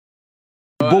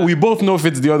We both know if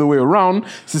it's the other way around.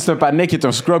 Si c'est un patinet qui est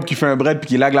un scrub qui fait un bread puis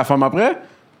qui lague la femme après.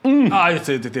 Ah,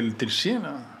 t'es le chien,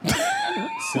 là.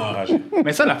 C'est enragé.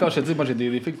 Mais ça, l'affaire, je te dis, moi, j'ai des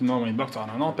filles qui me demandent inbox,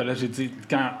 non. Puis là, j'ai dit,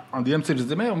 quand en DM, je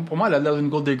dis, mais pour moi, elle a l'air d'une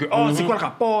gold digger. Oh, c'est quoi le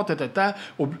rapport?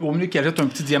 Au milieu qu'elle jette un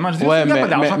petit diamant. Je dis, Ouais, c'est pas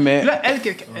d'argent. mais- Là,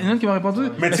 il y en a une qui m'a répondu,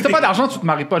 mais si t'as t'es- pas d'argent, tu te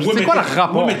maries pas. Je dis, c'est quoi le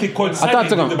rapport? Ouais, mais t'es quoi ça?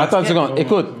 Attends une seconde.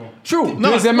 Écoute. True.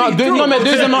 Deuxièmement, True.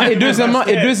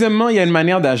 deuxièmement, il y a une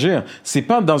manière d'agir. C'est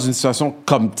pas dans une situation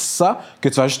comme ça que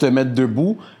tu vas juste te mettre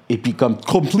debout et puis comme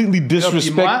completely Puis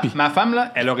disrespect. moi, puis- ma femme,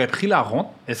 là, elle aurait pris la ronde,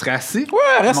 elle serait assise. Ouais,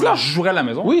 elle reste là. Je jouerais à la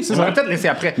maison. Oui, c'est Elle ça. m'aurait peut-être laissé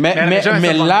après. Mais elle aurait jamais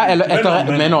fait là, ça. elle t'aurait.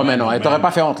 Mais Mais non, elle t'aurait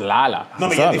pas fait honte là. Non, mais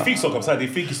il y C'est a ça, des là. filles qui sont comme ça, des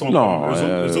filles qui sont Non, comme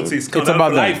eux autres, c'est it's scandal about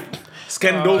for them. life.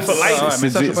 Scandal for Ah, life. ouais, mais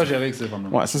ça, je C'est- peux pas gérer avec ces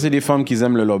femmes-là. Ouais, ça, c'est des femmes qui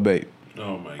aiment le lobby. Oh my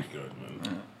God,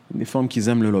 man. Des femmes qui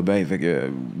aiment le lobby. Fait que,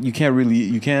 you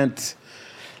can't.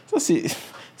 Ça,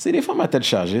 c'est des femmes à tête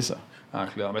chargée, ça. Ah,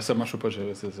 clair. Mais ça, moi, je peux pas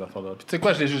gérer ces affaires-là. Puis tu sais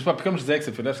quoi, je les juge pas. Puis comme je disais avec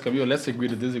ces filles-là, c'est comme, yo, let's agree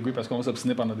to disagree parce qu'on va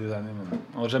s'obstiner pendant des années. Man.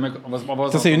 On va jamais.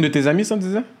 Ça, c'est une de tes amies, ça me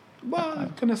disait? Bah,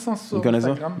 une connaissance sur Une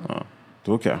connaissance? Instagram. Ah.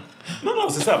 OK. Non,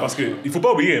 c'est ça, parce qu'il ne faut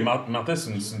pas oublier, Martin,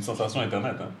 c'est une sensation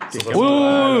Internet. Hein.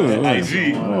 Oui.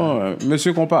 IG. Ouais,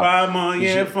 monsieur compare. Pas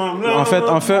moyen, femme, là, En fait-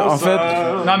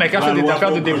 Non, mais quand je fais des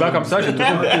affaires de débat comme ça, j'ai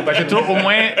toujours beaucoup. Ben, j'ai toujours au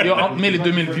moins entre 1000 et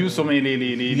 2000 views sur mes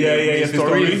les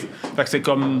stories. Fait que c'est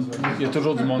comme. Il y a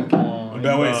toujours du monde qui ont.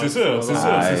 Ben oui, c'est sûr.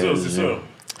 yeah.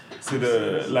 C'est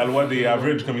la loi des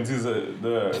averages, comme ils disent.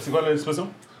 C'est quoi l'expression?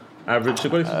 Average, c'est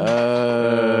quoi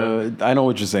l'expression? I know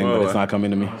what you're saying, but it's ouais. not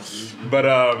coming to me. But,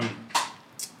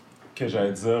 que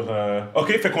j'allais dire. OK,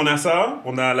 fait qu'on a ça.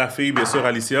 On a la fille, bien sûr,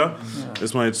 Alicia.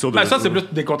 Laisse-moi être sûr de. Ben, ça, c'est plus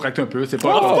décontracté un peu. C'est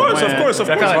pas. Of course.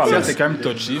 L'affaire Alicia, c'est quand même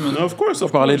touchy. man. Of course.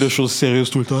 Parler de choses sérieuses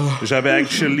tout le temps. J'avais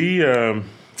actually.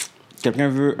 Quelqu'un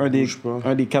veut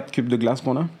un des 4 cubes de glace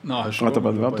qu'on a? Non, je Ah, t'as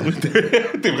pas de verre, toi?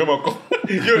 T'es vraiment con.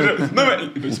 Non,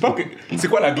 mais c'est pas que. C'est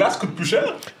quoi, la glace coûte plus cher?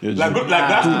 La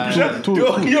glace coûte plus cher?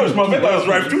 Yo, je m'en vais dans un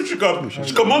drive-thru,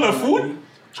 je commande un food.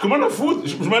 Je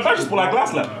me mets pas juste pour la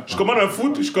glace, là. Je commande un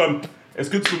food, puis je suis comme. Est-ce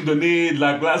que tu peux me donner de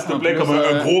la glace, s'il te plaît, comme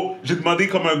un gros. J'ai demandé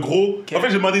comme un gros. En fait,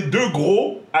 j'ai demandé 2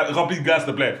 gros remplis de glace,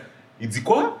 s'il te plaît. Il dit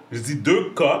quoi? J'ai dit 2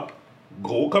 cups,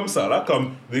 gros, comme ça, là.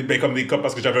 Comme des cups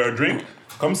parce que j'avais un drink.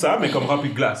 Comme ça, mais comme rempli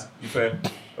de glace. Il fait.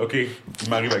 OK, il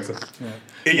m'arrive avec ça.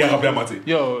 Et il a rempli à moitié.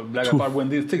 Yo, blague à part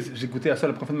Wendy's, tu sais, j'ai goûté à ça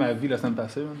la première fois de ma vie la semaine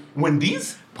passée. Man.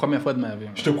 Wendy's? Première fois de ma vie.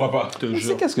 Je te crois pas. Je te jure.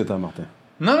 C'est qu'est-ce que t'as, Martin?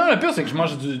 Non, le pire, c'est que je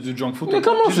mange du junk food. Mais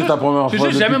comment c'est ta première fois? J'ai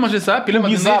juste jamais mangé ça. Puis là,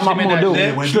 Oublie ça, j'ai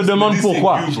déménagé. Je te demande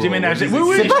pourquoi. Je déménageais.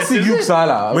 Oui, C'est pas si vieux que ça,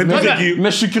 là. Wendy's, Mais- c'est qui? Mais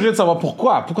je suis curieux de savoir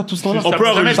pourquoi. Pourquoi tout ce temps-là? On peut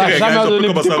enregistrer, T'as guys, jamais on peut donné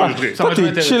commencer à enregistrer. Ça Toi, m'a jamais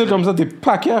t'es intéressé. chill comme ça, t'es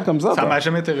paquet comme ça. Ça toi. m'a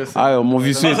jamais intéressé. Ah, mon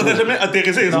vicieux. Non, ça t'a jamais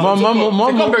intéressé. Moi,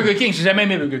 C'est comme Burger King. J'ai jamais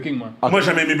aimé Burger King, moi. Moi, j'ai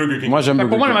jamais aimé Burger King. Moi, j'aime Fait que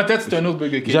pour moi, dans Burger ma King. tête, c'est un autre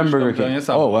Burger King. J'aime Je Burger peux rien King.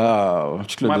 savoir. Oh, wow.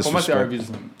 Check le Ouais, pour moi, c'est disrespect.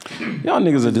 Arby's. Y'all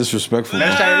niggas are disrespectful. Là,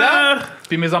 j'étais là,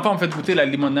 puis mes enfants m'ont fait goûter la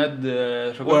limonade.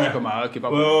 Je sais pas, Ouais. je suis comme, ah, ok, pas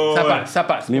Ouais, ça ouais. passe, ça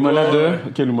passe. Limonade de...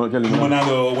 Quelle limonade? Limonade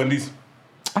Wendy's.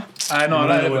 Ah non,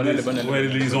 là, elle est bonne, elle est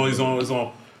Wendy's. bonne. Ouais, ils ont.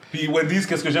 Puis Wendy's,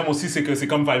 qu'est-ce que j'aime aussi, c'est que c'est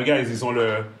comme Five Guys. Ils ont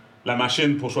la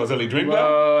machine pour choisir les drinks,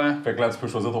 là. Ouais. Fait que là, tu peux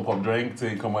choisir ton propre drink, tu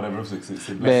sais, comme whatever.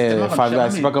 C'est Ben, tellement Five comme Guys,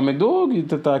 cher, c'est pas comme McDo,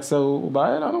 t'as accès au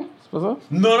bail, là, non? C'est pas ça?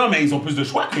 Non, mais ils ont plus de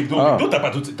choix que McDo. Ah. McDo, t'as pas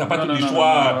tous non, les non,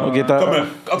 choix. non, non, Ok, t'as- Comme,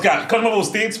 en tout cas, quand je vais aux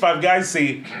States, Five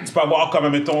Guys, tu peux avoir comme,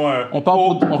 mettons, On parle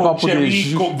pour- on parle pour des cherry,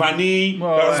 jus. Coke vanille. Ouais,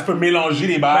 Là, ouais. tu peux mélanger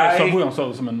les Ben, bails. Subway, on sort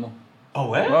aussi maintenant. Ah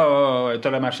ouais? Ouais. T'as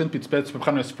la machine, puis tu peux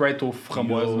prendre un Sprite aux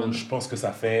framboises, Yo, man. je pense que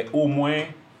ça fait au moins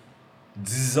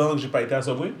 10 ans que j'ai pas été à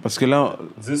Subway. Parce que là,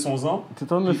 10, 11 ans. t'es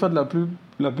en train de faire de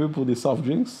la pub pour des soft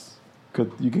drinks? Que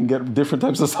you can get different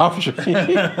types of soft drinks.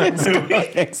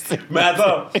 Mais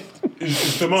attends, Ça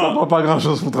justement, prend pas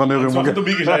grand-chose pour 30 €, tu mon m'as gars. fait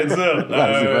oublier que j'allais dire.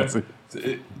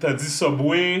 Vas-y. T'as dit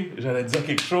Subway, j'allais dire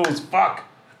quelque chose. Fuck!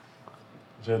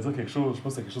 J'allais dire quelque chose, je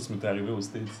pense que c'est quelque chose qui m'était arrivé aux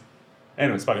States.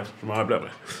 Anyway, c'est pas grave, je m'en rappelle après.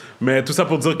 Mais tout ça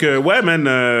pour dire que, ouais, man.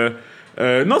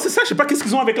 Non, c'est ça, je sais pas qu'est-ce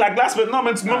qu'ils ont avec la glace maintenant,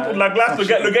 man. Tu demandes pour de la glace, le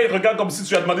gars il te regarde comme si tu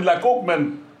lui as demandé de la coke, man.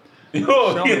 Yo,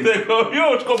 il était comme, yo,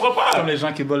 je comprends pas. Comme les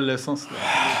gens qui volent l'essence. là.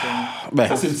 Ben,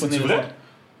 Ça, c'est vrai?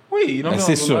 Oui, non, ben, mais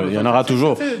c'est sûr, il y en aura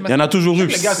toujours. Il y en a toujours eu. Le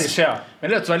gaz est cher. Mais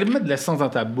là, tu vas aller mettre de l'essence dans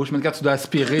ta bouche. Mais quand tu dois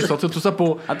aspirer, sortir tout ça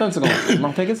pour. Attends une seconde.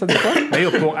 Martin, qu'est-ce que ça dit quoi? Mais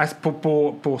yo,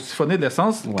 pour siphonner de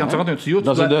l'essence, quand tu rentres un tuyau, tu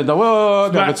Dans dois, ouais,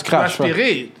 tu dois tu craches.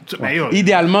 aspirer. Mais yo,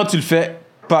 Idéalement, tu le fais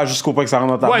pas jusqu'au point que ça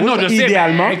rentre dans ta Ouais, bouche. non, je sais,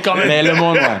 Idéalement, mais quand même. mais le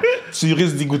monde, ouais. Tu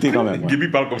risques d'y goûter quand même. Ouais. Gaby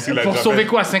parle comme s'il l'a pour déjà sauver fait.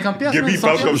 quoi, 50 pièces? Gaby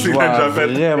parle comme Je s'il vois l'a déjà fait.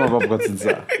 vraiment pas pourquoi tu dis ça.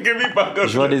 Gaby parle comme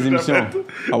Je vois s'il des l'a déjà émissions.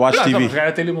 fait. I watch Attends, TV. je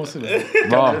la télé, moi aussi. là.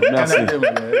 Bon, merci. Canal, moi,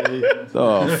 là.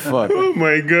 Oh, fuck. Oh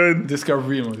my god.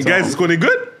 Discovery, moi. Guys, est-ce qu'on est good?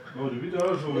 Oh,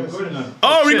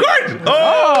 record! Oh!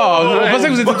 Oh, on pensait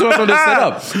que vous toi sur le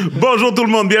setup. Bonjour tout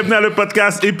le monde, bienvenue à le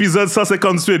podcast, épisode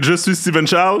 158. Je suis Steven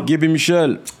Charles. Gabe et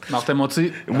Michel. Martin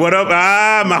Monti. What up?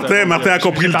 Ah, Martin a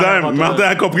compris le time. Martin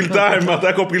a compris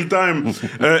le time.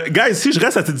 Guys, si je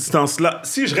reste à cette distance-là,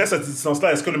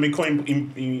 est-ce que le micro,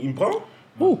 il me prend?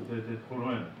 Oh.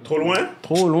 Trop loin?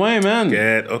 Trop loin, man.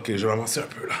 Ok, je vais avancer un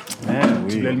peu là. Oui,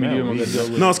 Tu l'as le milieu, mon gars.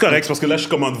 Non, c'est correct, parce que là, je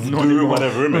commande vous deux,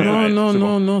 whatever. Mais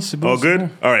Non, c'est bon. All good?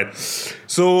 All right.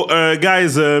 So,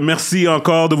 guys, merci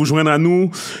encore de vous joindre à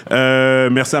nous.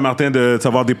 Merci à Martin de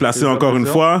s'avoir déplacé encore une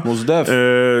fois.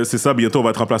 C'est ça, bientôt, on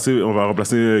va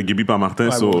remplacer Gibi par Martin.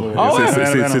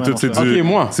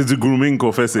 C'est du grooming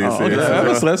qu'on fait. C'est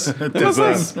pas stress.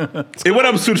 Et what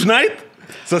up, Suge Knight?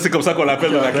 Ça, c'est comme ça qu'on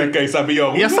l'appelle dans la clique quand il s'habille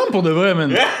en rouge. Il ressemble pour de vrai,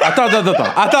 man. Attends.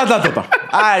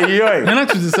 Aïe. Maintenant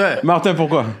que tu dis ça. Martin,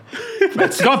 pourquoi?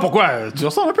 Tu comprends pourquoi? Tu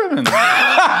ressembles un peu, man.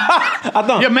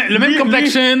 Attends. Il y a le même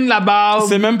complexion, la barbe.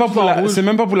 C'est même pas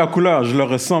pour la couleur, je le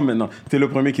ressens maintenant. T'es le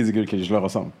premier qui dit que je le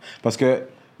ressemble. Parce que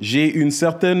j'ai une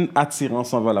certaine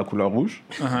attirance envers la couleur rouge.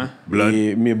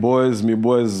 Et mes boys,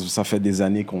 ça fait des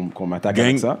années qu'on m'attaque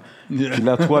avec ça. Puis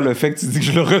là, toi, le fait que tu dis que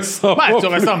je le ressens. Ouais, tu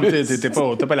ressembles.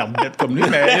 T'as pas l'air bête comme lui,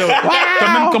 mais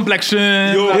t'as même complexion.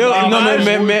 Non,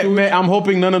 mais I'm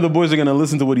hoping none of the boys are gonna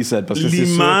listen to what he said. Parce que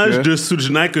l'image de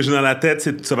Suge Knight que j'ai dans la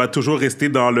tête, ça va toujours rester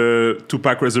dans le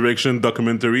Tupac Resurrection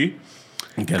documentary.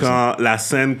 Quand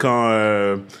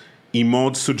il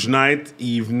monte Suge Knight,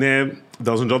 il venait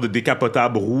dans une genre de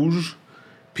décapotable rouge,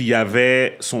 puis il y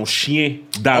avait son chien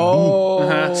d'Abou,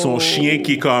 son chien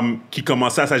qui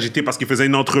commençait à s'agiter parce qu'il faisait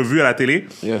une entrevue à la télé,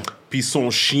 puis son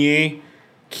chien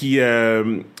c'était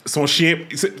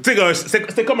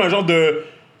comme un genre de,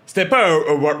 c'était pas un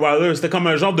Rottweiler, c'était comme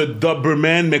un genre de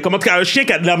Doberman, mais comment un chien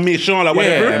qui a de l'air méchant là,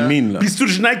 whatever. Puis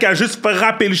Suge Knight qui a juste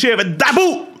frappé le chien, il a fait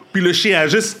Dabou, puis le chien a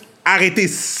juste arrêté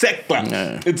sec, quoi.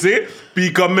 Tu sais?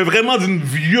 Puis comme vraiment d'une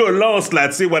violence, là,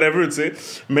 tu sais, whatever, tu sais.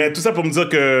 Mais tout ça pour me dire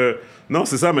que... Non,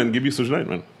 c'est ça, man. Gibi Suge Knight,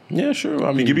 man. Yeah,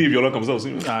 sure. Puis Gibi est violent comme ça aussi.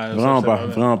 Vraiment pas.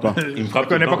 Il me frappe. Je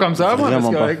connais pas comme ça, moi.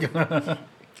 Vraiment pas.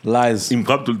 Lies. Il me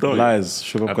frappe tout le temps. Lies. Je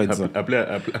sais pas pourquoi il dit ça.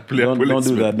 Appelez la police.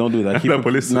 Don't do that. Appelez la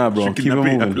police. Nah, bro. Keep it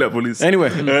moving. Appelez la police. Anyway.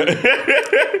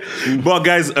 Bon,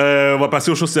 guys, on va passer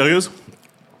aux choses sérieuses.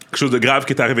 Quelque chose de grave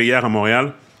qui est arrivé hier à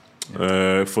Montréal.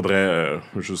 Faudrait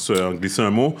juste glisser un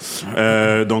mot.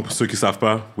 Donc, pour ceux qui ne savent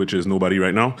pas, which is nobody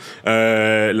right now,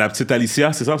 la petite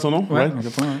Alicia, c'est ça son nom? Ouais.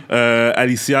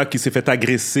 Alicia qui s'est fait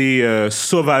agresser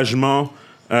sauvagement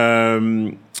à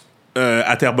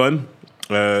Terrebonne.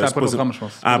 T'as pas d'autre je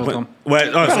pense. Ouais,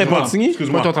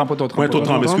 excuse-moi. Pas d'autre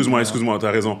trame, excuse-moi,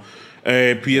 t'as raison.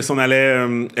 Puis elle s'en allait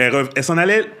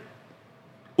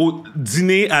au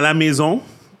dîner à la maison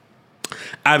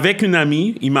avec une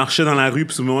amie. Il marchait dans la rue,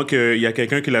 puis supposément qu'il y a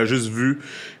quelqu'un qui l'a juste vu.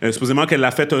 Supposément qu'elle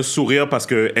l'a fait un sourire parce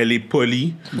qu'elle est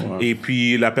polie. Ouais. Et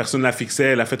puis la personne la fixait,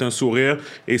 elle a fait un sourire.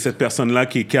 Et cette personne-là,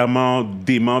 qui est clairement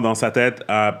dément dans sa tête,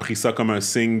 a pris ça comme un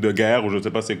signe de guerre, ou je ne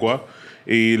sais pas c'est quoi.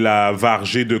 Et l'a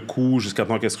vargé de coups jusqu'à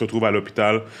temps qu'elle se retrouve à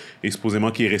l'hôpital. Et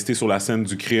supposément qu'il est resté sur la scène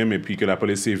du crime, et puis que la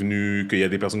police est venue, qu'il y a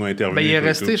des personnes qui ont intervenu. Il est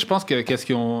resté, je pense que qu'est-ce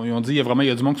qu'ils ont dit, il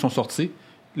y a du monde qui sont sortis.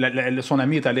 Son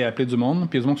ami est allé appeler du monde,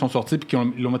 puis il y a du monde qui sont sortis, puis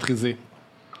ils l'ont maîtrisé.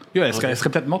 Elle serait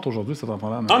peut-être morte aujourd'hui, cet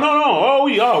enfant-là. Mais... Ah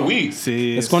oui.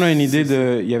 Est-ce qu'on a une idée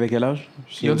de... Il y avait quel âge?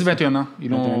 Il a dit 21 ans.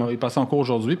 Il passait en cours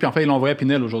aujourd'hui, puis en fait, ils l'ont envoyé à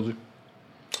Pinel aujourd'hui.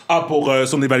 Ah, pour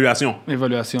son évaluation.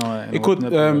 Écoute,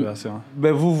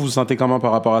 vous vous sentez comment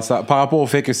par rapport à ça? Par rapport au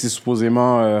fait que c'est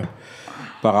supposément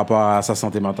par rapport à sa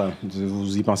santé mentale.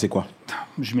 Vous y pensez quoi?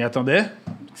 Je m'y attendais.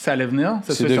 Ça allait venir.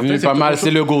 C'est devenu pas mal.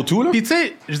 C'est le go-to, là. Puis, tu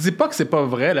sais, je dis pas que c'est pas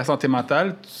vrai, la santé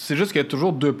mentale. C'est juste qu'il y a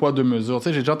toujours 2 poids, 2 mesures. Tu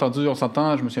sais, j'ai déjà entendu, on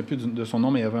s'entend, je me souviens plus de son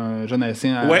nom, mais il y avait un jeune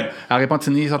haïtien à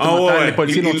Repentigny, santé mentale. Les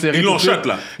policiers l'ont tiré. Ils l'ont shot,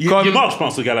 là. Il est mort, je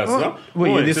pense, ce gars-là, c'est ça?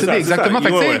 Oui, il est décédé, exactement.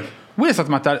 Fait que, oui, la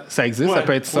santé mentale, ça existe, ça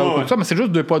peut être ça ou comme ça, mais c'est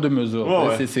juste 2 poids, 2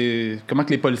 mesures. C'est comment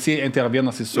que les policiers interviennent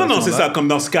dans ces situations. Non, c'est ça. Comme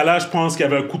dans ce cas-là, je pense qu'il y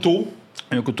avait un couteau.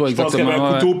 Un couteau, exactement. Je pense qu'il y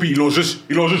avait un couteau, puis ils l'ont juste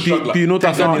shot, là. Puis une autre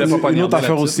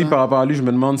affaire aussi par rapport à lui, je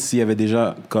me demande s'il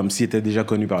était déjà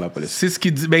connu par la police. C'est ce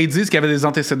qu'ils disent. Ils disent qu'il y avait des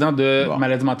antécédents de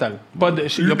maladie mentale.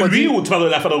 Lui ou tu parles de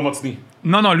l'affaire de Repentigny?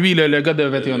 Non, lui, le gars de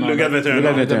 21 ans. Le gars de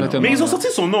 21 ans. Mais ils ont sorti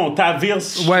son nom, Tavir.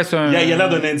 Ouais, c'est un... Il y a l'air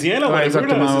d'un Indien, là, ouais,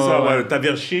 exactement. C'est ça,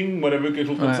 Tavir Singh, whatever, quelque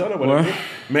chose comme ça, là, whatever.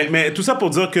 Mais tout ça pour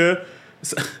dire que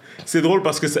c'est drôle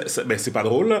parce que c'est pas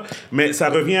drôle, là, mais ça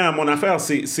revient à mon affaire.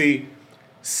 C'est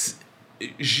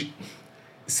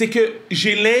que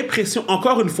j'ai l'impression,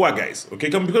 encore une fois, guys, OK,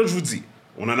 comme je vous dis,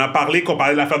 on en a parlé qu'on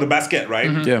parlait de l'affaire de basket,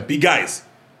 right? Puis, guys,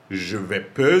 je vais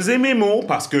peser mes mots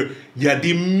parce qu'il y a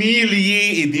des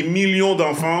milliers et des millions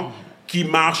d'enfants qui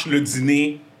marchent le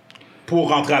dîner pour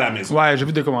rentrer à la maison. Ouais, j'ai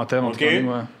vu des commentaires. OK?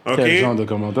 OK. Quel genre de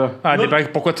commentaires? Ah,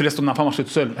 pourquoi tu laisses ton enfant marcher tout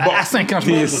seul? Bon, à 5 ans, je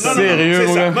t'es pense. sérieux,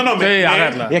 c'est ça. ouais. Non, mais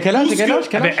arrête, là. Il y a quel âge?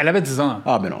 Elle avait 10 ans.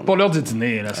 Ah, ben non. Pour l'heure du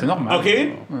dîner, là, c'est normal. OK?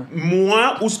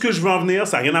 Moi, où ce que je veux en venir,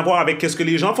 ça n'a rien à voir avec ce que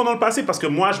les gens font dans le passé, parce que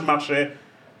moi, je marchais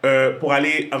pour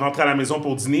aller rentrer à la maison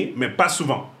pour dîner, mais pas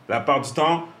souvent. La part du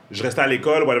temps, je restais à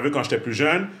l'école, whatever, quand j'étais plus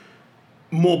jeune.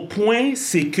 Mon point,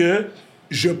 c'est que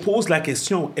je pose la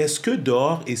question, est-ce que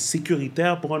dehors est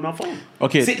sécuritaire pour un enfant?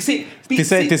 OK. T'essaies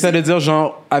de dire,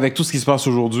 genre, avec tout ce qui se passe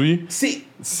aujourd'hui, c'est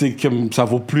comme ça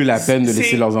vaut plus la peine de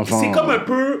laisser leurs enfants... C'est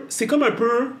comme un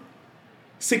peu...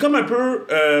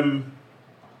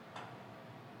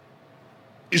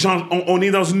 genre, on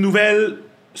est dans une nouvelle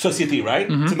société, right?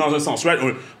 C'est dans un sens, right?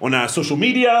 On a social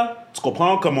media, tu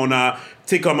comprends? Comme on a...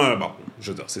 Tu sais, comme un... Bon,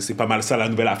 je veux dire, c'est pas mal ça la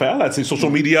nouvelle affaire, là. Tu sais,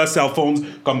 social media, cell phones,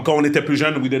 comme quand on était plus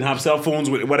jeune, we didn't have cell phones,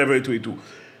 whatever, et tout.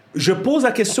 Je pose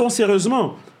la question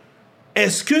sérieusement.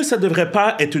 Est-ce que ça devrait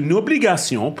pas être une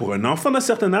obligation pour un enfant d'un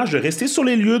certain âge de rester sur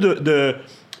les lieux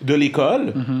de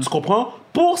l'école, tu comprends?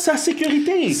 Pour sa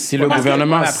sécurité. Si le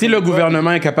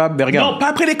gouvernement est capable, ben regarde. Non, pas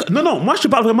après l'école. Non, moi, je te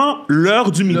parle vraiment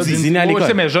l'heure du midi. Dîner à l'école.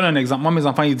 Oui, mais je donne un exemple. Moi, mes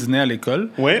enfants, ils dînaient à l'école.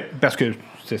 Oui. Parce que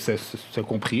c'est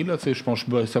compris, là. Je pense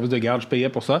que je suis service de garde, je payais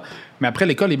pour ça. Mais après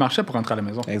l'école, ils marchaient pour rentrer à la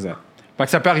maison. Exact. Fait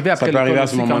que ça peut arriver après l'école à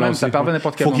ce moment-là aussi. Ça peut arriver à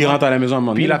n'importe quel moment. Faut qu'ils rentrent à la maison à un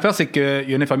moment donné. Puis l'affaire, c'est qu'il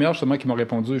y a une infirmière, justement, qui m'a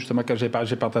répondu, justement, quand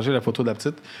j'ai partagé la photo de la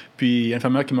petite. Puis il y a une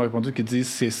infirmière qui m'a répondu, qui dit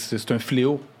c'est un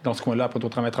fléau dans ce coin-là, après ton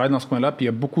travail dans ce coin-là. Puis il y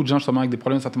a beaucoup de gens, justement, avec des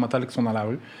problèmes de santé mentale qui sont dans la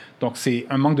rue. Donc c'est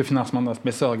un manque de financement.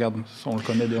 Mais ça, regarde, on le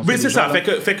connaît. Oui, c'est ça.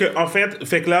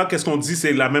 Fait que là, qu'est-ce qu'on dit,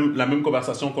 c'est la même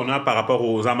conversation qu'on a par rapport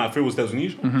aux armes à feu aux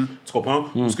États-Unis. Tu comprends?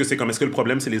 Est-ce que le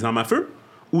problème, c'est les armes à feu?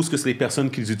 Ou est-ce que c'est les personnes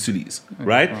qui les utilisent,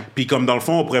 right? Puis comme dans le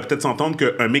fond, on pourrait peut-être s'entendre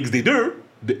qu'un mix des deux,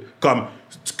 comme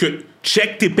que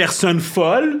check tes personnes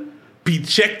folles, puis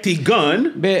check tes guns,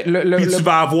 puis tu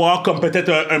vas avoir comme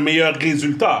peut-être un meilleur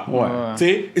résultat. Tu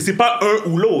sais? Et c'est pas un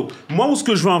ou l'autre. Moi, où ce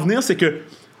que je veux en venir, c'est que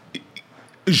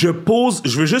je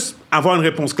veux juste avoir une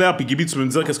réponse claire, puis Gibi, tu veux me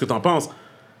dire qu'est-ce que t'en penses.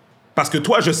 Parce que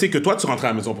toi, je sais que toi, tu rentrais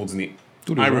à la maison pour dîner.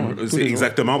 C'est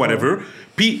exactement, whatever.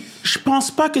 Puis, je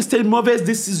pense pas que c'était une mauvaise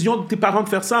décision de tes parents de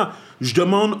faire ça. Je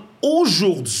demande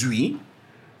aujourd'hui,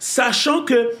 sachant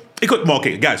que... Écoute, bon, OK,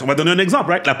 guys, on va donner un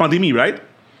exemple, right? La pandémie, right?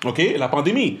 OK, la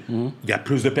pandémie. Il y a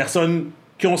plus de personnes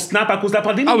qui ont snap à cause de la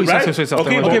pandémie, ah oui, right? ça, c'est ça. OK,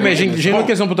 mais j'ai une autre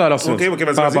question pour toi, alors,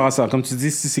 vas-y, par rapport à ça. Comme tu dis,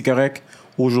 si c'est correct,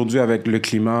 aujourd'hui, avec le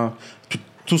climat,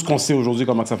 tout ce qu'on sait aujourd'hui,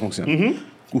 comment ça fonctionne,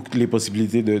 ou les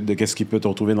possibilités de qu'est-ce qui peut te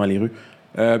retrouver dans les rues,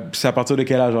 c'est à partir de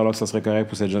quel âge alors que ça serait correct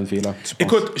pour cette jeune fille-là?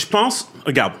 Écoute, je pense...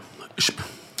 Regarde.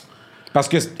 Parce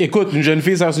que, écoute, une jeune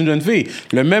fille, ça reste une jeune fille.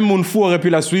 Le même Mounfou aurait pu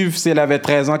la suivre si elle avait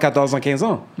 13 ans, 14 ans, 15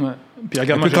 ans. Ouais. Puis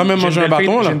regarde, moi, quand même manger un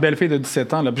bâton, là. J'ai une belle fille de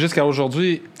 17 ans. Là. Jusqu'à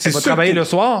aujourd'hui, elle va travailler le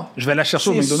soir. Je vais la chercher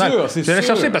au McDonald's. Je vais la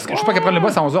chercher parce que je suis pas capable de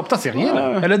prendre le bus à 11h. Putain, c'est rien.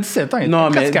 Là. Elle a 17 ans. Non,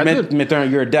 mais t'es un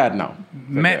your dad now.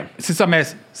 Mais c'est ça, mais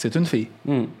c'est une fille.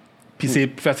 Puis c'est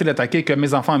plus facile d'attaquer que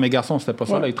mes enfants et mes garçons, c'était pas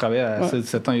ça. Là, ils travaillaient à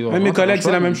 17 ans. Mais mes collègues,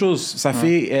 c'est la même chose. Sa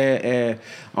fille,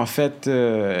 en fait,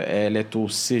 elle est au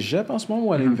cégep en ce moment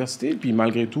ou à l'université. Puis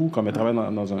malgré tout, comme elle travaille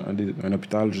dans un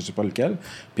hôpital, je sais pas lequel,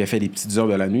 puis elle fait des petites heures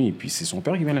de la nuit. Puis c'est son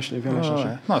père qui vient la chercher.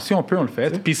 Non, si on peut, on le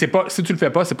fait. Puis si tu le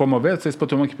fais pas, c'est pas mauvais. C'est pas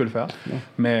tout le monde qui peut le faire.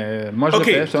 Mais moi, je le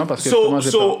fais justement parce que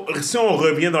si on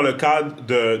revient dans le cadre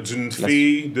d'une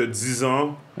fille de 10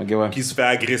 ans qui se fait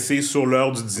agresser sur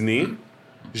l'heure du dîner,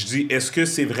 je dis, est-ce que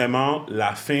c'est vraiment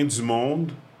la fin du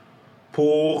monde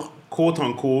pour,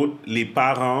 quote-unquote, les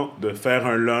parents de faire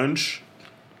un lunch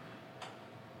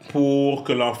pour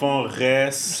que l'enfant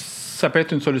reste... Ça peut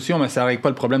être une solution, mais ça ne règle pas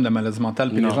le problème de la maladie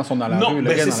mentale. Puis les gens sont dans la rue. Non,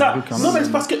 mais c'est ça. Non, mais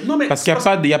c'est parce que... Parce qu'il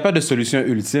n'y a pas de solution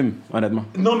ultime, honnêtement.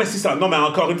 Non, mais c'est ça. Non, mais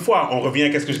encore une fois, on revient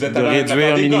à ce que je disais tout à l'heure. De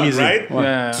réduire, minimiser.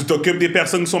 Right? Tu t'occupes des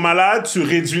personnes qui sont malades, tu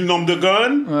réduis le nombre de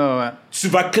guns. Tu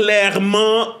vas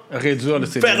clairement... réduire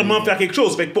faire quelque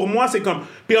chose. Fait que pour moi, c'est comme...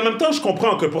 Puis en même temps, je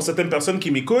comprends que pour certaines personnes qui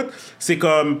m'écoutent, c'est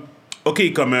comme...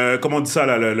 OK, comme... comment on dit ça,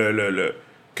 là?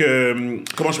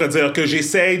 Comment je pourrais dire? Que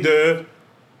j'essaie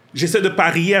de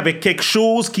parier avec quelque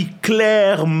chose qui,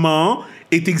 clairement,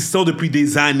 est existant depuis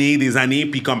des années,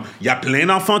 puis comme, il y a plein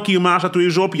d'enfants qui marchent à tous les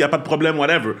jours, puis il n'y a pas de problème,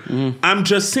 whatever. I'm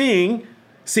just saying,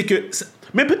 c'est que...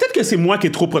 Mais peut-être que c'est moi qui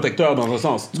est trop protecteur dans un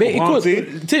sens. Mais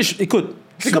écoute...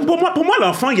 C'est comme pour moi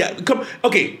l'enfant, il y a... Comme,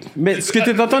 OK. Mais ce que tu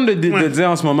es en train de dire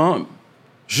en ce moment...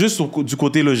 juste du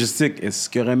côté logistique, est-ce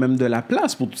qu'il y aurait même de la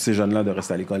place pour tous ces jeunes-là de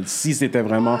rester à l'école si c'était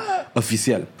vraiment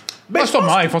officiel? Ben,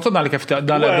 sûrement, ils font ça dans les cafétérias,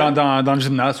 dans le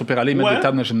gymnase, au pire aller mettre des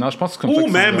tables dans le gymnase. Je pense que c'est comme ça.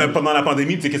 Ou même pendant la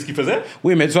pandémie, tu sais, qu'est-ce qu'ils faisaient?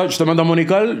 Oui, mais tu vois, justement, dans mon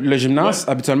école, le gymnase,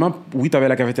 habituellement, oui, t'avais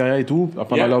la cafétéria et tout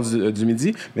pendant l'heure du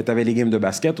midi, mais t'avais les games de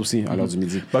basket aussi à l'heure du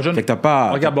midi. Ben, fait que t'as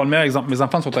pas. Regarde, bon, le meilleur exemple, mes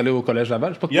enfants sont allés au collège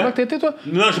Laval. Je sais pas que t'étais, toi?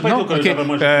 Non, j'ai pas été au collège Laval,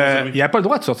 moi. Il n'y a pas le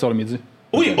droit de sortir le midi.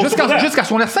 Oui, jusqu'à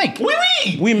son 5.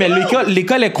 Oui. Oui, mais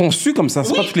l'école est conçue comme ça.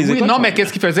 C'est pas toutes les écoles. Non, mais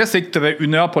qu'est-ce qu'ils faisaient, c'est que tu avais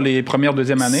 1 heure pour les premières,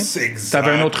 deuxième années. Tu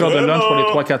avais une autre heure de lunch pour les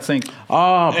 3, 4, 5.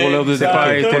 Ah, pour l'heure de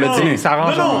dîner. Ça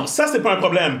arrange. Non, ça, c'est pas un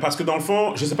problème. Parce que dans le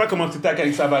fond, je sais pas comment tu étais à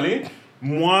Calixa Valley.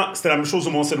 Moi, c'était la même chose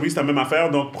au Mont-Saint-Louis, c'était la même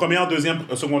affaire. Donc, première, deuxième,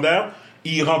 secondaire,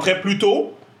 ils rentraient plus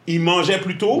tôt. Ils mangeaient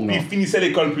plus tôt, puis ils finissaient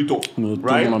l'école plus tôt.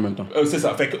 Right? En même temps. C'est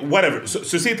ça. Fait que, whatever.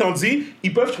 Ceci étant dit,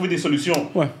 ils peuvent trouver des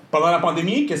solutions. Ouais. Pendant la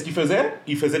pandémie, qu'est-ce qu'ils faisaient?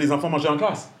 Ils faisaient les enfants manger en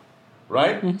classe.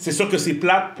 Right? C'est sûr que c'est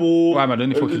plate pour... Ouais, mais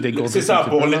il faut qu'ils dégourdissent. C'est ça,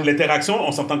 pour l'interaction.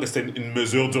 On s'entend que c'était une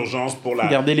mesure d'urgence pour la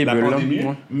pandémie. Là.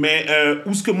 Ouais. Mais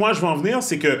où ce que moi, je veux en venir,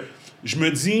 c'est que je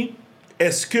me dis,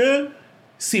 est-ce que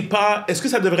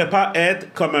ça devrait pas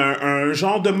être comme un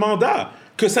genre de mandat?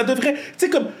 Que ça devrait... Tu sais,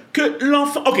 comme que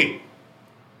l'enfant... OK.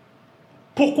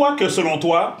 Pourquoi que, selon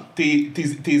toi,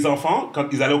 tes enfants, quand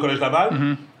ils allaient au Collège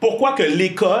Laval, pourquoi que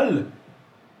l'école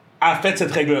a fait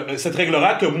cette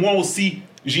règle-là que moi aussi,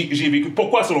 j'ai vécu?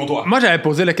 Pourquoi, selon toi? Moi, j'avais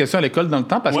posé la question à l'école dans le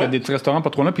temps, parce qu'il y a des petits restaurants pas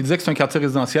trop loin, puis ils disaient que c'est un quartier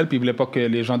résidentiel, puis ils voulaient pas que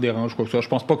les gens dérangent, quoi que ce soit. Je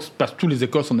pense pas que... Parce que tous les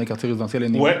écoles sont dans un quartier résidentiel.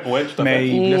 Ouais, tout à fait. Mais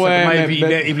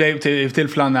ils voulaient éviter le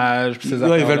flanage, puis ces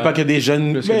affaires-là. Ils veulent pas qu'il y ait des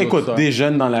jeunes... Ben écoute, des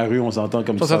jeunes dans la rue, on s'entend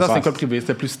comme ça. Ça, c'est école privée,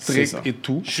 c'était plus strict et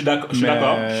tout. Je suis d'accord.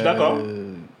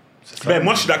 Ben,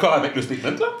 moi, je suis d'accord avec le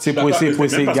statement, là. C'est pour essayer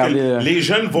de garder... Les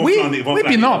jeunes vont flâner. Oui,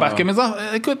 puis non, parce que,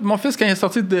 écoute, mon fils, quand il est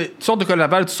sorti tu sors de Collège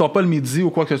Laval, tu sors pas le midi ou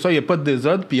quoi que ce soit, il n'y a pas de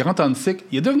désordre, puis il rentre en cycle,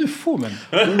 il est devenu fou, man.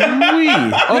 Oui!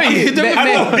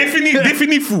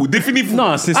 Définis fou.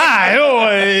 Non, c'est ça.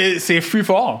 C'est free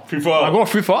for. En gros,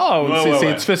 free for.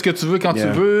 Tu fais ce que tu veux quand tu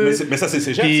veux. Mais ça, c'est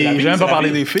cégep. J'ai même pas parlé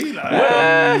des filles,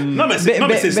 là. Non, mais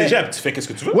c'est cégep. Tu fais qu'est-ce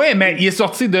que tu veux. Oui, mais il est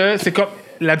sorti de... C'est comme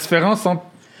la différence entre...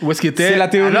 Où est-ce qu'il était? C'est la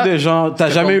théorie de genre, t'as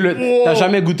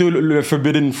jamais goûté le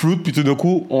forbidden fruit, puis tout d'un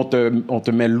coup, on te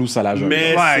met le loup à la jambe.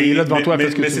 Mais il est là devant toi. Mais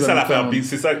c'est ça l'affaire.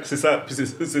 C'est ça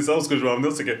ce que je veux en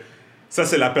venir, c'est que ça,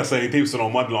 c'est la personnalité, selon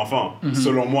moi, de l'enfant.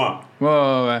 Selon moi.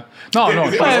 Ouais. Non.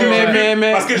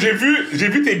 Parce que j'ai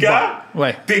vu tes gars.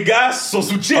 Ouais. Tes gars sont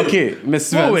sous chill. OK, mais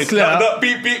c'est oui, clair.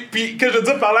 Puis, que je veux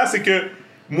dire par là, c'est que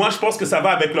moi, je pense que ça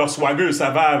va avec leur swagger, ça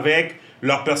va avec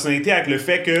leur personnalité, avec le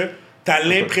fait que t'as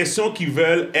l'impression qu'ils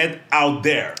veulent être out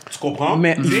there. Tu comprends?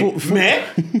 Mais il faut... Mais...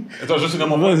 Attends, je suis dans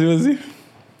mon point. Vas-y.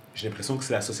 J'ai l'impression que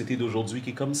c'est la société d'aujourd'hui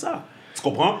qui est comme ça. Tu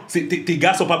comprends? Tes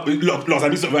gars sont pas... Leurs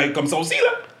amis sont comme ça aussi,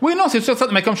 là. Oui, non, c'est sûr.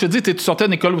 Mais comme je te dis, tu sortais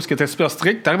d'une école où c'était super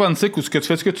strict, t'arrives à une cycle où tu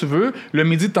fais ce que tu veux. Le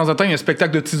midi, de temps en temps, il y a un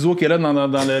spectacle de Tizo qui est là dans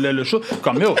le show.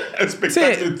 Comme, yo. Un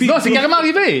spectacle de Tizo. Non, c'est carrément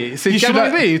arrivé.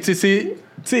 Tu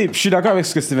sais, je suis d'accord avec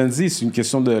ce que Steven dit, c'est une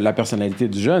question de la personnalité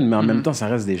du jeune, mais en même temps, ça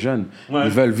reste des jeunes. Ouais. Ils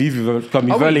veulent vivre,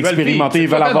 ils veulent expérimenter, ils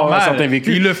veulent avoir un certain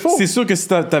vécu. Il le faut. C'est sûr que si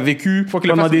t'as vécu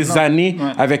pendant des années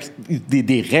avec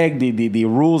des règles, des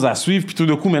rules à suivre, puis tout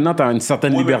d'un coup, maintenant, t'as une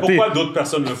certaine liberté. Mais pourquoi d'autres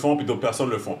personnes le font, puis d'autres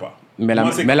personnes le font pas? Mais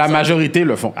la majorité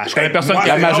le font. Je connais personne qui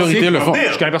la majorité le font.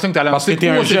 Je connais personne qui a lancé. Parce que t'es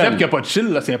un jeune. Qui a pas de chill,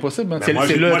 là, c'est impossible. Moi,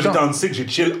 j'étais en cycle, j'ai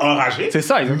chill enragé. C'est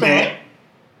ça, exactement. Mais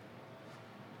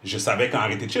je savais quand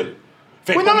arrêter de chill.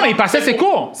 Oui, non, mais il passait ses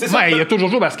cours. C'est ça. Il a toujours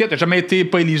joué au basket. Il n'a jamais été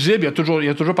pas éligible. Il a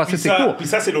toujours passé ses cours. Puis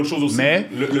ça, c'est l'autre chose aussi. Mais...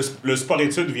 Le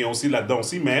sport-études vient aussi là-dedans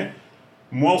aussi. Mais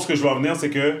moi, ce que je veux en venir, c'est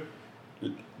que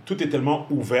tout est tellement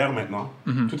ouvert maintenant.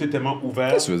 Tout est tellement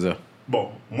ouvert. Qu'est-ce que tu veux dire? Bon,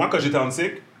 moi, quand j'étais en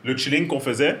cycle, le chilling qu'on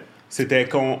faisait, c'était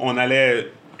qu'on allait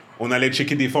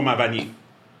checker des formes à Vanier.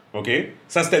 OK?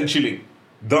 Ça, c'était le chilling.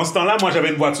 Dans ce temps-là, moi, j'avais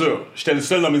une voiture. J'étais le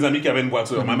seul dans mes amis qui avait une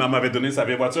voiture. Ma mère m'avait donné sa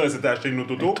vieille voiture, elle s'était acheté une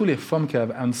auto. Tous les femmes qui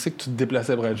avaient un cycle, tu te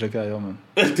déplaçais pour être checké ailleurs, man.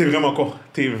 T'es vraiment con.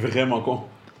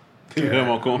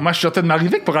 Moi, je suis tenté de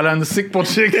m'arriver pour aller en cycle pour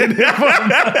checker des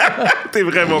femmes. T'es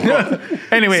vraiment con.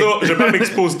 Anyway. So, je vais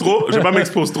pas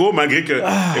m'expose trop, malgré que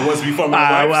it was before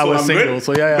my wife,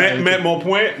 so I'm good. Mais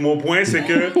mon point, c'est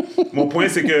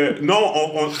que non,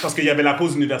 parce qu'il y avait la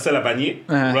pause universelle à Vanier,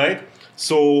 right?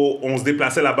 So, on se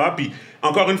déplaçait là-bas. Puis,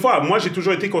 encore une fois, moi, j'ai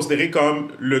toujours été considéré comme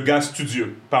le gars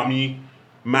studieux parmi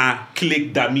ma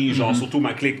clique d'amis, genre, surtout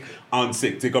ma clique en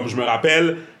cycle. Tu sais, comme je me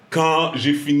rappelle, quand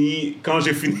j'ai fini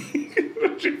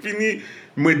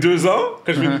mes 2 ans,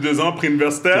 quand j'ai fini 2 ans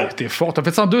préuniversitaire. T'es fort. T'as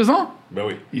fait ça en 2 ans? Ben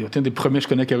oui. Il y a un des premiers que je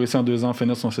connais qui a réussi en 2 ans à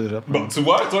finir son cégep. Bon, tu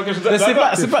vois que je dis...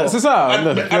 C'est ça.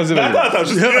 Attends,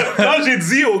 quand j'ai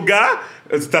dit au gars,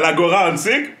 t'as l'agora en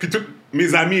cycle, puis tout...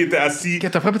 mes amis étaient assis.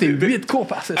 T'as frappé tes 8 cours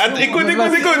par session. Écoute.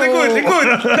 Quand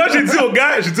j'ai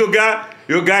dit au gars,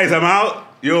 yo guys, I'm out.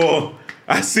 Yo,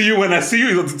 I see you when I see you.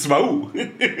 Ils ont dit, tu vas où?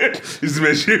 Je dis,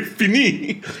 mais j'ai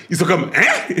fini. Ils sont comme,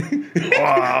 hein?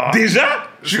 Wow. Déjà?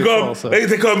 Je suis comme, ils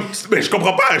étaient comme, mais je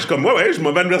comprends pas. Je suis comme, ouais, je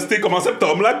m'en vais à l'université, comme en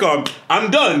septembre, là, comme, I'm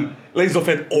done. Là, ils ont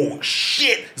fait, oh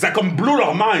shit! Ça a comme blow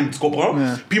leur mind, tu comprends?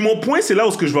 Yeah. Puis mon point, c'est là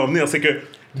où je veux en venir, c'est que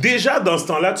déjà, dans ce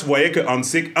temps-là, tu voyais que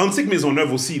Hansik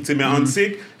Maisonneuve aussi, tu sais, mais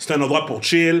Hansik, c'est un endroit pour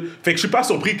chill. Fait que je suis pas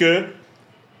surpris que,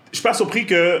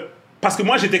 parce que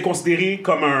moi, j'étais considéré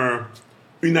comme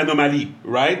une anomalie,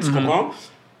 right? Tu comprends?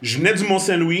 Je venais du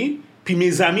Mont-Saint-Louis, puis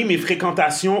mes amis, mes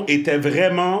fréquentations étaient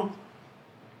vraiment...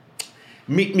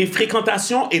 Mes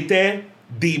fréquentations étaient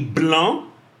des Blancs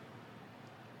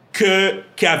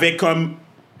qui avaient comme...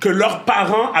 que leurs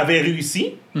parents avaient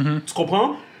réussi, tu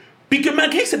comprends? Puis que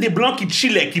malgré que c'est des Blancs qui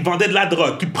chillaient, qui vendaient de la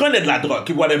drogue, qui prenaient de la drogue,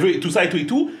 qui whatever, et tout ça, et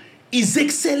tout, ils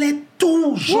excellaient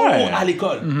toujours à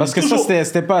l'école. Parce que toujours. Ça,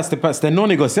 c'était non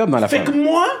négociable dans la famille. Fait que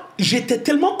moi, j'étais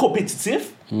tellement compétitif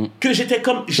que j'étais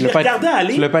comme... Je les regardais aller...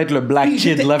 Tu voulais pas être le black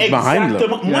kid left behind.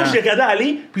 Exactement. Moi, je les regardais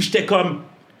aller, puis j'étais comme...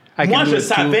 Moi, je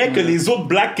savais que les autres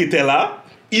blacks qui étaient là,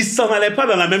 ils s'en allaient pas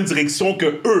dans la même direction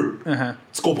que eux.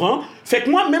 Tu comprends? Fait que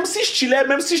moi, même si je chillais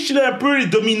un peu les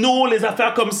dominos, les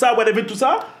affaires comme ça, whatever, tout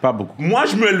ça... Pas beaucoup. Moi,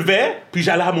 je me levais, puis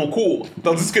j'allais à mon cours.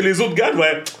 Tandis que les autres gars,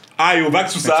 ouais... Aïe, au bac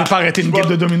sous ça. Tu peux pas arrêter une game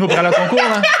de domino pour aller à ton cours,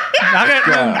 hein? Arrête,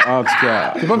 man! En tout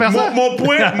cas. Tu peux pas faire ça?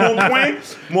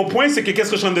 Mon point, c'est que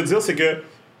qu'est-ce que je suis en train de dire, c'est que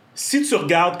si tu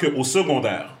regardes qu'au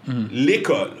secondaire,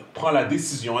 l'école prend la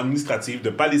décision administrative de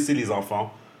ne pas laisser les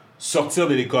enfants sortir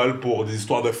de l'école pour des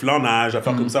histoires de flanage,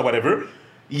 affaires comme ça, whatever,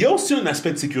 il y a aussi un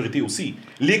aspect de sécurité aussi.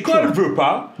 L'école ne veut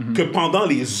pas que pendant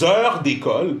les heures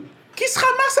d'école, qui se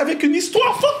ramasse avec une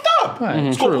histoire fucked up.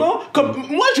 Tu comprends? Comme,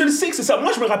 moi, je le sais que c'est ça.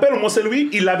 Moi, je me rappelle, au Mont-Saint-Louis,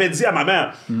 ils l'avaient dit à ma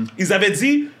mère. Ils avaient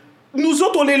dit, nous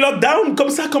autres, on les lock down comme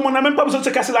ça, comme on n'a même pas besoin de se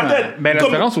casser la tête. Ben, la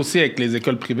différence aussi avec les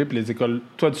écoles privées et les écoles,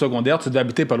 toi, du secondaire, tu dois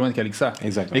habiter pas loin de Calixa.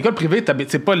 Exactement. L'école privée,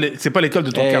 c'est pas l'école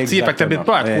de ton quartier, fait que t'habites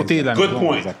pas à côté de la maison. Good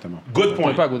point. Exactement. Good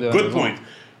point.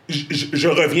 Je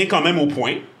reviens quand même au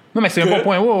point. Non, mais c'est un bon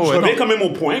point. Je reviens quand même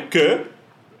au point que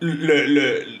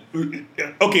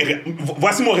OK,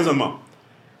 voici mon raisonnement.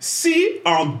 Si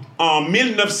en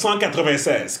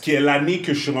 1996, qui est l'année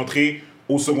que je suis rentré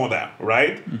au secondaire,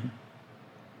 right?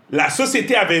 La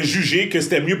société avait jugé que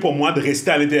c'était mieux pour moi de rester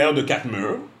à l'intérieur de 4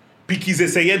 murs, puis qu'ils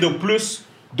essayaient de plus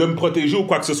de me protéger ou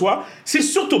quoi que ce soit. C'est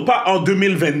surtout pas en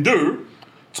 2022.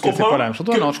 Tu comprends? C'est pas la même chose.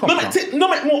 Non, je comprends. Non,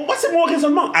 mais moi, c'est mon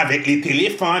raisonnement. Avec les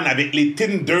téléphones, avec les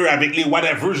Tinder, avec les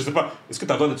whatever, je sais pas. Est-ce que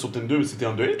t'as le droit d'être sur Tinder si t'es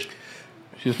underage?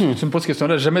 Tu me poses cette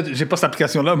question-là. J'ai pas cette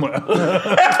application-là, moi.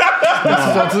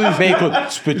 Ben écoute,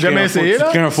 tu peux te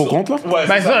créer un faux compte, là? Ouais,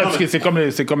 ben ça, parce que c'est comme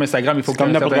Instagram, il faut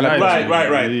comme n'importe quel âge.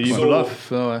 Right. Il bluff,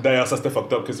 ouais. D'ailleurs, ça c'était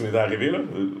fucked up que ça m'était arrivé, là.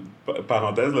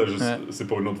 Parenthèse, là, c'est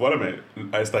pour une autre fois, là, mais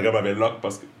Instagram avait lock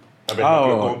parce que... avait lock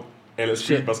le compte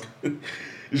LSQ parce que...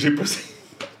 J'ai pesé...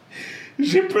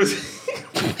 Juste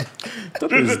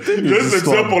le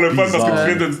dire pour le fun, parce que tu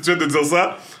viens de dire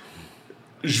ça.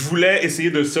 Je voulais essayer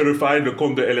de certify le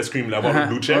compte de LS Cream, l'avoir le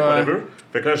blue check, whatever.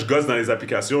 Fait que là, je gosse dans les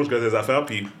applications, je gosse des affaires,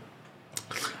 puis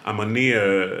à un moment donné,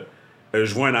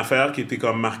 je vois une affaire qui était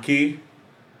comme marquée.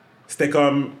 C'était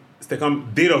comme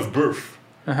date of birth.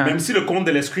 Même si le compte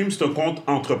de LS Cream, c'est un compte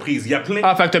entreprise. Il y a plein...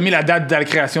 Ah, fait que t'as mis la date de la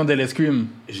création de LS Cream.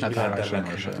 J'ai mis la date de la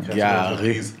création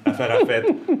d'entreprise. L'affaire a fait.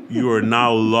 You are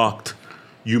now locked.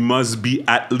 You must be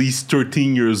at least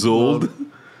 13 years old.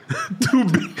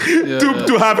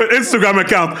 To have an Instagram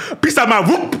account. Puis ça m'a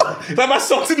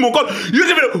sorti de mon compte.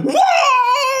 Wow!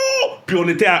 Puis on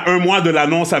était à 1 mois de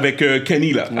l'annonce avec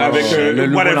Kenny, là. Avec le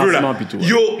whatever, là. Tout,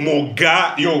 Yo, mon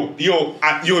gars,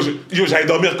 j'allais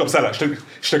dormir comme ça, là.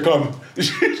 J'étais comme...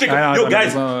 Yo, guys,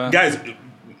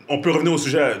 on peut revenir au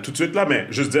sujet tout de suite, là, mais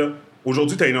juste dire,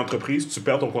 aujourd'hui, tu as une entreprise, tu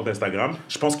perds ton compte Instagram,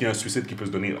 je pense qu'il y a un suicide qui peut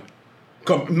se donner, là.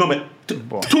 Comme, non, mais... T'as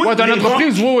une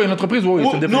entreprise, oui.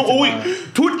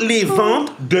 Toutes les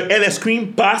ventes de LS Cream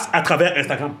passent à travers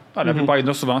Instagram. La plupart,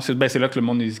 souvent, c'est là que le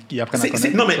monde ils apprennent à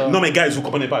connaître. Non, mais guys, vous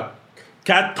comprenez pas.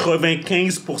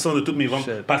 95% de toutes mes ventes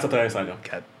passent à travers Instagram.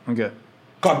 OK.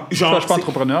 Comme, genre... Je suis pas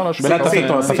entrepreneur, là. Mais là,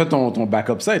 ça fait ton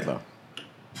backup site, là.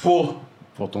 Pour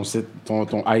ton site,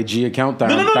 ton IG account.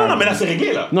 Non, mais là, c'est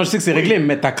réglé, là. Non, je sais que c'est réglé,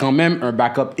 mais t'as quand même un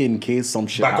backup in case some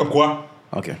shit. Backup quoi?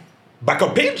 OK.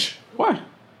 Backup page? Ouais.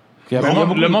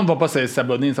 Le monde va pas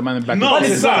s'abonner, ça m'a même backup. Non,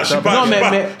 c'est ça. Je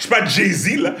suis pas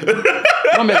Jay-Z, là.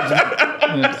 Non, mais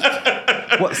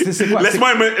C'est quoi?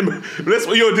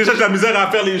 Yo, déjà, j'ai de la misère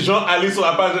à faire les gens aller sur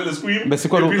la page de Le Scream. Mais c'est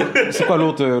quoi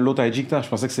l'autre IG que t'as? Je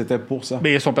pensais que c'était pour ça.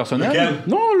 Mais son personnel?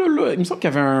 Non, il me semble qu'il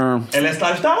y avait un... LS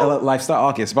Lifestyle? Lifestyle,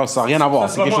 ok, ça n'a rien à voir,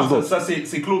 c'est quelque chose d'autre. Ça,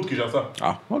 c'est Claude qui gère ça.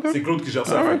 Ah, ok. C'est Claude qui gère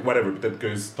ça. right. Whatever, peut-être que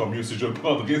tant mieux si je le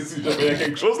prendrais, si j'avais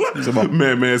quelque chose là. C'est bon.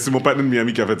 Mais c'est mon partenaire de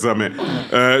Miami qui a fait ça. Mais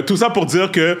tout ça pour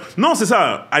dire que... Non, c'est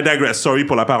ça. I digress, sorry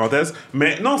pour la parenthèse.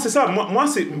 Mais non, c'est ça. Moi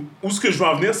c'est... Où ce que je veux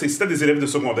en venir, c'est si t'as des élèves de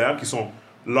secondaire qui sont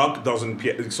lock dans une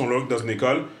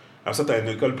école, alors ça, t'as une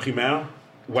école primaire,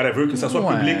 whatever, que ça soit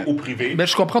public ou privé. Ben,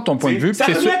 je comprends ton point de vue. Ça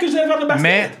veut dire que je vais faire de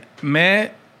basket.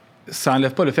 Mais ça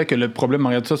enlève pas le fait que le problème en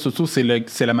regard de ça, surtout, c'est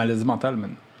la maladie mentale,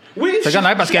 man. Oui, c'est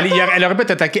grave parce qu'elle aurait pu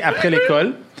être attaquée après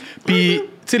l'école. Puis, tu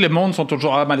sais, le monde sont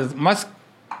toujours malaise. Moi,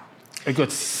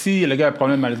 écoute, si le gars a un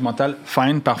problème de maladie mentale,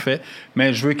 fine, parfait,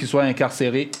 mais je veux qu'il soit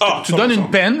incarcéré. Tu donnes une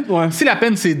peine. Ouais. Si la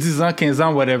peine, c'est 10 ans, 15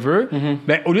 ans, whatever,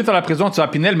 ben, au lieu de faire la prison, tu vas à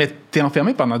Pinel, mais t'es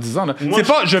enfermé pendant 10 ans. Là. Moi, c'est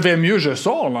pas « je vais mieux, je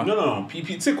sors ». Non. Puis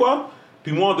tu sais quoi?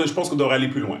 Puis moi, je pense qu'on devrait aller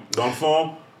plus loin. Dans le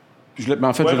fond... Mais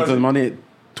en fait, je vais te demander,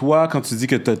 toi, quand tu dis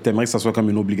que t'aimerais que ça soit comme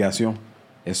une obligation,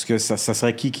 est-ce que ça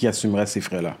serait qui assumerait ces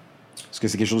frais-là? Est-ce que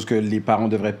c'est quelque chose que les parents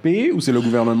devraient payer ou c'est le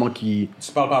gouvernement qui...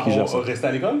 Tu parles par rapport au rester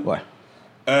à l'école? Ouais.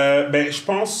 Ben, je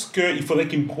pense qu'il faudrait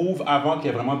qu'ils me prouvent avant qu'il y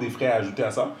ait vraiment des frais à ajouter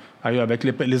à ça. Avec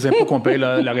les impôts qu'on paye,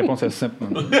 la réponse est simple.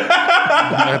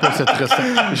 La réponse est très simple.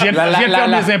 Je viens de faire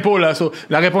mes impôts, là.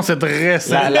 La réponse est très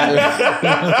simple.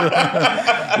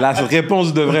 La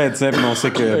réponse devrait être simple, mais on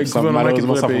sait que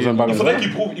malheureusement, ça ne fonctionne pas comme ça.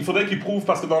 Il faudrait qu'ils prouvent,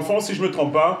 parce que dans le fond, si je ne me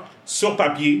trompe pas, sur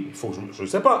papier, je ne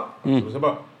sais pas. Je sais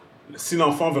pas. Si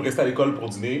l'enfant veut rester à l'école pour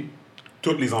dîner,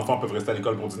 tous les enfants peuvent rester à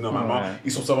l'école pour dîner normalement. Ouais.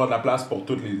 Ils sont avoir de la place pour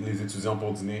tous les étudiants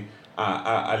pour dîner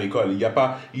à l'école.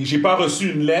 J'ai pas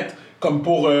reçu une lettre comme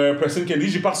pour Preston Kennedy.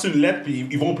 J'ai pas reçu une lettre puis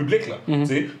ils vont au public là.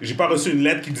 J'ai pas reçu une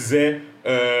lettre qui disait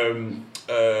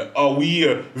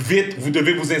vite vous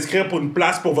devez vous inscrire pour une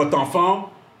place pour votre enfant.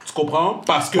 Tu comprends?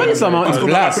 Parce qu'on n'a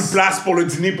plus de place pour le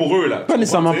dîner pour eux. Là, pas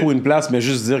nécessairement pour une place, mais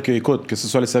juste dire que, écoute, que ce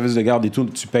soit les services de garde et tout,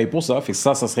 tu payes pour ça. Fait que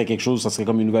ça serait quelque chose, ça serait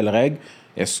comme une nouvelle règle.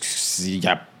 Est-ce qu'il y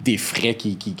a des frais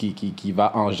qui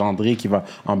va engendrer, qui va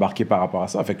embarquer par rapport à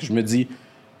ça? Fait que je me dis,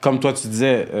 comme toi, tu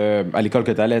disais, à l'école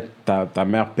que tu allais, ta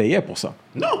mère payait pour ça.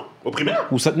 Non, au primaire.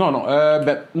 Non,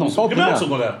 pas au primaire.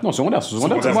 Secondaire. Non, secondaire.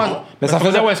 Mais ça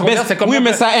faisait, secondaire, c'est comme... Oui,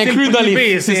 mais ça inclut dans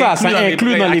les... C'est ça, ça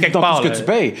inclut dans tout ce que tu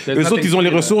payes. Eux autres, ils ont les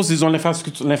ressources, ils ont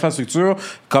l'infrastructure.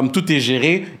 Comme tout est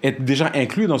géré, est déjà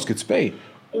inclus dans ce que tu payes.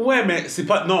 Ouais, mais c'est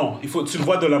pas... Non, tu le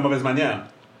vois de la mauvaise manière.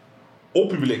 Au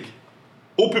public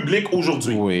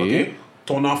aujourd'hui, okay?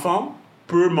 Ton enfant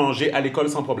peut manger à l'école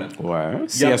sans problème. Ouais,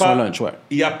 s'il y a son lunch, ouais.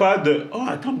 Il n'y a pas de... Oh,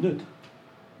 attends une minute.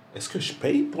 Est-ce que je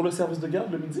paye pour le service de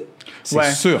garde le midi? C'est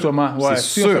sûr. Sûrement, ouais. C'est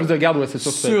sûr. Service de garde, ouais, c'est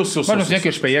sûr. Sûr. Moi, je me souviens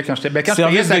que je payais quand j'étais...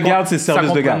 Service de garde, c'est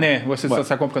service de garde. Ouais, c'est ça,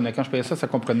 ça comprenait. Quand je payais ça, ça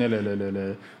comprenait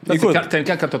le... Écoute... Quand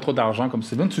tu as trop d'argent comme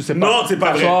Steven, tu sais pas... Non, c'est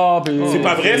pas vrai. C'est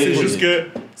pas vrai,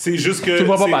 c'est juste que... Tu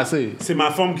vois pas passer. C'est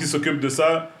ma femme qui s'occupe de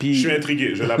ça. Je suis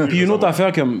intrigué. Puis une autre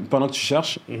affaire, pendant que tu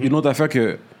cherches, une autre affaire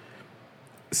que...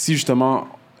 Si justement...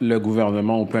 le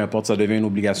gouvernement, ou peu importe, ça devient une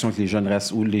obligation que les jeunes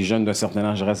restent, ou les jeunes d'un certain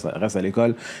âge restent à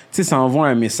l'école, tu sais, ça envoie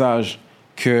un message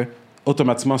que,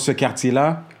 automatiquement, ce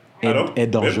quartier-là est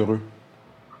dangereux.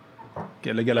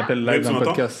 Le gars l'appelle live dans le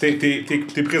podcast.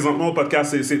 T'es présentement au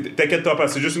podcast. T'inquiète-toi pas,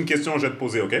 c'est juste une question que je vais te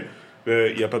poser, OK?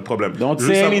 Il n'y a pas de problème. Don't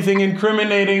say anything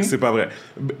incriminating. C'est pas vrai.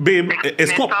 Babe,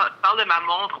 est-ce qu'on... Parle de ma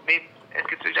montre, babe. Est-ce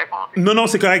que tu veux que j'accorde? Non,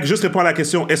 c'est correct. Juste réponds à la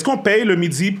question. Est-ce qu'on paye le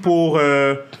midi pour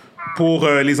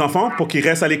les enfants, pour qu'ils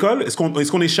restent à l'école? Est-ce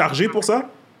qu'on est chargé pour ça?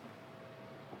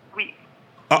 Oui.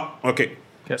 Ah, OK.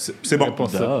 C'est bon.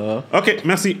 OK,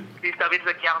 merci. Les services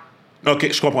de garde.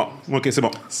 OK, je comprends. OK, c'est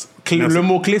bon. Le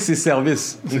mot-clé, c'est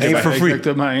service. Ain't for free.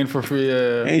 Exactement, ain't for free.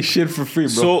 Ain't shit for free,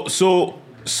 bro.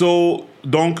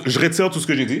 Donc, je retire tout ce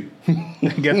que j'ai dit.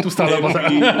 Regarde tout ce temps-là.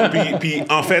 Puis,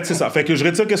 en fait, c'est ça. Fait que je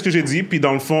retire qu'est-ce que j'ai dit, puis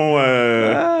dans le fond,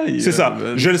 c'est ça.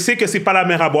 Je le sais que c'est pas la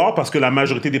mer à boire, parce que la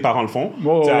majorité des parents le font.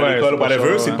 À l'école,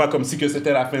 whatever. C'est pas comme si que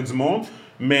c'était la fin du monde.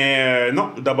 Mais non,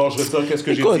 d'abord, je retire qu'est-ce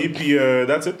que j'ai dit, puis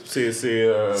that's it.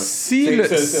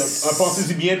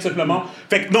 Pensez-y bien, tout simplement.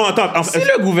 Fait que, non, attends. Si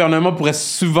le gouvernement pourrait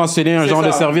subventionner un genre de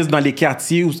service dans les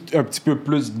quartiers un petit peu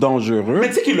plus dangereux... Mais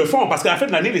tu sais qu'ils le font, parce qu'à la fin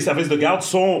de l'année, les services de garde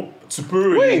sont... Tu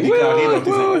peux les déclarer dans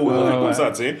tes impôts, comme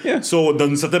ça, tu sais. Yeah. So,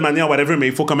 d'une certaine manière, whatever, mais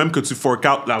il faut quand même que tu fork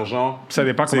out l'argent. Ça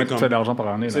dépend combien tu fais d'argent par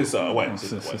année. C'est ça, ouais.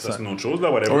 C'est une autre chose, là,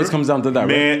 whatever. Always comes down to that,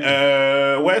 mais,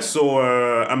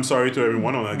 I'm sorry to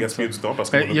everyone, on a gaspillé du temps.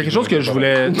 Il y a quelque chose que je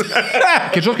voulais...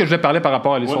 quelque chose que je voulais parler par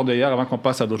rapport à l'histoire d'hier, avant qu'on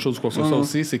passe à d'autres choses ou quoi que ce soit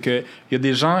aussi, c'est qu'il y a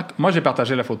des gens... Moi, j'ai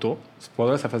partagé la photo. C'est pour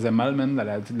vrai, ça faisait mal, même,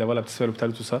 d'avoir la petite fille à l'hôpital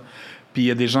et tout ça. Puis il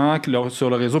y a des gens qui, sur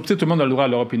le réseau, puis tout le monde a le droit à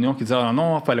leur opinion, qui disent «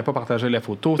 non, il fallait pas partager la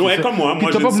photo. » Ouais, comme moi. Puis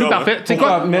Moi, t'as je pas dis voulu ça. parfait. Tu sais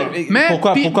quoi? Pourquoi Mais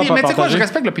pas tu sais quoi, partager? je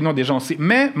respecte l'opinion des gens aussi.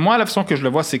 Mais moi, la façon que je le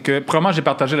vois, c'est que, probablement, j'ai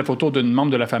partagé la photo d'un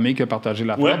membre de la famille qui a partagé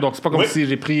l'affaire. Ouais. Donc, c'est pas comme Ouais. si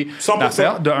j'ai pris 100%.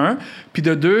 l'affaire, de un. Puis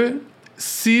de deux,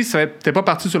 si ça n'était pas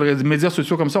parti sur les médias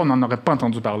sociaux comme ça, on n'en aurait pas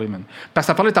entendu parler, man. Parce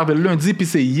que ça parlait arrivé lundi, puis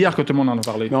c'est hier que tout le monde en a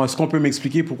parlé. Non, est-ce qu'on peut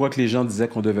m'expliquer pourquoi que les gens disaient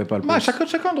qu'on devait pas le Ouais, poster?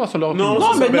 chacun doit se leur opinion. Non,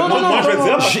 mais non, moi, je vais te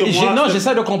dire parce que moi... Non,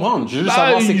 j'essaie de comprendre. Je veux juste Bah,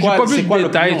 savoir c'est quoi, j'ai pas vu c'est de quoi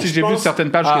détails. l'opinion. Tu sais, j'ai vu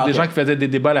certaines pages que des gens qui faisaient des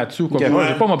débats là-dessus. Quoi. Ok, Moi, ouais.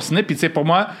 j'ai pas m'obstiner. Puis, tu sais, pour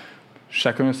moi,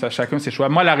 chacun ses choix.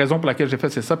 Moi, la raison pour laquelle j'ai fait,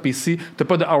 c'est ça. Puis, si t'as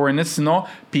pas de awareness, sinon,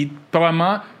 puis,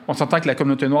 probablement, on s'entend que la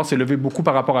communauté noire s'est levée beaucoup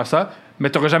par rapport à ça, mais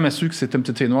t'aurais jamais su que c'était une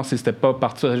petite fille noire si c'était pas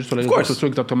parti juste sur les réseaux sociaux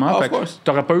exactement. Of Fait que course.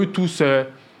 t'aurais pas eu tout ce.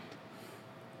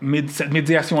 Cette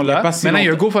médiation-là. pas si Maintenant, il y a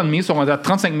un longtemps. GoFundMe sur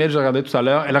 35 000, j'ai regardé tout à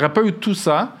l'heure. Elle n'aurait pas eu tout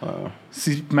ça,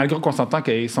 si, malgré qu'on s'entend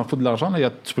qu'elle s'en fout de l'argent. Là,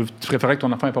 tu préférais que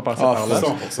ton enfant n'ait pas passé par là.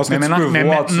 Parce que Mais tu maintenant, peux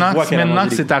voir, tu vois qu'elle a maintenant mangé que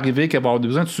des c'est arrivé, qu'elle va avoir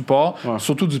besoin de support, Ouais.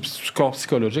 surtout du support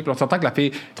psychologique, là, on s'entend que la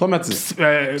fille, Traumatisme.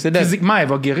 C'est dead. physiquement, elle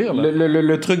va guérir. Là.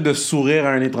 Le truc de sourire à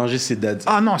un étranger, c'est dead.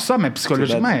 Ah non, ça, mais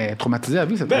psychologiquement, elle est traumatisée à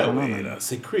vie, cette Ben enfant-là, oui, man. là,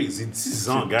 c'est crazy. 10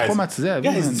 ans, guys. Traumatisée à vie,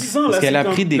 Guys, man. 10 ans, là, Parce qu'elle c'est a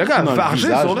comme- pris des Le coups gars dans a le vargé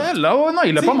visage. sur elle, là. Oh non,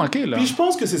 il l'a pas manqué, là. Puis je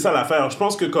pense que c'est ça l'affaire. Je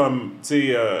pense que comme,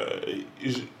 tu sais,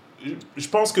 je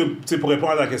pense que, tu sais, pour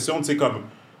répondre à la question, tu sais, comme,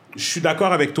 je suis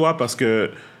d'accord avec toi parce que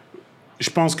je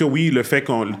pense que oui, le fait que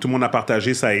tout le monde a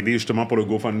partagé, ça a aidé justement pour le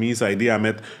GoFundMe, ça a aidé à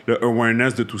mettre le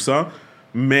awareness de tout ça.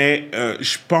 Mais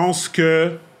je pense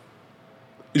que,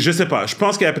 je sais pas, je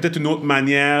pense qu'il y a peut-être une autre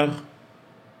manière.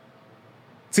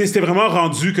 Tu sais, c'était vraiment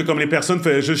rendu que comme les personnes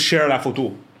faisaient juste share la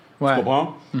photo. Ouais. Tu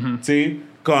comprends? Tu sais,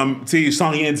 comme, tu sais, sans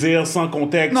rien dire, sans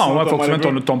contexte. Non, sans ouais, faut que tu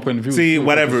whatever. mettes ton point de vue. Tu sais, aussi,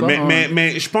 whatever. tout ça, ouais.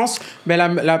 Mais je pense. Mais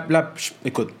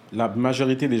écoute, la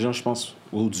majorité des gens, je pense,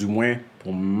 ou du moins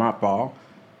pour ma part,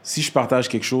 si je partage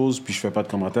quelque chose puis je fais pas de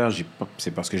commentaires,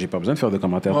 c'est parce que j'ai pas besoin de faire de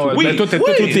commentaires. Ouais, Oui, ben, toi, oui.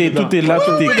 Tout est là,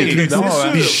 tout est écrit. évident,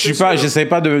 ouais. Puis je suis pas, j'essaie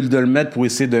pas de le mettre pour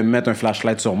essayer de mettre un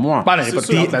flashlight sur moi. Bah, là, il y a pas de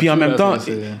Puis- plante Puis en là-dessus, même là, temps,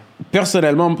 c'est-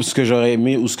 personnellement, ce que j'aurais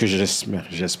aimé ou ce que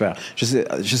j'espère, je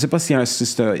sais pas s'il y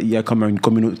a, il y a comme une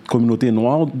communauté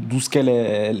noire d'où ce qu'elle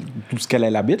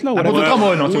habite là. Ah, whatever. pas tout le temps,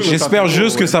 moi, non, J'espère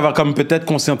juste que ouais. ça va comme peut-être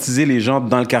conscientiser les gens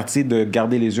dans le quartier de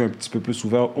garder les yeux un petit peu plus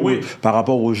ouverts Oui. par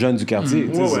rapport aux jeunes du quartier.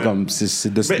 Tu sais, Ouais, c'est ouais. comme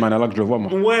c'est de cette Mais- manière-là que je le vois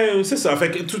moi. Ouais, c'est ça. Fait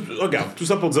que regarde, tout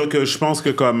ça pour dire que je pense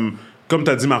que comme tu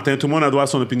as dit, Martin, tout le monde a droit à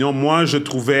son opinion. Moi, je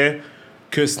trouvais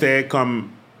que c'était comme.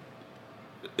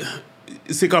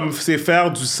 C'est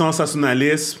faire du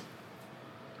sensationnalisme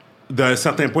d'un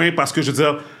certain point parce que je veux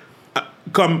dire,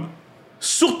 comme.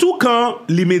 Surtout quand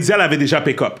les médias l'avaient déjà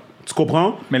pick-up. Tu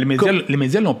comprends? Mais les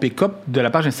médias l'ont pick-up de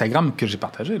la page Instagram que j'ai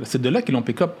partagée. là. C'est de là qu'ils l'ont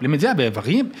pick-up. Les médias avaient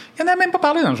rien. Il n'y en a même pas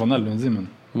parlé dans le journal lundi,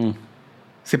 man.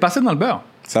 C'est passé dans le beurre.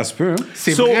 Ça se peut, hein?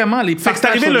 C'est So, vraiment les fait que c'est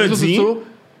arrivé sur les réseaux lundi. sociaux.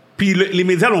 Puis les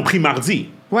médias l'ont pris mardi.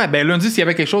 Ouais, ben lundi, s'il y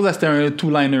avait quelque chose, là, c'était un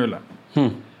two-liner, là.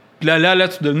 Puis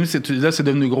là, c'est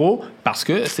devenu gros parce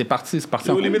que c'est parti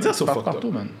en Les couille, médias man. sont C'est fucked partout,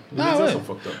 up. man. Les Ah médias ouais. sont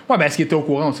fucked up. Ouais, ben est-ce qu'ils étaient au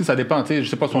courant aussi? Ça dépend, tu sais. Je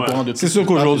sais pas si ils sont au courant de tout. C'est sûr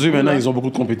qu'aujourd'hui, maintenant, ils ont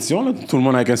beaucoup de compétition. Là. Tout le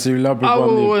monde avec un cellulaire peut Ah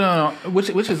voir ouais, les- ouais, non.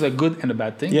 Which is a good and a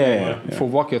bad thing. Yeah. Il faut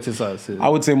voir que c'est ça. I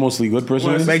would say mostly good,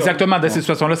 personally. Ben, exactement, dans ces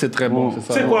situations-là, c'est très bon.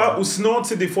 Tu sais quoi? Ou sinon, tu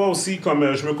sais, des fois aussi,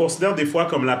 comme je me considère des fois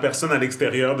comme la personne à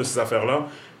l'extérieur de ces affaires-là.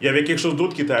 Il y avait quelque chose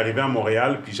d'autre qui était arrivé à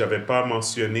Montréal, puis j'avais pas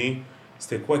mentionné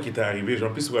c'était quoi qui était arrivé. J'en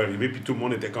plus, c'est arrivé, puis tout le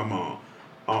monde était comme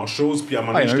en choses, puis à un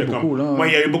moment donné, il y en a eu j'étais beaucoup, comme. là, ouais. Moi,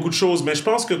 il y a eu beaucoup de choses, mais je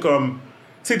pense que comme.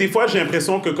 Tu sais, des fois, j'ai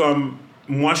l'impression que comme.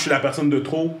 Moi, je suis la personne de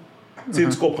trop. Tu sais,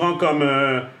 tu comprends comme.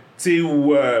 Tu sais,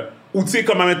 ou tu sais,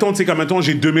 comme, admettons,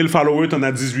 j'ai 2000 followers, t'en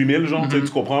as 18 000, genre, tu sais,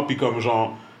 tu comprends, puis comme,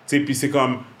 genre. Tu sais, puis c'est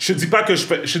comme. Je dis pas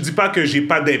que j'ai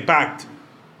pas d'impact,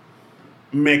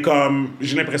 mais comme.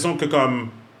 J'ai l'impression que comme.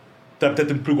 T'as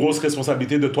peut-être une plus grosse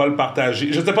responsabilité de toi le partager.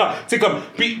 Je sais pas. Tu sais, comme.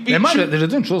 Puis Mais moi, j'ai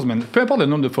dit une chose, man. Peu importe le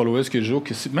nombre de followers que j'ai,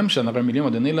 même si j'en aurais un million à un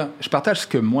moment donné, là, je partage ce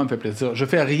que moi me fait plaisir. Je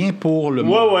fais rien pour le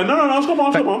monde. Ouais, non, je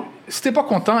comprends, je Fait- comprends. Si t'es pas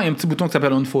content, il y a un petit bouton qui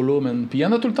s'appelle unfollow, man. Puis il y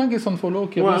en a tout le temps qui sont unfollow,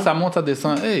 qui Ouais. ça monte, ça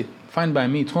descend. Hey, fine by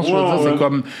me. Tu vois ce que je Ouais, veux dire? ouais. C'est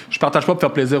comme, je partage pas pour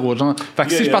faire plaisir aux gens. Fait que Yeah,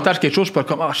 si je yeah. partage quelque chose, je peux être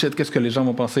comme, ah shit, qu'est-ce que les gens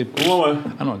vont penser? Ouais.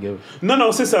 Ah non, give.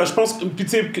 Non, c'est ça. Je pense. Puis, tu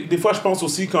sais, des fois, je pense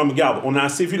aussi, comme, regarde, on a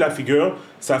assez vu la figure,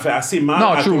 ça fait assez mal. Non,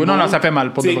 à tout true. le Non, monde. ça fait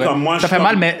mal, pour de Tu sais, vrai. comme moi, Ça je fait suis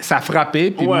mal, comme- mais ça a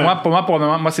frappé. Puis Ouais. moi, pour le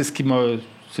moment, moi, c'est ce qui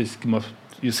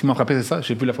m'a frappé, c'est ça.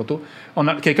 J'ai vu la photo.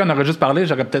 Quelqu'un en aurait juste parlé,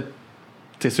 j'aurais peut-être.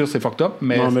 C'est sûr, c'est fucked up,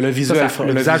 mais. Non, mais le visuel.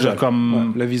 le visage, visuel. comme.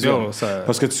 Ouais, le visuel. Yo, ça-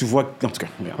 Parce que tu vois. En tout cas.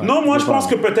 ouais, Non, moi, je pense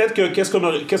pas- que peut-être que qu'est-ce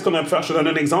qu'on a pu faire. Je te donne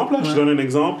un exemple, là. Je te donne un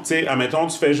exemple. Tu sais, admettons,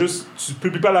 tu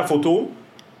publies pas la photo,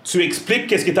 tu expliques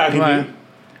qu'est-ce qui est arrivé, Ouais.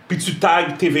 puis tu tags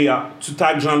TVA, tu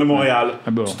tags Jean de Montréal, Ah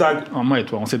bon. tu tags. Ah, moi et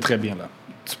toi, on sait très bien, là.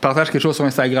 tu partages quelque chose sur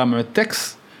Instagram, un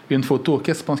texte et une photo,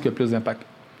 qu'est-ce que tu penses qui a le plus d'impact?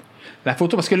 La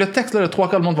photo, parce que le texte, là, le 3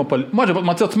 quarts du monde ne va pas le... Moi, je vais pas te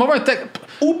mentir, tu m'envoies un texte...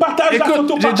 Ou partage la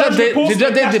photo, j'ai déjà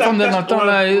des femmes dans le temps,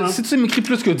 là. Si tu m'écris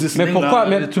plus que 10 Mais lignes, pourquoi?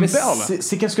 là, Mais tu me perds, là.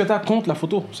 c'est qu'est-ce que t'as contre la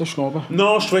photo? Ça, je comprends pas.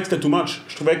 Non, je trouvais que c'était too much.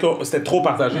 Je trouvais que c'était trop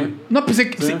partagé. Non, puis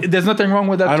there's nothing wrong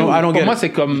with that, too. Pour moi,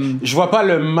 c'est comme... Je vois pas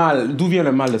le mal. D'où vient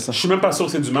le mal de ça? Je suis même pas sûr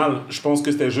que c'est du mal. Je pense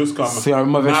que c'était juste comme... C'est un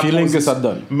mauvais feeling que ça te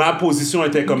donne. Ma position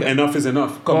était comme enough is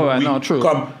enough. Comme, ouais, non, true.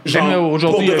 Comme, genre,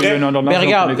 aujourd'hui, il y a une ordonnance Mais de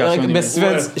regarde, communication. mais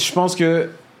Steven, je pense que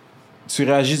tu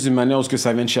réagis d'une manière où ce que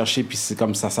ça vient te chercher, puis c'est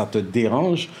comme ça te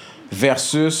dérange,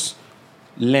 versus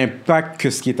l'impact que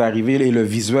ce qui est arrivé et le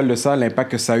visuel de ça,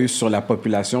 l'impact que ça a eu sur la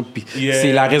population. Puis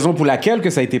c'est la raison pour laquelle que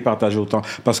ça a été partagé autant.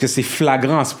 Parce que c'est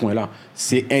flagrant à ce point-là.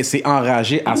 C'est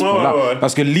enragé à ce point-là. Ouais.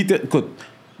 Parce que, écoute,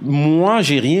 moi,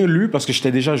 j'ai rien lu parce que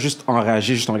j'étais déjà juste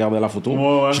enragé, juste en regardant la photo.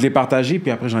 Ouais. Je l'ai partagé,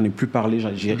 puis après, j'en ai plus parlé.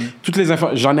 Toutes les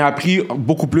j'en ai appris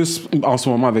beaucoup plus en ce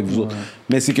moment avec vous autres.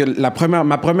 Mais c'est que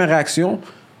ma première réaction,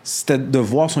 c'était de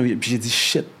voir son visage. Puis j'ai dit,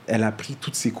 shit, elle a pris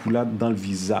toutes ces coups-là dans le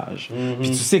visage.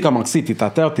 Puis tu sais comment c'est, t'es à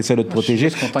terre, t'essaies de te protéger.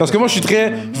 Parce que moi, je suis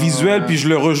très visuel, puis je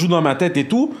le rejoue dans ma tête et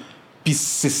tout. Puis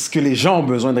c'est ce que les gens ont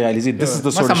besoin de réaliser. This is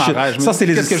the sort of shit. Ça, c'est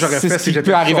qu'est-ce que j'aurais fait ce qui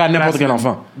peut arriver à n'importe quel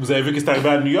enfant. Vous avez vu que c'est arrivé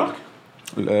à New York?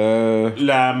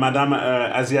 La madame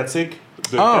asiatique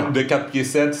de 4 pieds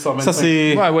 7, 125. Ça,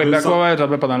 c'est...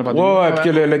 Ouais, pendant le pandémie. Ouais,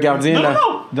 puis que le gardien, là...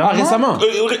 Non. Récemment?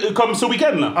 Comme ce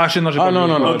week-end, là. Non, j'ai pas vu.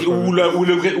 Non. Ou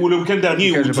le week-end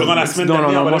dernier, ou durant la semaine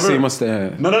dernière. Non, moi, c'était...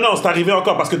 Non, c'est arrivé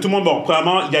encore, parce que tout le monde... Bon,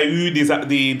 premièrement, il y a eu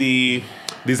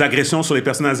des agressions sur les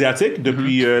personnes asiatiques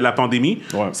depuis la pandémie.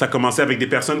 Ouais. Ça a commencé avec des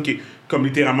personnes qui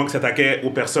s'attaquaient aux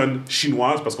personnes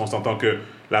chinoises, parce qu'on s'entend que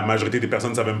la majorité des personnes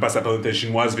ne savaient même pas si la personne était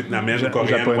chinoise, vietnamienne,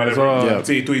 coréenne, whatever.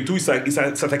 Et tout. Ils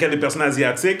s'attaquaient à des personnes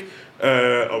asiatiques,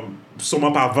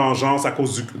 sûrement par vengeance à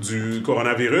cause du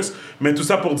coronavirus. Mais tout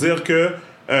ça pour dire que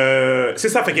c'est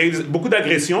ça, fait qu'il y a eu beaucoup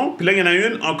d'agressions. Puis là, il y en a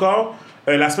une encore,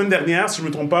 la semaine dernière, si je ne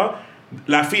me trompe pas.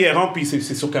 La fille, elle rentre, puis c'est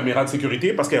sur caméra de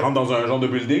sécurité, parce qu'elle rentre dans un genre de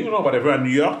building, genre, whatever, à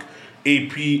New York. Et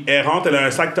puis, elle rentre, elle a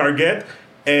un sac Target.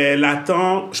 Elle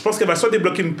attend... Je pense qu'elle va soit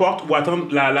débloquer une porte ou attendre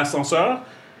l'ascenseur.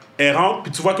 Elle rentre,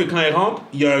 puis tu vois que quand elle rentre,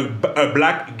 il y a un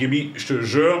black... Gaby, je te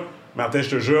jure, Martin, je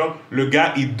te jure, le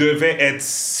gars, il devait être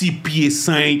 6 pieds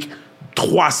 5,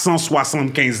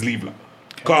 375 livres, là.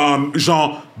 Comme,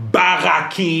 genre,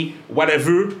 baraqué,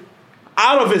 whatever.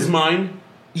 Out of his mind...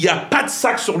 Il n'y a pas de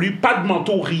sac sur lui, pas de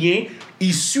manteau, rien.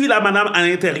 Il suit la madame à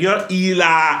l'intérieur. Il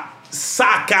a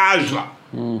saccage, là.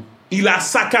 Il a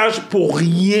saccage pour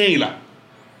rien, là.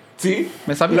 T'sais?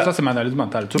 Mais ça, c'est maladie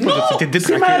mentale. Tu vois, c'était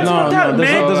détraqué. C'est maladie mentale, mais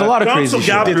there's a lot of crazy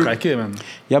shit. Détraqué, man.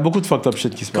 Il y a beaucoup de fucked up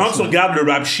shit qui se passe. Quand tu regardes le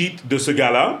rap sheet de ce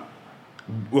gars-là,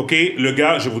 OK, le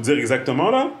gars, je vais vous dire exactement,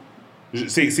 là,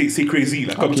 c'est crazy,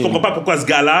 là. Comme tu comprends pas pourquoi ce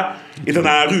gars-là est dans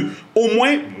la rue. Au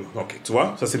moins... OK, tu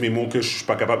vois, ça, c'est mes mots que je suis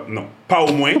pas capable... Non, pas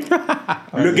au moins.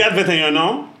 Le gars de 21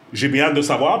 ans, j'ai bien hâte de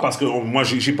savoir, parce que moi,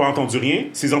 j'ai pas entendu rien.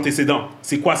 Ses antécédents.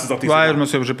 C'est quoi ses antécédents?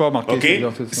 Ouais, j'ai pas remarqué.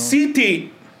 OK? Si t'es...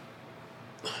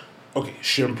 OK, je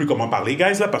sais même plus comment parler,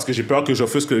 guys, là, parce que j'ai peur que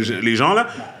j'offusque les gens, là.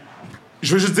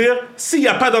 Je veux juste dire, s'il y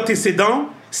a pas d'antécédents,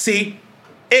 c'est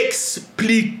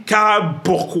explicable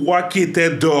pourquoi qu'il était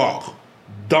dehors.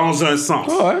 Dans un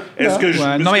sens. Est-ce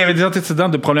que non, il y avait des antécédents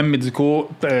de problèmes médicaux,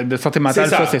 de santé mentale.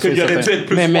 C'est ça, c'est sûr. Il aurait dû être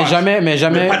plus mais jamais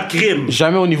pas de crime.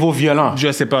 Jamais au niveau violent.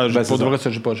 Je sais pas. Pour de vrai, ça,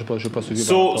 j'ai pas suivi.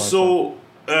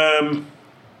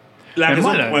 La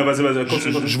raison... Moi,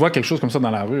 vas-y. Je vois quelque chose comme ça dans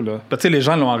la rue, là. Tu sais, les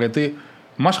gens l'ont arrêté.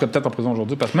 Moi, je serais peut-être en prison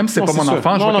aujourd'hui, parce que même si c'est pas mon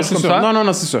enfant, je vois quelque chose comme ça.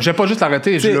 Non, c'est sûr. Je vais pas juste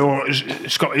l'arrêter. Tu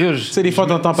sais, des fois,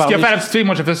 t'entends parler. Ce qu'il a fait à la petite fille,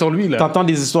 moi, j'ai fait sur lui, là. T'entends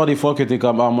des histoires, des fois, que t'es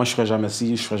comme, moi, je ferais jamais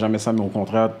ci, je ferais jamais ça, mais au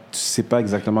contraire, tu sais pas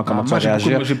exactement comment tu vas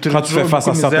réagir. Quand tu fais face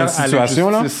à certaines situations,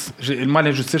 là. Moi,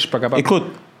 l'injustice, je suis pas capable. Écoute,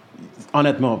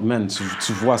 honnêtement, man,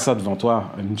 tu vois ça devant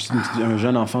toi, un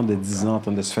jeune enfant de 10 ans en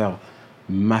train de se faire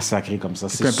massacrer comme ça.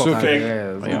 C'est sûr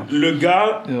que... Le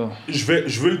gars, je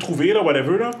veux le trouver, là,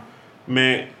 whatever, là,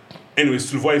 mais... Anyway, si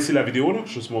tu le vois ici, la vidéo, là,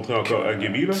 je vais te montrer encore à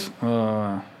Gaby, là.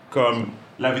 Comme,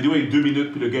 la vidéo est 2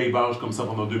 minutes, puis le gars, il barge comme ça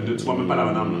pendant 2 minutes. Tu vois même pas la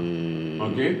madame, là.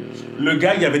 OK? Le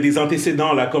gars, il y avait des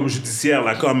antécédents, là, comme judiciaires,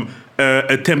 là, comme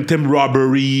attempted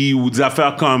robbery ou des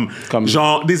affaires comme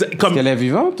genre... Est-ce qu'elle est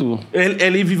vivante ou...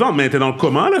 Elle est vivante, mais elle était dans le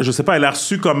coma, là. Je sais pas, elle a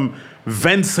reçu comme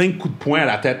 25 coups de poing à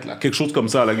la tête, là. Quelque chose comme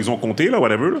ça, là. Ils ont compté, là,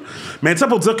 whatever, là. Mais ça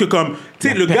pour dire que, comme... Tu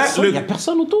sais, le gars... Il y a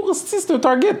personne autour, c'est un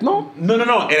Target, non? Non.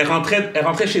 Elle rentrait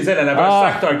chez elle. Elle avait un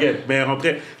sac Target. Mais elle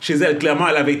rentrait chez elle. Clairement,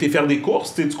 elle avait été faire des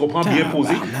courses, tu comprends, bien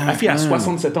posé. La fille a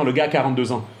 67 ans, le gars a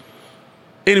 42 ans.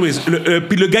 Anyways,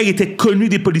 puis le gars, il était connu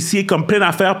des policiers comme plein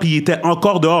d'affaires, puis il était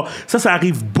encore dehors. Ça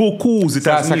arrive beaucoup aux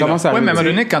États-Unis. Ça commence à arriver. Oui, mais à un moment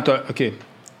donné, quand t'as... OK.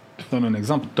 Je donne un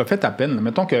exemple. Tu as fait ta peine.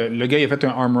 Mettons que le gars il a fait un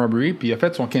armed robbery, puis il a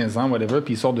fait son 15 ans, whatever,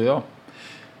 puis il sort dehors.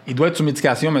 Il doit être sous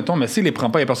médication, mettons, mais s'il les prend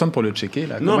pas, il n'y a personne pour le checker.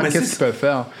 Là. Non, mais qu'est-ce qu'il peut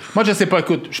faire? Moi, je sais pas.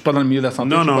 Écoute, je suis pas dans le milieu de la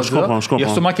santé. Non, je comprends. Il y a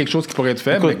sûrement quelque chose qui pourrait être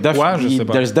fait, Écoute, mais quoi, je sais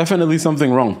pas. There's definitely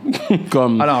something wrong.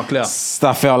 Comme Alors, clair. cette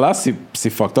affaire-là, c'est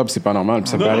fucked up, c'est pas normal.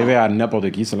 Ça peut arriver à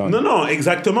n'importe qui, cela. Non,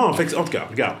 exactement. En tout cas,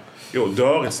 regarde. Yo,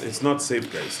 dehors, it's not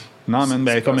safe, guys. Non, man,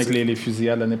 comme avec les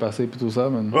fusillades l'année passée et tout ça,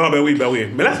 man. Ah, ben oui.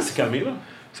 Mais là, ça s'est calmé, là.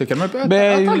 C'est calmé un peu.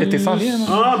 Ben, Attends, l'été s'en vient.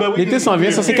 Ah, ben oui. L'été s'en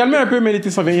vient, ça s'est calmé un peu, mais l'été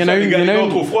s'en vient. Il y en a une.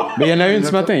 Mais il y en a une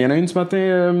ce matin. Il y en a une ce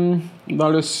matin dans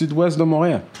le sud-ouest de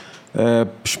Montréal.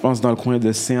 Je pense dans le coin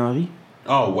de Saint-Henri.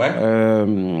 Ah, ouais.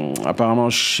 Apparemment,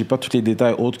 je sais pas tous les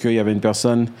détails autres qu'il y avait une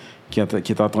personne qui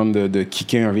était en train de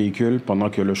kicker un véhicule pendant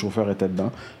que le chauffeur était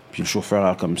dedans. Puis le chauffeur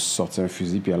a comme sorti un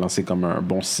fusil puis a lancé comme un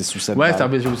bon 6 ou 7 balles.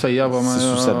 Ouais, j'ai vu ça hier, vraiment. 6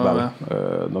 ou 7 balles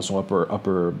dans son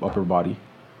upper body.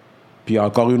 Puis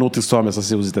encore une autre histoire, mais ça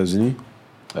c'est aux États-Unis.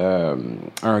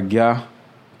 Un gars,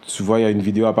 tu vois, il y a une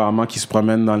vidéo apparemment qui se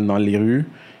promène dans les rues,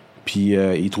 puis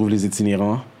il trouve les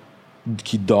itinérants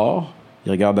qui dorment.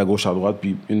 Il regarde à gauche, à droite,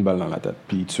 puis une balle dans la tête.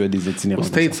 Puis il tuait des itinérants. Au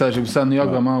States, ça, j'ai vu ça à New York,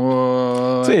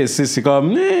 vraiment. Tu sais, c'est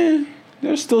comme,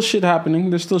 there's still shit happening,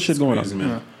 there's still shit going on.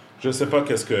 Je sais pas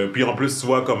qu'est-ce que... Puis en plus, tu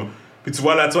vois, comme... Puis tu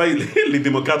vois, là, les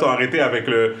démocrates ont arrêté avec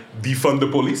le defund de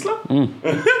police, là.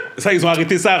 Ça, ils ont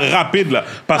arrêté ça rapide, là.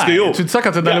 Parce que, yo... Tu dis ça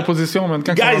quand t'es dans l'opposition, man.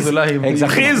 Quand guys, là,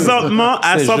 présentement,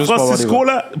 à San Francisco,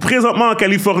 là, présentement en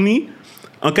Californie,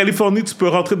 tu peux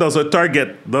rentrer dans un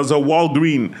Target, dans un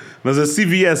Walgreens, dans un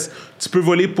CVS. Tu peux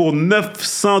voler pour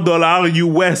 $900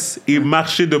 US et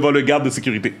marcher devant le garde de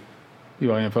sécurité. Il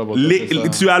va rien faire pour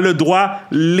Tu as le droit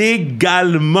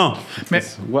légalement. Mais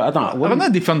attends, avant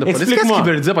de défendre de police, qu'est-ce qu'ils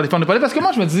veulent dire par défendre de police? Parce que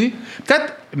moi, je me dis,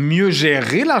 peut-être mieux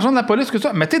gérer l'argent de la police que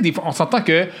ça. Mais on s'entend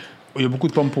qu'il y a beaucoup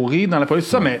de pommes pourries dans la police,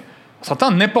 tout ça, mais on s'entend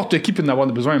n'importe qui peut en avoir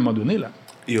besoin à un moment donné, là.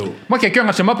 Yo. Moi, quelqu'un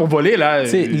rentre chez moi pour voler, là...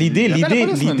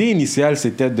 L'idée initiale,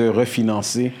 c'était de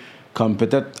refinancer, comme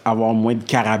peut-être avoir moins de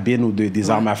carabines ou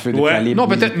des armes à feu de calibre. Non,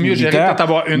 peut-être mieux gérer, peut-être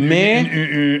avoir une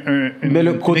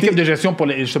équipe de gestion pour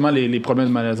justement les problèmes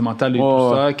de maladie mentale et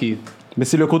tout ça. Mais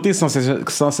c'est le côté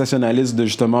sensationnaliste de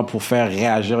justement pour faire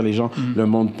réagir les gens. Le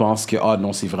monde pense que,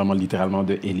 non, c'est vraiment littéralement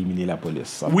de éliminer la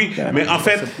police. Oui, mais en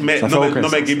fait, mais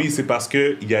Gaby, c'est parce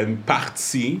qu'il y a une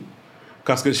partie...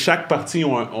 Parce que chaque parti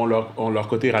ont leur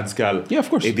côté radical. Yeah, of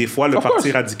course. Et des fois, le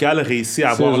parti radical réussit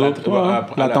à avoir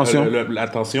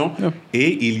l'attention. Yeah.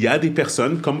 Et il y a des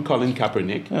personnes comme Colin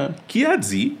Kaepernick qui a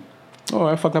dit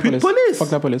fuck la plus police. De police.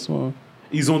 Fuck la politique.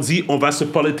 Ils ont dit on va se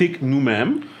politique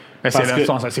nous-mêmes.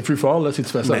 C'est plus fort, là, si tu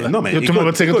fais ça. Non, mais tout le monde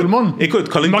va tirer tout le monde. Écoute,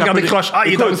 Colin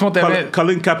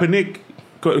Kaepernick.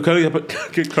 Colin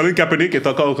Kaepernick est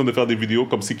encore en train de faire des vidéos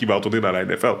comme si il va retourner dans la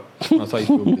NFL. Non, ça, il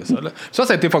faut oublier ça. Là. Ça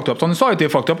a été fucked up. Son histoire a été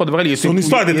fucked up. Son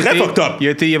histoire était très fucked up.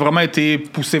 Il a vraiment été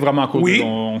poussé vraiment à cause.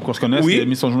 Qu'on se connaisse. Il a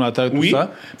mis son genou à la tête et tout ça.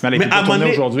 Mais elle a été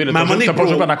retournée aujourd'hui. T'as pas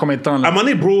joué pendant combien de temps? À un moment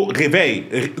donné, bro, réveille.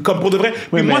 Comme pour de vrai.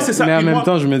 Oui, moi, c'est ça. Mais en même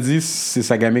temps, je me dis, c'est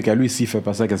sa gamique à lui. S'il fait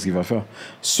pas ça, qu'est-ce qu'il va faire?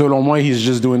 Selon moi, he's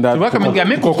just doing that. Tu vois, comme une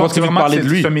gamique, qu'on continue de parler de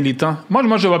lui. C'est un militant. Moi,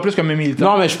 je le vois plus comme un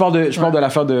militant. Non, mais je parle de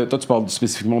l'affaire de... Toi, tu parles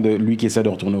spécifiquement de lui qui essaie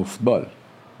de retourner au football.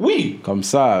 Oui. Comme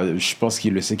ça, je pense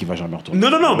qu'il le sait qu'il va jamais retourner.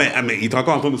 Non, mais il est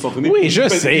encore en train de s'entraîner. Oui, je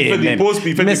sais. Il fait des pauses,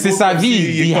 puis il fait mais des c'est pauses, sa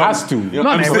vie. He has to.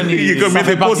 Non, mais il est comme il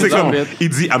fait pauses, c'est comme il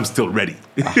dit I'm still ready.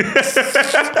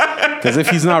 Because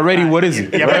if he's not ready, what is he?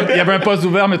 Il y avait un poste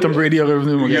ouvert, mais Tom Brady est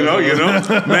revenu, mon gars. You know.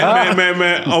 Mais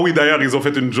oh oui, d'ailleurs, ils ont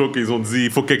fait une joke. Ils ont dit il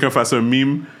faut que quelqu'un fasse un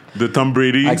meme de Tom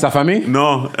Brady. Avec sa famille?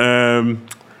 Non.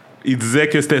 Il disait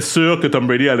que c'était sûr que Tom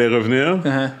Brady allait revenir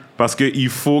parce qu'il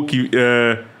faut qu'il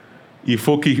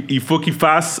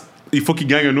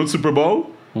gagne un autre Super Bowl,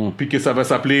 puis que ça va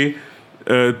s'appeler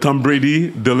Tom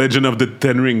Brady, The Legend of the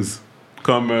Ten Rings.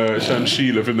 Comme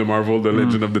Shang-Chi, le film de Marvel, The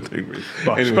Legend of the Ten Rings.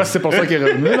 Bon, je sais pas si c'est pour ça qu'il est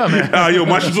revenu, là, mais...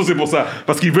 Moi, je suis sûr que c'est pour ça.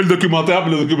 Parce qu'il veut le documentaire,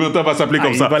 puis le documentaire va s'appeler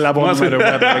comme ça. Il va l'avoir, le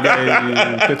gars.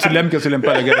 Que tu l'aimes, que tu l'aimes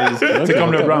pas, le gars. C'est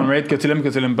comme le Brown, right? Que tu l'aimes, que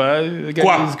tu l'aimes pas, le gars,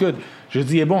 he's good. Je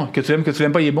dis, il est bon. Que tu l'aimes, que tu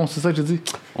l'aimes pas, il est bon. C'est ça que je dis.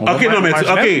 Oh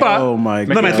my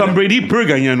God. Non, mais Tom Brady peut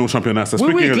gagner un autre championnat. Ça se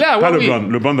peut qu'il clair, pas LeBron.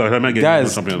 LeBron n'a jamais gagné un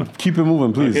autre championnat. Keep it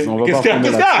moving, please. On va Qu'est-ce qu'il y a?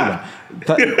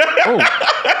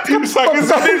 Tu me sens que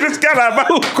ça est jusqu'à là-bas.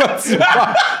 Pourquoi tu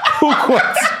parles?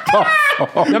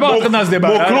 Il va entrer dans ce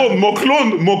débat. Mon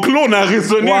clone a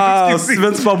résonné Wow, jusqu'ici.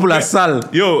 Steven, tu parles pour la salle.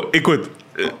 Yo, écoute.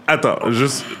 Attends,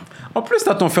 juste... En plus,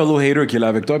 t'as ton fellow hater qui est là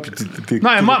avec toi. Puis non,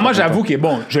 mais moi j'avoue qu'il est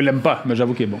bon. Je l'aime pas, mais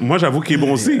j'avoue qu'il est bon. Moi, j'avoue qu'il est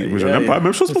bon aussi. Mais je l'aime pas.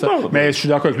 Même chose pour toi. Mais je suis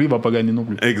d'accord avec lui, il va pas gagner non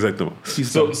plus. Exactement.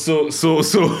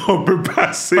 On peut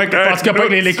passer. Parce qu'il n'y a pas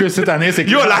les Lakers cette année, c'est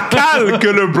que. Yo, la cale que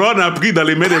LeBron a pris dans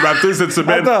les mains des Raptors cette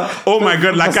semaine. Attends. Oh my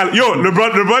God, la cale. Yo, LeBron,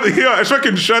 yo, à chaque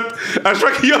qu'une shot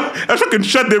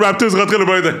des Raptors rentrait,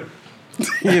 LeBron était...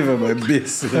 Il va me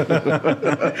bis. À un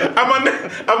moment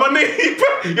donné,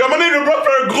 LeBron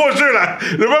fait un gros jeu, là.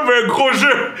 LeBron fait un gros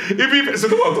jeu. Et puis, c'est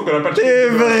tout qu'on n'a pas de T'es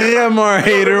vraiment un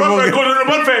hater, mon gars.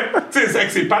 LeBron fait, tu sais, c'est avec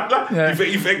ses pattes, là. Yeah.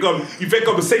 Il fait comme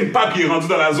 5 pas, puis il est rendu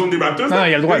dans la zone des Raptors. Non,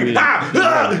 il a le droit, lui. Là,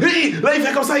 il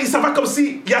fait comme ça, ça va comme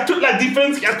si il y a toute la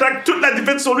défense, il attaque toute la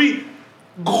défense sur lui.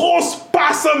 Grosse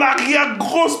passe en arrière,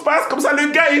 grosse passe, comme ça,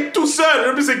 le gars est tout seul. Je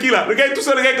sais plus c'est qui, là. Le gars est tout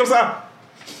seul, le gars est comme ça.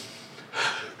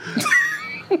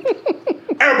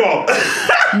 Airball.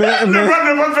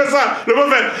 LeBron fait ça. LeBron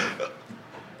fait...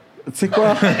 C'est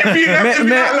quoi? Et puis, la balle,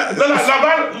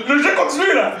 le jeu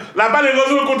continue, là. La balle est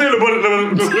rendue de côté,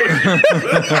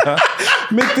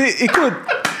 Mais écoute,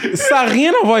 ça n'a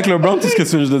rien à voir avec LeBron, tout ce que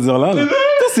tu viens de dire là. Toi,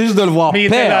 c'est juste de le voir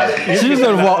perdre. C'est juste de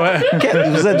le voir. Ouais.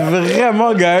 Vous êtes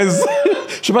vraiment, guys.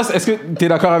 Je sais pas, est-ce que tu es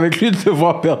d'accord avec lui de te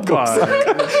voir perdre comme ça?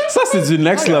 Ça, c'est du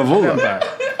next level. Là.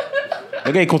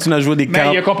 Le gars, il continue à jouer des cartes.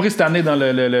 Mais il a compris cette année dans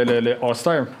le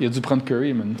All-Star. Il a dû prendre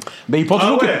Curry, man. Ben, il porte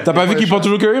toujours. T'as pas vu qu'il porte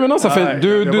toujours Curry maintenant? Ça fait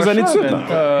deux années de suite.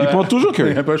 Il porte toujours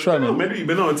Curry. Il a pas le choix, man.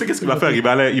 Mais non, tu sais qu'est-ce qu'il va faire? Il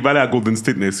va aller à Golden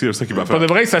State next year, c'est ça qu'il va faire. Pas de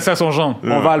vrai que ça sert à son genre.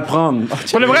 On va le prendre.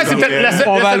 Pas de vrai, c'est peut-être la seule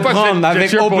On va le fois que prendre j'ai avec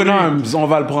cheer pour open lui. arms. On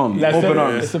va le prendre. Open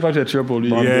arms. C'est pas que j'ai cheer pour lui.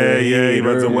 Yeah, il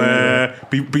va dire ouais.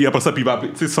 Puis après ça, puis il va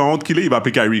appeler. Tu sais, sans honte qu'il est, il va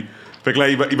appeler Kyrie. Fait que là,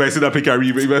 il va essayer d'appeler Kyrie.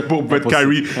 Il va mettre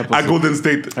Kyrie à Golden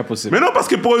State. Impossible. Mais non, parce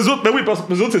que pour eux autres, parce que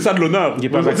pour eux autres, c'est ça de l'honneur. Il est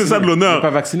pas Pour eux autres, c'est vacciné. ça de l'honneur. Il est pas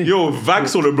vacciné. Yo, vague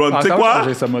sur LeBron. Tu sais ça quoi? va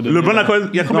changer, ça m'a donné. LeBron,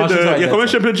 il y a combien de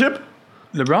championships?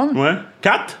 LeBron? Ouais.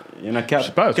 4? Il y en a 4. Je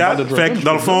sais pas. 4. Fait que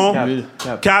dans le fond,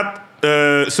 4.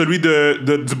 Celui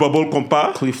du bubble compte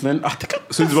pas. Cleveland.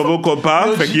 Celui du bubble compte pas.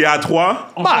 Fait qu'il est à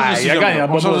 3. Il a gagné.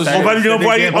 On va lui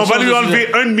enlever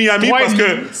un de Miami parce que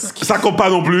ça compte pas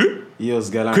non plus. Yo,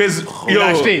 ce gars-là. Il l'a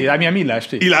acheté. À Miami, il l'a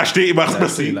acheté. Il l'a acheté.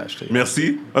 Merci. il l'a acheté.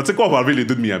 Merci. Ah, tu sais quoi, on va enlever les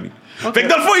 2 de Miami. Fait que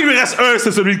dans le fond, il lui reste un, c'est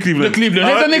celui de Cleveland. Le Cleveland.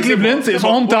 J'ai donné Cleveland. C'est son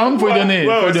hometown. Faut lui donner.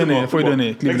 Faut lui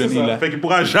donner. Cleveland, Cleveland, il l'a. Fait qu'il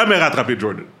pourra jamais rattraper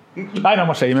Jordan. Ah non,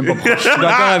 moi, je savais même pas pourquoi. Je suis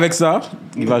d'accord avec ça.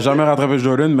 Il va jamais rattraper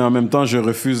Jordan, mais en même temps, je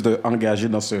refuse d'engager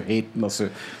dans ce hate, dans ce.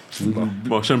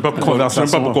 Bon, je sais même pas pourquoi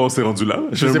on s'est rendu là.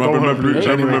 Je sais sais pas pas moi plus. plus.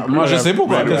 Moi, je sais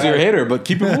pourquoi, parce que you're a hater, but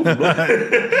keep it moving, bro.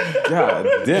 God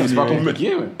damn, c'est pas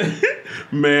compliqué, mais.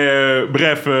 Mais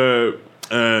bref,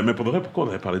 mais pour de vrai, pourquoi on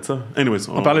avait parlé de ça? Anyways,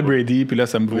 On parlait de Brady, puis là,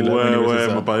 ça me brûle. Ouais,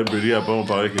 on parlait de Brady, après on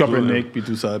parlait de Kaepernick, puis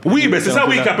tout ça. Oui, mais c'est ça,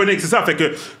 oui, Kaepernick, c'est ça. Fait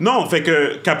que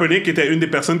Kaepernick était une des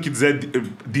personnes qui disait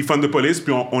defund the police,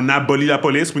 puis on abolit la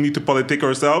police, we need to politic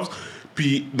ourselves.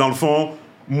 Puis, dans le fond,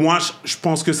 moi, je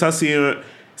pense que ça,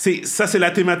 c'est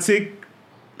la thématique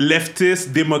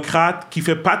leftiste, démocrate, qui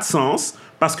fait pas de sens.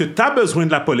 Parce que tu as besoin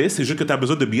de la police, c'est juste que tu as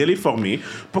besoin de bien les former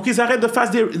pour qu'ils arrêtent de faire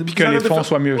des... Puis que les fonds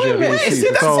soient mieux gérés aussi.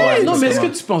 Non, mais est-ce que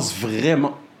tu penses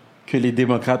vraiment que les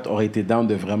démocrates auraient été down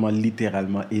de vraiment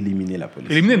littéralement éliminer la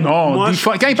police? Éliminer, non. Moi,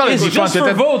 Quand il parle de It's just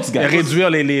for votes, guys. réduire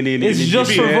les It's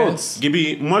just for votes.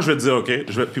 Gibby, moi, je vais te dire, OK?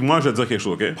 Puis moi, je vais te dire quelque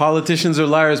chose, OK? Politicians are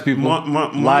liars, people. Moi,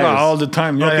 liars. all the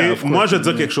time. Yeah, yeah, of moi, course. je vais te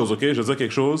dire quelque chose, OK? Je vais te dire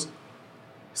quelque chose.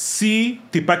 Si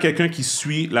t'es pas quelqu'un qui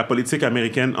suit la politique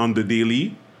américaine on the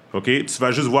daily, OK? Tu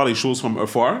vas juste voir les choses from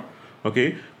afar, OK?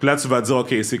 Puis là, tu vas dire,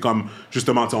 OK, c'est comme,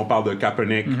 justement, on parle de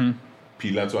Kaepernick,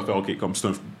 puis là, tu vas faire, OK, comme c'est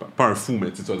pas un fou,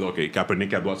 mais tu vas dire, OK,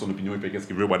 Kaepernick a droit à son opinion, il fait qu'est-ce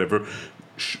qu'il veut, whatever.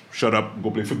 Shut up,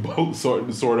 go play football, sort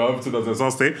of, tu sais, dans un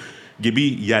sens, tu sais.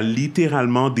 Gaby, il y a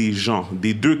littéralement des gens,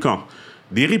 des deux camps,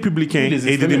 des républicains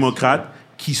et des démocrates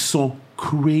qui sont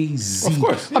crazy. Of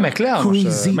course. Ah, mais clair.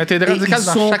 Crazy. Mais t'es radical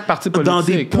dans chaque parti politique. Dans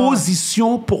des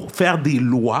positions pour faire des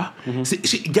lois.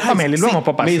 Guys, Ah, mais les lois n'ont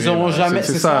pas passé. Mais ils n'auront jamais.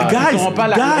 C'est ça. Ils n'auront pas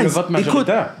le vote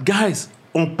majoritaire. Écoute, guys,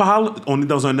 on est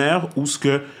dans un ère où ce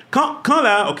que... Quand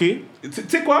là, OK, tu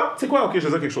sais quoi? OK, je vais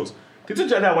dire quelque chose. T'es-tu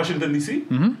déjà allé à Washington, D.C.?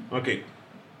 OK.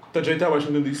 T'as déjà été à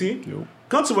Washington, D.C.?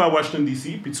 Quand tu vas à Washington,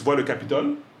 D.C., puis tu vois le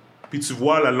Capitole, puis tu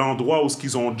vois l'endroit où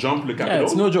ils ont jump le Capitole,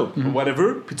 it's no joke.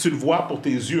 whatever, puis tu le vois pour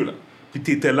tes yeux, là. Puis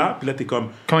t'étais là, puis là, t'es comme...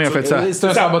 Comment ils ont fait ça? C'est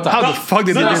un sabotage. How the fuck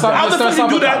did they do that? How the fuck did you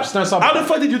do that? C'est un sabotage. How the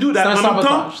fuck did you do that? C'est un En même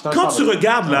temps, sabotage. quand tu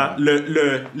regardes là,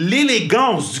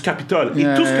 l'élégance du Capitole et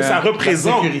tout ce que ça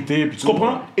représente, sécurité, puis tu tout.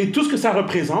 comprends? Et tout ce que ça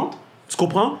représente, tu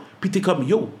comprends? Puis t'es comme,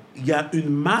 yo, il y a une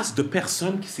masse de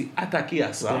personnes qui s'est attaquée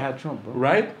à ça. They had Trump, bro.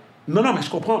 Right? Non, mais je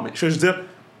comprends. Mais je veux dire,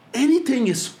 anything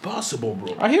is possible,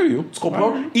 bro. I hear you. Tu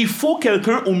comprends? Il faut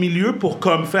quelqu'un au milieu pour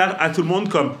comme faire à tout le monde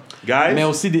comme, guys, Mais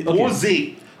aussi des... OK.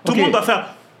 osez. Tout le monde doit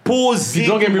faire poser. Puis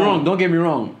don't get me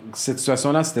wrong. Cette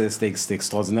situation-là, c'était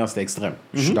extraordinaire, c'était extrême.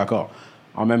 Je suis d'accord.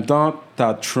 En même temps,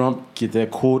 t'as Trump qui était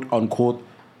quote unquote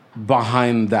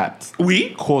behind that.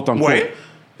 Oui. Quote unquote. Ouais.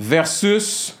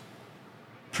 Versus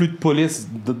plus de police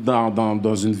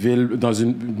dans une ville, dans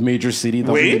une major city,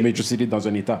 dans une major city, dans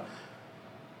un état.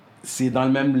 C'est dans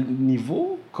le même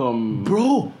niveau comme.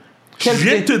 Bro. Je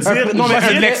viens de te dire. Non,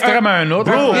 mais de l'extrême à un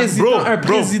autre. Un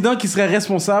président qui serait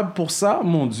responsable pour ça,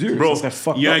 mon Dieu, ça serait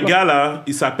fucked up. Il y a un gars là,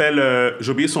 il s'appelle.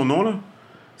 J'ai oublié son nom là.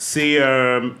 C'est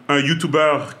un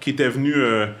YouTuber qui était venu. Tu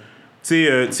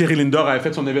sais, Thierry Lindor avait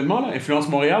fait son événement là, Influence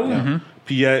Montréal. Là.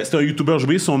 Puis c'est un YouTuber, j'ai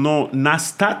oublié son nom,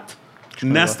 Nastat.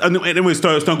 Anyway,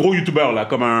 c'est un gros YouTuber là,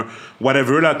 comme un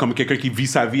whatever là, comme quelqu'un qui vit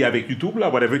sa vie avec YouTube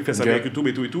là, whatever, qui fait sa vie avec YouTube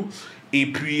et tout. Et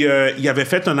puis il avait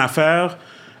fait une affaire.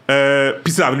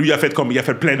 Puis ça, lui, il a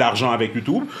fait plein d'argent avec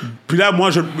YouTube. Puis là,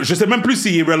 moi, je sais même plus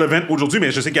s'il est relevant aujourd'hui,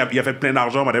 mais je sais qu'il a fait plein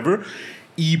d'argent, whatever.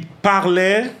 Il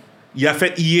parlait, il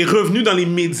est revenu dans les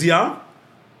médias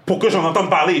pour que j'en entende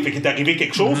parler. Fait qu'il est arrivé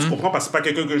quelque chose, tu comprends, parce que c'est pas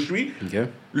quelqu'un que je suis. Okay.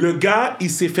 Le gars, il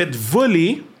s'est fait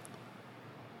voler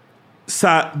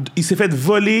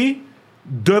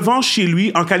devant chez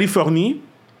lui, en Californie.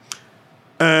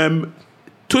 Dans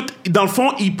le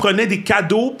fond, il prenait des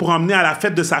cadeaux pour emmener à la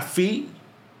fête de sa fille.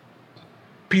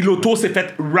 Puis l'auto s'est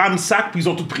fait ramsack, puis ils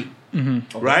ont tout pris.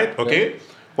 Right? OK?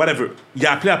 Whatever. Il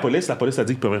a appelé la police a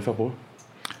dit qu'il ne peut rien faire pour eux.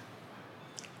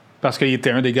 Parce qu'il était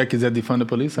un des gars qui disait défendre la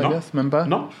police, I guess? Même pas?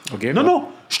 Non. Okay, non.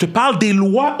 Je te parle des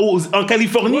lois en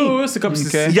Californie. Oui, c'est comme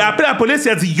ça. Il a appelé la police,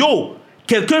 il a dit, yo,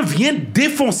 quelqu'un vient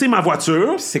défoncer ma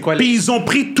voiture, puis ils ont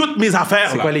pris toutes mes affaires.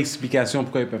 C'est quoi l'explication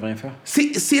pourquoi ils peuvent rien faire?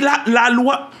 C'est la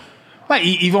loi. Ouais,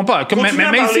 ils vont pas.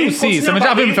 Même ici aussi. Ça m'est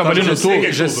déjà arrivé de me faire voler une auto.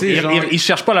 Je sais. Ils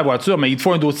cherchent pas la voiture, mais il te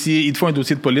faut un dossier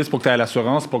de police pour que tu aies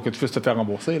l'assurance pour que tu puisses te faire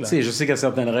rembourser. Là. Je sais qu'il y a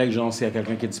certaines règles, genre s'il y a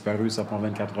quelqu'un qui est disparu, ça prend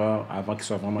 24 heures avant qu'il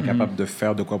soit vraiment capable de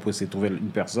faire de quoi pour essayer de trouver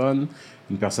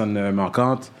une personne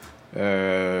manquante.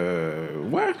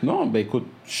 Écoute,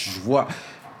 je vois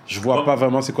pas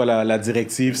vraiment c'est quoi la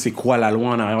directive, c'est quoi la loi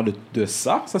en arrière de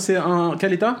ça. Ça, c'est en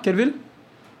quel état? Quelle ville?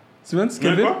 Stevens?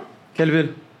 Quelle ville? Quelle ville?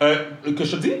 Que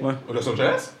je te dis? Ouais. Los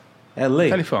Angeles? LA.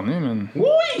 Californie, man.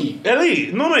 Oui!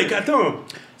 LA! Non, mais attends.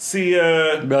 C'est.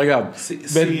 Ben regarde.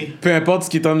 Peu importe ce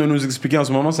qu'il tente de nous expliquer en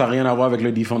ce moment, ça n'a rien à voir avec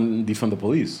le defund the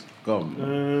police.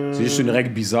 C'est juste une règle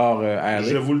bizarre à LA.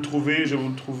 Je vais vous le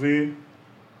trouver.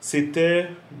 C'était.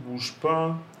 Bouge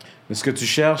pas. Mais ce que tu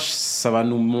cherches, ça va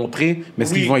nous montrer. Mais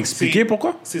est-ce qu'ils vont expliquer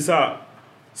pourquoi? C'est ça.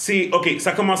 OK,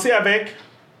 ça a commencé avec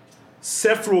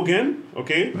Seth Rogen,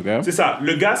 OK? C'est ça.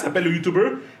 Le gars s'appelle, le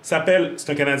YouTuber, c'est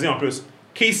un Canadien en plus,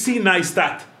 Casey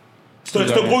Neistat. C'est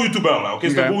un gros YouTuber, là, OK?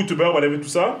 C'est un gros YouTuber, whatever, tout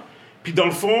ça. Puis dans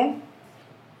le fond,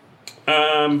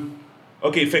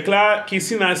 OK, fait que là,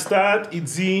 Casey Neistat, il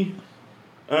dit,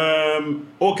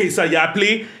 OK, ça, il a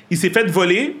appelé, il s'est fait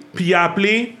voler, puis il a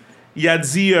appelé, il a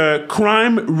dit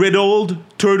crime riddled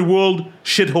third world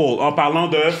shithole en parlant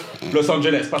de Los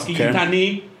Angeles parce qu'il est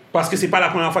tanné, parce que c'est pas la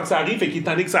première fois que ça arrive, fait qu'il est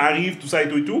tanné que ça arrive, tout ça et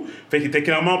tout. Fait qu'il était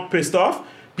clairement pissed off.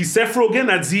 Puis Seth Rogen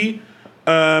a dit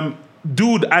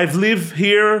dude, I've lived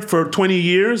here for 20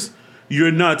 years.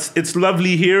 You're nuts. It's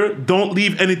lovely here. Don't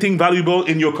leave anything valuable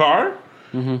in your car.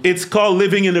 It's called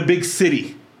living in a big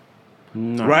city.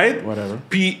 No, right? Whatever.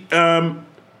 Puis en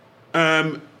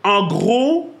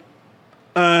gros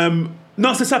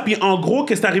non, c'est ça. Puis en gros,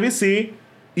 qu'est-ce qui est arrivé, c'est...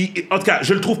 En tout cas,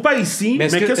 je le trouve pas ici, mais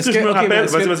qu'est-ce que je me rappelle...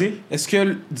 Vas-y. Est-ce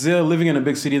que dire living in a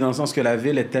big city, dans le sens que la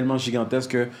ville est tellement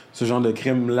gigantesque que ce genre de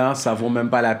crime-là, ça vaut même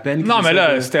pas la peine? Non, mais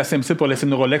là, c'était assez simple pour laisser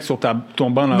une Rolex sur ton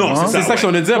banc là. Non, c'est ça que je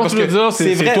voulais dire, parce que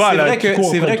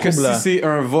c'est vrai que si c'est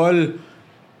un vol...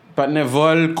 Pas de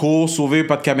vol, court, sauvé,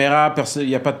 pas de caméra, il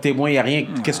n'y a pas de témoin, il n'y a rien.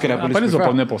 Qu'est-ce que la police peut faire? La police va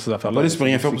pas venir pour ces affaires-là. La police peut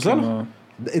rien faire pour ça.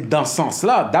 Dans ce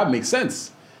sens-là, that makes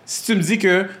sense. Si tu me dis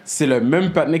que c'est le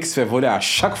même patiné qui se fait voler à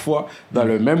chaque fois, dans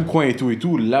le même coin et tout,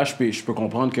 là, je peux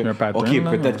comprendre que,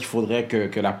 peut-être qu'il faudrait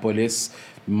que la police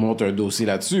monte un dossier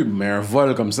là-dessus, mais un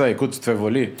vol comme ça, écoute, tu te fais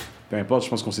voler. Peu importe, je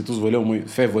pense qu'on s'est tous volés, au moins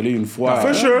fait voler une fois.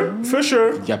 For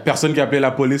sure. Il n'y a personne qui a appelé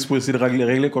la police pour essayer de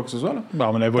régler quoi que ce soit. Là. Bon,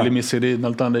 on a volé mes CD dans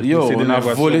le temps de on a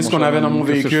volé ce qu'on avait dans mon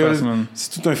véhicule.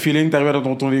 C'est tout un feeling, t'arrives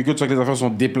dans ton véhicule, tu vois que les affaires sont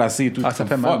déplacées et tout. Ah, ça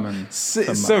fait mal, man.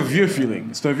 C'est un vieux feeling.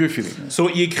 So,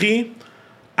 il écrit...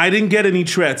 I didn't get any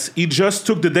threats. He just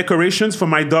took the decorations for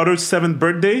my daughter's 7th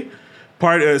birthday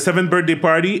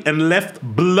party and left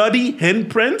bloody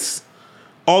handprints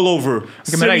all over.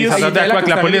 Okay, mais là, il s'attendait à quoi que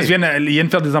la police vienne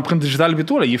faire des empreintes digitales et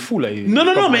tout, là, il est fou, là.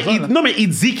 Mais il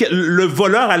dit que le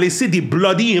voleur a laissé des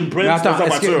bloody handprints dans sa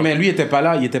voiture. Mais lui, il était pas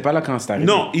là quand c'est arrivé.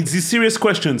 Non, il dit serious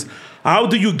questions. How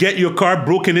do you get your car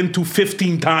broken into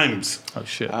 15 times? Oh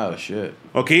shit.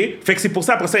 OK? Fait que c'est pour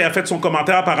ça, après ça, il a fait son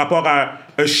commentaire par rapport à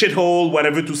a shithole,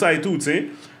 whatever, tout ça et tout, tu sais.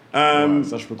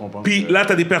 Ça, je peux comprendre. Puis là,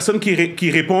 t'as des personnes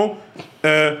qui répondent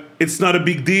It's not a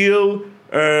big deal.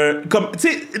 Comme, tu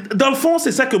sais, dans le fond,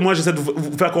 c'est ça que moi, j'essaie de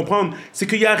vous faire comprendre. C'est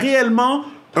qu'il y a réellement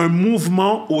un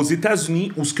mouvement aux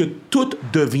États-Unis où ce que tout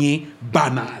devient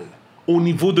banal au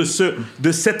niveau de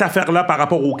cette affaire-là par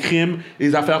rapport au crime,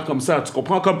 les affaires comme ça, tu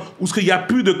comprends? Comme, où ce qu'il n'y a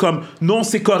plus de comme, non,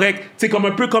 c'est correct. C'est comme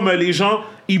un peu comme les gens,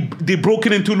 they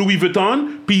broken into Louis Vuitton,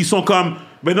 puis ils sont comme,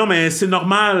 ben non, mais c'est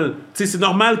normal. Tu sais, c'est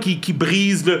normal qu'ils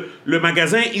brisent le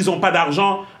magasin, ils n'ont pas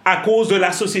d'argent à cause de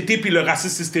la société puis le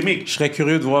racisme systémique. Je serais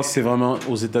curieux de voir si c'est vraiment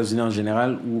aux États-Unis en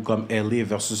général ou comme LA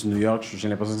versus New York. J'ai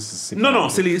l'impression que c'est Non,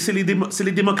 c'est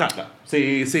les démocrates, là.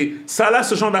 C'est ça, là,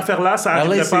 ce genre d'affaires-là, ça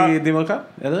arrive pas... LA, c'est démocrate?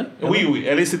 LA? Oui,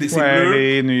 LA, c'est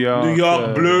bleu. LA, New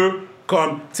York. Bleu,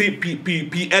 comme... Tu sais,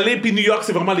 puis LA puis New York,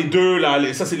 c'est vraiment les deux, là.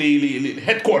 Ça, c'est les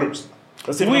headquarters.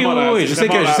 Ça, oui, je sais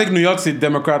que New York, c'est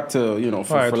démocrate,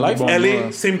 for life. Bon,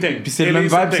 LA, same thing. Puis c'est le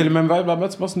même vibe là-bas,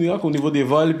 tu penses, New York, au niveau des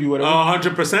vols, puis whatever?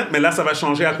 100%, mais là, ça va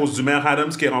changer à cause du maire Adams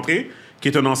qui est rentré, qui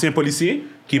est un ancien policier,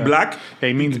 qui est black.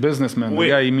 He means businessman. Oui.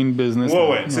 Le gars, he means business.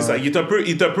 Ouais, c'est ça. Il est un peu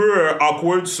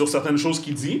awkward sur certaines choses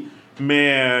qu'il dit,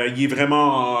 mais il est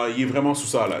vraiment sous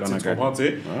ça, là. Tu comprends, tu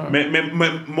sais? Mais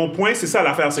mon point, c'est ça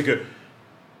l'affaire, c'est que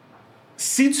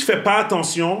si tu fais pas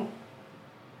attention,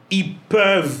 ils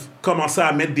peuvent commencer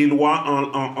à mettre des lois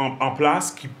en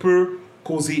place qui peuvent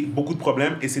causer beaucoup de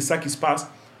problèmes. Et c'est ça qui se passe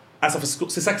à San Francisco.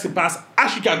 C'est ça qui se passe à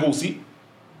Chicago aussi,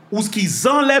 où ce qu'ils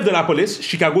enlèvent de la police,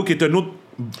 Chicago qui est une autre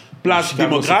place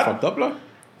démocrate,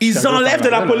 ils Chicago, enlèvent de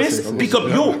la police, là, puis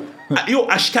comme, yo,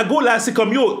 à Chicago, là, c'est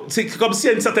comme si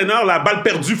à une certaine heure, la balle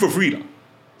perdue for free, là.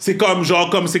 C'est comme,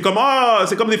 c'est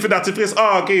comme des feux d'artifice.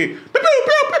 Ah, OK.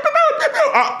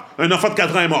 Ah, un enfant de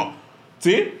 4 ans est mort.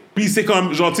 Tu sais? Puis c'est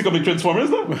comme, genre, tu sais, comme les Transformers,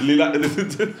 là.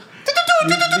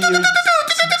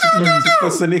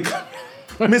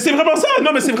 Mais c'est vraiment ça.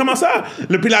 Non, mais c'est vraiment ça.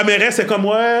 Puis la mairesse, c'est comme,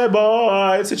 ouais, bon,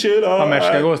 c'est chill. Ah, mais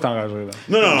Chicago, c'est enragé, là.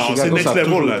 Non, c'est next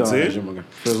level, là, tu sais.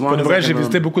 Pour de vrai, j'ai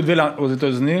visité beaucoup de villes aux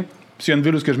États-Unis. Puis il y a une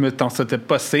ville où je me sentais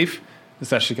pas safe.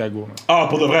 C'est à Chicago. Là. Ah,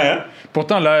 pour de vrai, hein?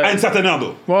 Pourtant, là... À une certaine heure,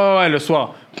 d'eau. Ouais, le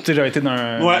soir. Tu sais, j'avais été dans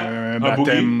un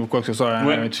baptême ou quoi que ce soit,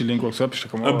 un chilling, quoi que ce soit, puis j'étais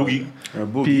comme... Un boogie.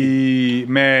 Puis...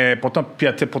 Mais pourtant,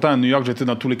 à New York, j'étais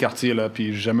dans tous les quartiers, là,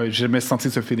 puis j'ai jamais senti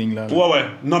ce feeling-là. Là. Ouais.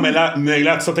 Non, mais là,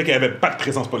 tu sentais qu'il n'y avait pas de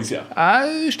présence policière. Ah,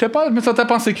 je me sentais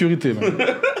pas en sécurité, man. Puis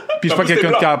je suis pas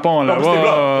quelqu'un de capon, là.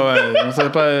 Ouais, je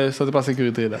me sentais pas en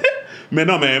sécurité, là. Mais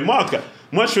non, mais moi, en tout cas,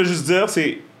 je veux juste dire,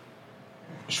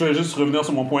 je veux juste revenir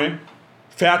sur mon point.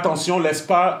 Fais attention, laisse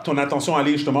pas ton attention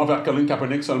aller justement vers Colin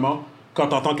Kaepernick seulement quand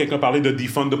t'entends quelqu'un parler de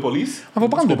defund the police. On va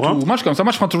prendre de tout. Moi, je suis comme ça.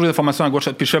 Moi, je prends toujours des formations à gauche,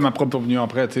 puis je fais ma propre opinion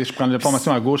après. Tu sais, je prends des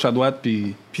formations à gauche, à droite,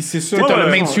 puis c'est sûr. T'as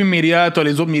le mainstream média, t'as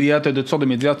les autres médias, t'as toutes sortes de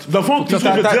médias. Dans le fond,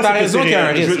 t'as raison qu'il y a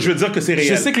un risque. Je veux dire que c'est réel.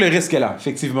 Je sais que le risque est là,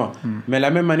 effectivement. Mais de la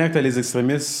même manière que t'as les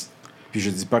extrémistes, puis je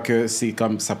dis pas que c'est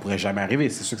comme ça pourrait jamais arriver.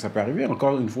 C'est sûr que ça peut arriver.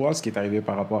 Encore une fois, ce qui est arrivé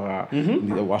par rapport à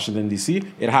Washington D.C.,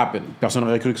 it happened. Personne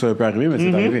n'aurait cru que ça peut arriver, mais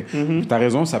c'est arrivé. T'as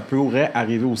raison, ça pourrait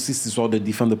arriver aussi, cette histoire de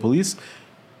defund the police.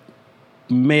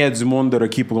 Mais il y a du monde de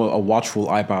keep a watchful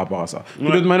eye par rapport à ça. Puis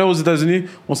de toute manière, aux États-Unis,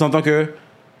 on s'entend que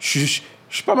je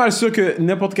suis pas mal sûr que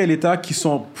n'importe quel État qui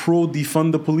sont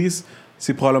pro-defund the police,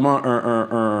 c'est probablement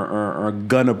un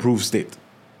gun-approved state.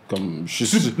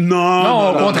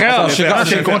 Non, au contraire. C'est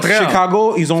le contraire.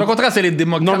 Chicago, ils ont... Au contraire, c'est les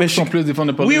démocrates qui sont plus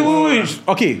défendus de police. Oui.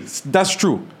 OK, that's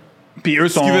true. Puis eux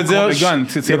sont ce qui veut dire,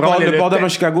 c'est vraiment le port d'armes à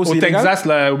Chicago, c'est illégal? Au Texas,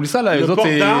 là, oublie ça, là. Le port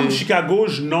d'armes Chicago,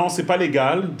 non, c'est pas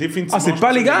légal. Définitivement. Ah, c'est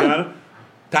pas légal?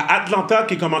 T'as Atlanta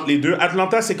qui commente les deux.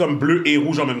 Atlanta, c'est comme bleu et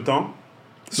rouge en même temps.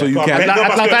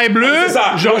 Atlanta est bleu,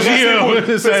 Georgie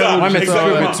c'est ça. Ouais, mais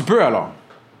tu peux alors.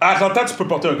 À Atlanta, tu peux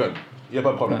porter un gun. Il n'y a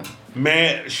pas de problème.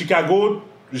 Mais Chicago,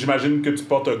 j'imagine que tu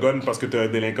portes un gun parce que tu es un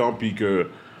délinquant puis que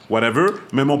whatever.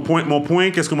 Mais mon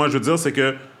point, qu'est-ce que moi je veux dire, c'est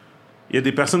que il y a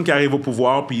des personnes qui arrivent au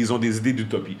pouvoir puis ils ont des idées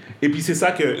d'utopie. Et puis c'est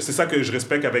ça que je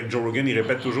respecte avec Joe Rogan. Il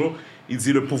répète toujours, il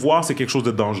dit le pouvoir c'est quelque chose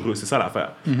de dangereux. C'est ça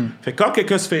l'affaire. Fait que quand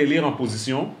quelqu'un se fait élire en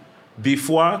position, des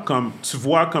fois, comme tu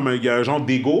vois comme il y a un genre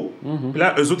d'ego, puis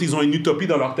là eux autres ils ont une utopie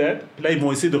dans leur tête, puis là ils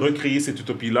vont essayer de recréer cette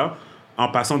utopie là en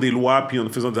passant des lois puis en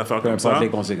faisant des affaires comme ça. Les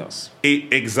conséquences. Et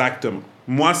exactement.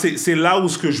 Moi, c'est là où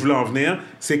ce que je voulais en venir,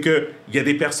 c'est qu'il y a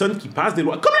des personnes qui passent des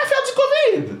lois, comme l'affaire du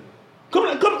COVID!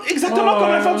 Exactement comme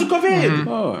l'affaire du COVID!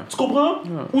 Tu comprends?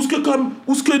 Ou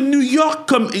ce que New York,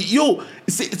 comme... Yo,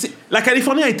 la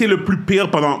Californie a été le plus pire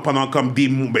pendant comme des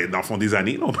mois, dans le fond des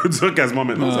années, on peut dire quasiment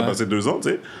maintenant, ça a passé 2 ans, tu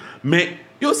sais. Mais,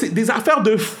 yo, c'est des affaires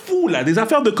de fou, là, des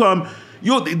affaires de comme...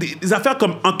 Yo, des affaires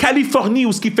comme en Californie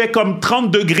où ce qui fait comme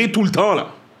 30 degrés tout le temps, là.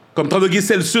 Comme 30 degrés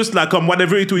Celsius, là, comme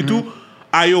whatever et tout et tout.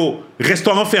 Ah yo,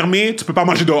 restaurant fermé, tu peux pas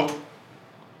manger dehors.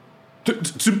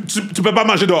 Tu peux pas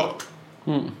manger dehors.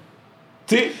 Tu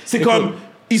sais, c'est comme...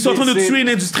 Ils sont en train de tuer une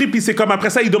industrie, puis c'est comme après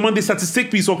ça, ils demandent des statistiques,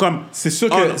 puis ils sont comme... C'est sûr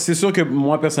que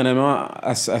moi, personnellement,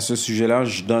 à ce sujet-là,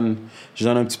 je donne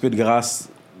un petit peu de grâce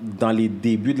dans les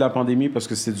débuts de la pandémie, parce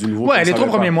que c'est du nouveau. Ouais, les 3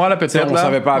 premiers mois, là, peut-être. On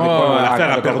savait pas avec quoi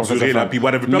l'affaire a perduré, là, puis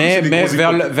whatever. Mais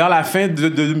vers la fin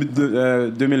de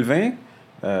 2020...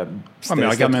 mais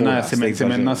regarde maintenant,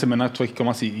 c'est maintenant toi qui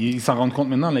commence, ils s'en rendent compte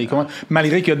maintenant. Là,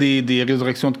 malgré qu'il y a des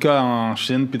résurrections de cas en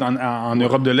Chine puis en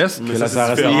Europe de l'Est,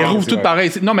 ils rouvrent tout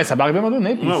pareil. Non, mais ça va arriver à un moment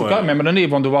donné. Mais à un moment donné, ils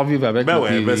vont devoir vivre avec.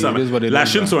 La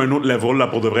Chine, c'est un autre level là,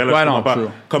 pour de vrai. Là, non, pas.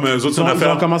 Comme eux autres, ils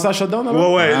ont commencé à shutdown.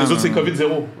 Les autres, c'est COVID-0.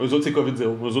 Eux autres, c'est COVID-0.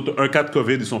 Eux autres, un cas de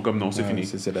COVID, ils sont comme non, c'est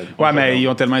fini. Ouais, mais ils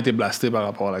ont tellement été blastés par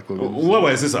rapport à la COVID.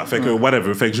 Ouais, c'est ça. Fait que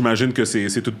whatever. Fait que j'imagine que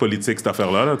c'est toute politique, cette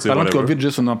affaire-là. Parlant de COVID,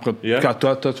 juste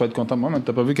toi, tu vas être content.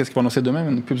 T'as pas vu qu'est-ce qu'ils vont annoncer demain?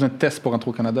 Plus besoin de tests pour rentrer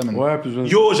au Canada. Ouais, plus besoin.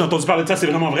 Yo, j'ai entendu parler de ça, c'est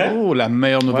vraiment vrai? Oh, la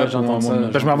meilleure nouvelle. Ouais, j'entends ça.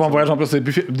 Je m'en vais en voyage en plus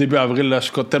début avril. Là,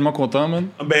 je suis tellement content, man.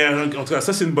 Ben, en tout cas,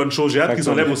 ça, c'est une bonne chose. J'ai hâte qu'ils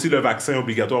enlèvent aussi le vaccin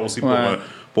obligatoire aussi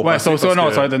pour passer. Ça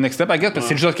va être un next step, I guess, parce que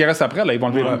c'est le chose qui reste après. Là. Ils vont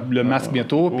enlever le masque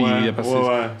bientôt. Puis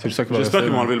c'est le ça qui va J'espère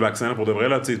qu'ils vont enlever le vaccin pour de vrai.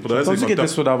 J'ai entendu qu'ils étaient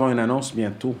sûrs d'avoir une annonce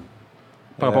bientôt.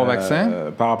 Par rapport au vaccin?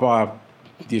 Par rapport à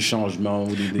des changements ou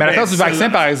des... Mais la cause du vaccin,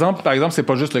 par exemple, c'est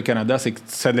pas juste le Canada, c'est que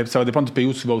ça va dépendre du pays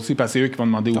où tu vas aussi, parce que c'est eux qui vont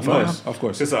demander où tu vas. Of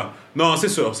course. C'est ça. Non, c'est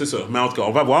sûr. Mais en tout cas,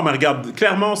 on va voir. Mais regarde,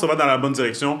 clairement, ça va dans la bonne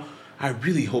direction. I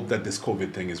really hope that this COVID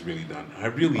thing is really done. I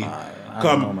really...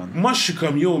 moi, je suis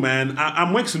comme, yo, man, à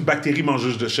moins que c'est une bactérie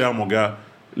mangeuse de chair, mon gars,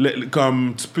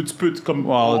 comme, tu peux comme...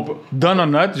 Done or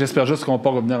not, j'espère juste qu'on va pas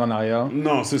revenir en arrière.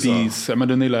 Non, c'est ça. Puis ça m'a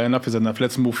donné la enough is enough.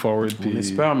 Let's move forward. On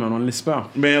l'espère, man, on l'espère.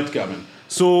 Mais en tout cas, man.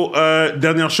 So,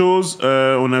 dernière chose,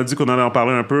 on a dit qu'on allait en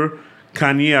parler un peu.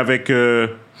 Kanye avec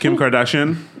Kim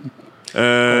Kardashian. Tu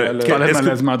parlais de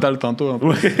malaise mental tantôt.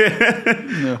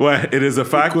 Ouais, it is a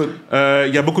fact.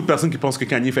 Il y a beaucoup de personnes qui pensent que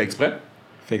Kanye fait exprès.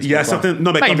 Il y a certaines...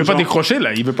 Non, mais il veut pas décrocher,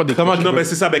 là. Il veut pas décrocher. Non, mais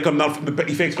c'est ça. Ben, comme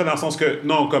il fait exprès dans le sens que...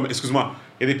 Non, comme... Excuse-moi.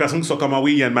 Il y a des personnes qui sont comme... Ah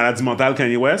oui, il y a une maladie mentale,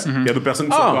 Kanye West. Il y a d'autres personnes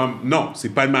qui sont comme... Non,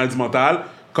 c'est pas une maladie mentale.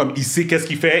 Comme, il sait qu'est-ce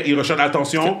qu'il fait. Il recherche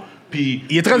l'attention. Puis...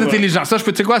 Il est très intelligent. Ça, je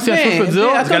peux... Tu sais quoi? Si un chose je peux dire,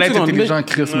 ce gars-là est intelligent,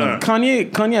 Chris, man.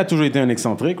 Kanye a toujours été un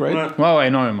excentrique, right? Ouais,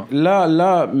 énormément.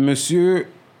 Là, monsieur...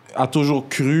 a toujours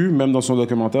cru, même dans son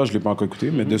documentaire, je l'ai pas encore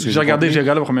écouté, mais de ce que j'ai regardé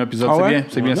le premier épisode,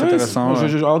 c'est bien, c'est intéressant.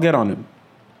 I'll get on it.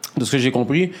 De ce que j'ai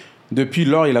compris, depuis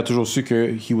lors, il a toujours su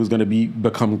que he was gonna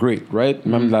become great, right?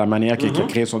 Même de la manière qu'il a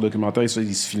créé son documentaire, il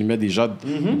se filmait déjà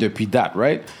depuis that,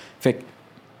 right? Fait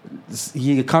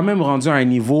il est quand même rendu à un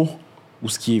niveau où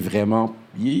ce qui est vraiment...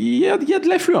 Il y a de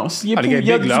l'influence. Il y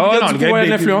a du pouvoir de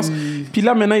l'influence. Puis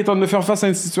là, maintenant, il est en train de faire face à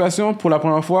une situation pour la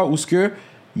première fois où ce que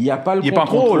il n'y a pas le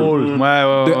contrôle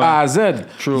de A à Z.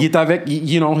 True. Il est avec,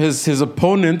 his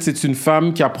opponent, c'est une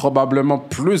femme qui a probablement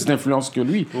plus d'influence que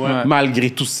lui, malgré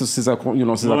tous ses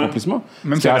accomplissements.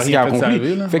 Même ce qu'il a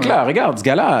accompli. Fait que là, regarde, ce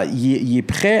gars-là, il est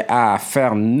prêt à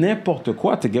faire n'importe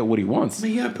quoi to get what he wants. Mais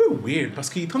il est un peu weird, parce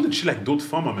qu'il est en train de chill avec d'autres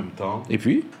femmes en même temps. Et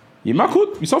puis, il est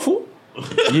macoute, il s'en fout.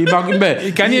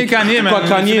 Kanye,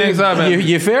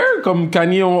 il est fair. Comme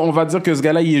Kanye, on va dire que ce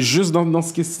gars-là, il est juste dans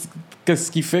ce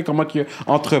qu'il fait, comment il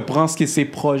entreprend ses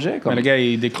projets. Mais le gars,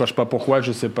 il décroche pas. Pourquoi?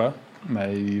 Je sais pas.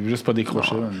 Mais il veut juste pas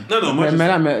décrocher. Non, moi,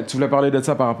 mais tu voulais parler de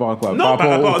ça par rapport à quoi? Non, par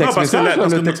rapport au texte-message?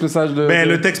 Le texte-message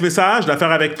le texte-message, l'affaire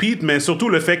avec Pete, mais surtout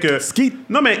le fait que...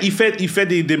 Non, mais il fait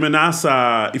des menaces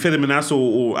à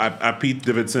Pete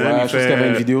Davidson. Ouais, je pense qu'il y avait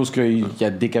une vidéo qui a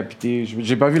décapité...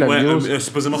 J'ai pas vu la vidéo.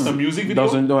 Supposément, c'est une music vidéo.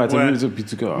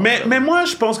 Mais moi,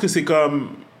 je pense que c'est comme...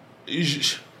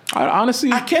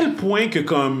 Honestly... À quel point que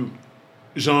comme...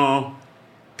 Genre...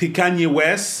 T'es Kanye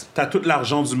West, t'as tout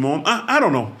l'argent du monde. I don't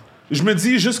know. Je me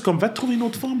dis juste comme, va te trouver une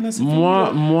autre femme, là.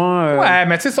 Ouais,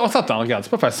 mais tu sais, on s'entend, regarde, c'est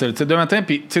pas facile. Tu sais, demain matin,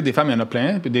 puis tu sais, des femmes, il y en a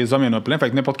plein, puis des hommes, il y en a plein. Fait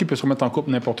que n'importe qui peut se remettre en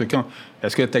couple n'importe quand.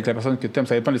 Est-ce que t'es avec la personne que t'aimes?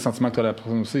 Ça dépend des sentiments que t'as avec la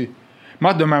personne aussi.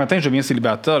 Moi, demain matin, je deviens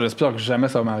célibataire. J'espère que jamais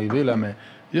ça va m'arriver, là, mais...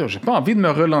 j'ai pas envie de me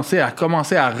relancer à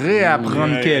commencer à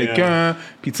réapprendre quelqu'un.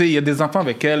 Puis tu sais, il y a des enfants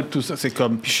avec elle, tout ça, c'est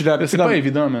comme... c'est pas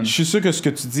évident, man. Je suis sûr que ce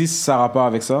que tu dis, ça a rapport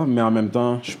avec ça, mais en même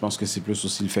temps, je pense que c'est plus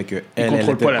aussi le fait qu'elle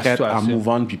était prête à move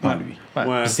on, puis pas lui. Puis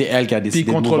c'est elle qui a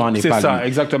décidé de move on et pas lui. C'est ça,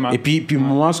 exactement. Et puis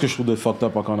moi, ce que je trouve de fucked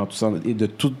up encore dans tout ça, et de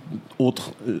toute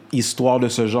autre histoire de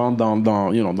ce genre dans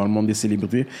le monde des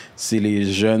célébrités, c'est les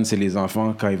jeunes, c'est les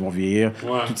enfants, quand ils vont vieillir.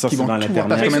 Tout ça, c'est dans l'Internet.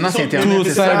 Parce que maintenant, c'est Internet. Tout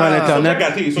ça est dans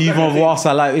l'Internet. Ils vont voir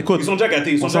ça live. Écoute, Ils sont déjà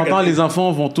gâtés. on s'entend, les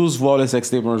enfants vont tous voir le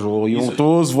sextape un jour. Ils vont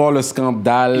tous voir le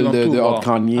scandale de Hot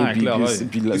Kanye.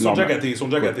 Ils sont déjà gâtés.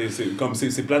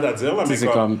 C'est plate à dire, là, mais c'est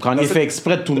comme Kanye fait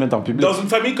exprès de tout mettre en public. Dans une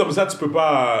famille comme ça, tu peux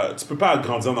pas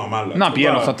grandir normal. Là. Non, puis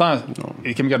on s'entend,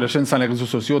 et Kim Kardashian sans les réseaux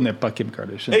sociaux n'est pas Kim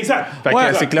Kardashian. Exact. Fait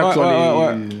que c'est clair que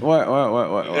Ouais.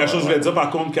 La chose que je voulais dire, par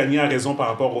contre, Kanye a raison par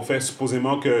rapport au fait,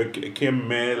 supposément, que Kim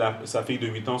met sa fille de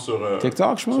 8 ans sur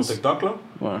TikTok, je pense. Sur TikTok, là.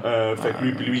 Fait que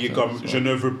lui, il est comme, je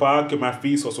ne veux pas que ma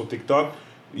fille soit sur TikTok.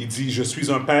 Il dit, je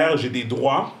suis un père, j'ai des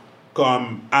droits,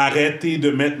 comme, arrêtez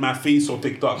de mettre ma fille sur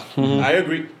TikTok. I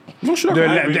agree. Non, je suis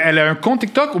elle a un compte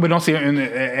TikTok ou bien non,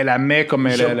 elle la met comme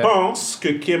elle... Je pense que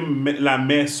Kim la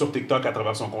met sur TikTok à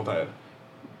travers son compte à elle.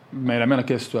 Mais elle la met dans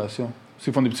quelle situation?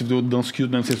 S'ils font des petites vidéos de danse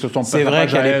cute, même si c'est son c'est vrai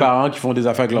qu'il y a des parents qui font des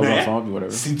affaires avec leurs enfants.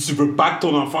 Puis si tu veux pas que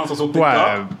ton enfant soit sur TikTok...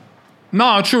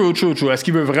 Non, true. Est-ce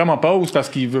qu'il veut vraiment pas ou c'est parce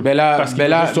qu'il veut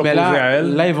s'opposer à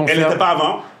elle? Là, ils vont elle n'était pas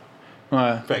avant.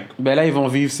 Ouais. Là, ils vont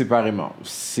vivre séparément.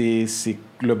 C'est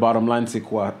le bottom line, c'est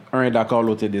quoi? Un est d'accord,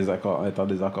 l'autre est en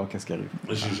désaccord. Qu'est-ce qui arrive?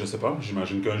 Je sais pas.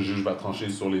 J'imagine qu'un juge va trancher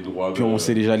sur les droits. Puis on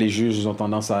sait déjà, les juges, ils ont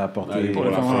tendance à apporter...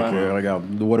 regarde,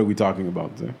 what are we talking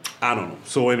about? I don't know.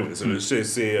 So anyway,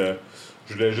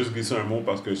 je voulais juste glisser un mot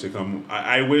parce que c'est comme...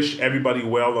 I wish everybody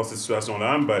well dans cette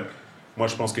situation-là, but... Moi,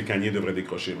 je pense que Kanye devrait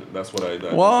décrocher. That's what I...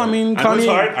 Well, I mean,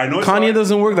 Kanye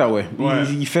doesn't work that way. Ouais.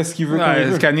 Il fait ce qu'il veut quand il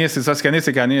veut. Kanye, c'est ça. Kanye,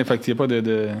 c'est Kanye. Fait qu'il n'y a pas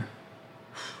de...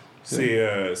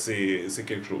 C'est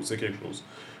quelque chose.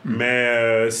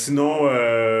 Mais sinon,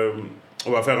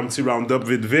 on va faire un petit round-up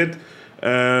vite.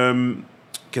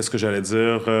 Qu'est-ce que j'allais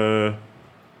dire?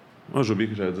 J'ai oublié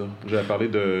que j'allais dire. J'allais parler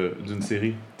d'une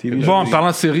série. Bon, en parlant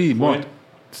de série,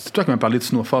 c'est toi qui m'as parlé de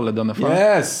Snowfall la dernière fois.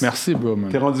 Yes! Merci, bro,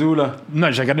 man. T'es rendu où, là? Non,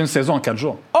 j'ai regardé une saison en 4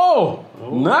 jours. Oh!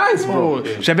 Nice, bro!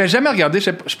 Okay. J'avais jamais regardé. Je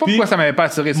sais pas pourquoi ça m'avait pas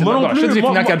attiré. Moi non plus. Je te dis, j'ai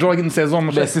fini en 4 jours avec une saison.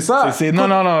 Ben, c'est ça.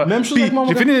 Non. Même chose puis, avec moi.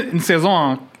 J'ai fini une saison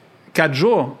en 4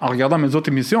 jours en regardant mes autres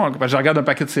émissions. Je regarde un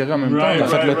paquet de séries en même temps. T'as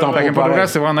fait le temps pour le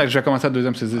reste, c'est vraiment... J'ai commencé la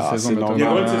deuxième saison. Il y a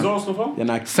combien de saisons en Snowfall? Il y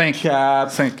en a 5.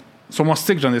 Sur mon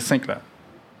stick, j'en ai 5, là.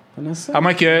 À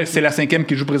moins que c'est la 5e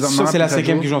qui joue présentement. Ça, c'est la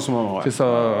 5e qui joue en ce moment, ouais. C'est ça,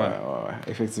 ouais,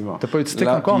 effectivement. T'as pas eu de stick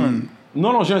encore, man?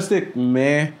 Non, j'ai un stick,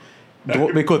 mais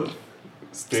écoute.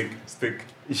 Stick.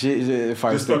 J'ai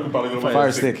Fire Stick.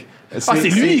 Fire Stick. C'est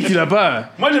lui qui l'a pas.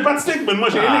 Moi, j'ai pas de stick, mais moi,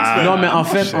 j'ai Elix, non, mais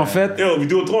en fait... Yo,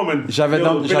 Vidéotron, man.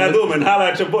 Pelado, man.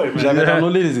 Holla at your boy, man. J'avais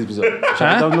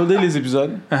downloadé les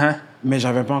épisodes. Mais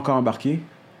j'avais pas encore embarqué.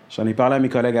 J'en ai parlé à mes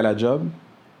collègues à la job.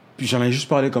 Puis j'en ai juste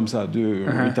parlé comme ça,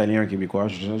 un Italien, un Québécois.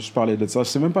 J'en ai juste parlé de ça.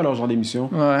 C'est même pas leur genre d'émission.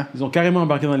 Ouais. Ils ont carrément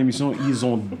embarqué dans l'émission. Ils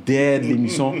ont dead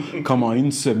l'émission comme en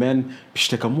une semaine. Puis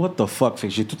j'étais comme, what the fuck? Fait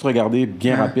que j'ai tout regardé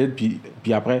bien rapide. Puis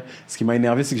après, ce qui m'a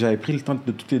énervé, c'est que j'avais pris le temps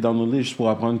de toutes les downloader juste pour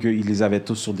apprendre qu'ils les avaient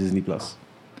tous sur Disney+.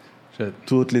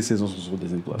 Toutes les saisons sont sur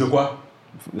Disney+. De quoi?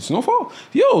 Snowfall.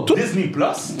 Yo, tout. Disney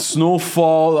Plus?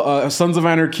 Snowfall, Sons of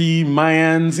Anarchy,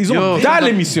 Mayans. Ils ont dans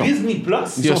l'émission. Disney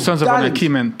Plus? Yo, Sons of Anarchy,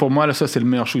 man. Pour moi, là, ça, c'est le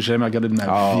meilleur show que j'ai jamais regardé de ma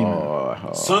vie, man.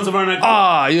 Sons of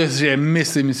Anarchy? J'ai aimé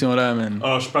cette émission-là, man.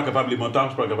 Je suis pas capable, les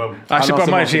motards, je suis pas capable. Je sais pas,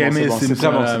 moi, j'ai aimé cette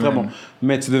émission-là. C'est très bon.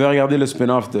 Mais tu devais regarder le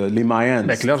spin-off de Les Mayans.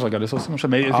 Ben, clair, j'ai regardé ça aussi, mon chat.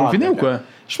 Mais ils ont fini ou quoi?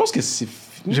 Je pense que c'est...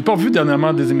 J'ai pas vu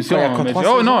dernièrement des émissions.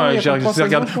 J'ai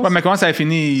regardé. Ouais, mais comment ça a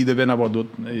fini, il devait en avoir d'autres.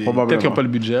 Peut-être qu'ils n'ont pas le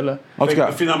budget, là. En tout cas,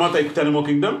 finalement, t'as écouté Animal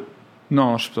Kingdom?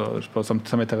 Non, je sais pas, ça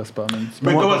m'intéresse pas, même.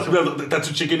 Mais comment,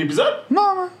 t'as-tu checké l'épisode? Non,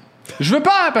 man. Je veux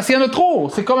pas, parce qu'il y en a trop.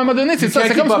 C'est comme à un moment donné, c'est ça.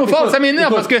 C'est comme Snowfall. Ça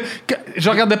m'énerve parce que je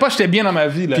regardais pas, j'étais bien dans ma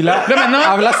vie. Là, puis là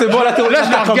maintenant. Là, c'est bon, là, je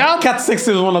le regarde. 4-5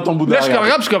 saisons dans ton bout de là, je le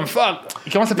regarde, je suis comme fuck.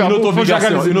 Il commence à faire une autre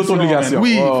obligation.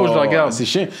 Oui, il faut que je le regarde. C'est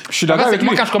chiant. Je suis d'accord avec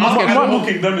moi quand je commence quelque chose. Animal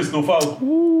Kingdom et Snowfall.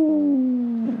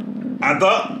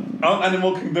 Attends,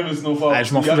 Animal Kingdom et Snowfall.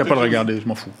 Je m'en fous, je vais pas le regarder. Je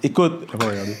m'en fous. Écoute. Je vais pas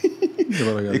le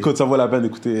regarder. Écoute, ça vaut la peine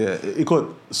d'écouter.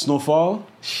 Écoute, Snowfall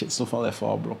est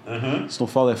fort, bro.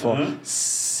 Snowfall est fort.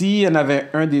 S'il y en avait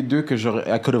un des deux que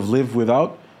I could have lived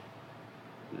without,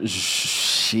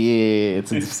 shit,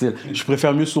 c'est difficile. Je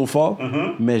préfère mieux Snowfall,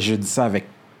 mais je dis ça avec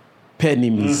peine et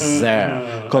misère.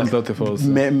 Comme,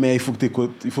 mais il faut que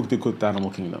t'écoutes Animal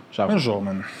Kingdom. Un jour,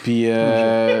 man. Puis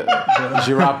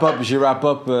j'ai wrap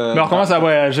up. Mais on commence à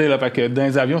voyager là, parce que dans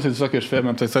les avions, c'est ça que je fais.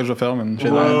 C'est ça que je vais faire, man. J'ai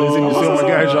dans les émissions,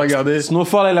 je vais regarder.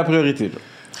 Snowfall est la priorité.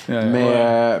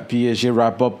 Mais puis j'ai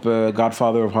wrap up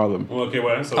Godfather of Harlem. Ok,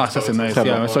 ouais. Ça c'est nice.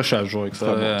 Ça, je suis à jour avec ça.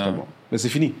 Très bon. Mais c'est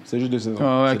fini, c'est juste 2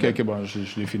 saisons. Ok, bon, je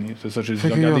l'ai fini. C'est ça, j'ai dû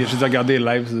regarder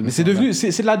live. Mais c'est devenu,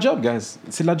 c'est de la job, guys.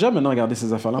 C'est de la job maintenant, regarder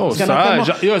ces affaires-là.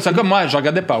 C'est comme moi, je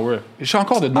regardais Power. Je suis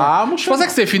encore dedans. Je pensais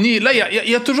que c'était fini. Là, il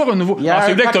y a toujours un nouveau.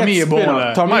 Celui-là que Tommy est bon,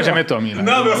 là. Moi, j'aimais Tommy. Non,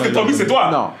 mais parce que Tommy, c'est toi.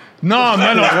 Non. Non, je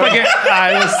suis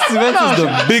pas Steven is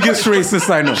the biggest racist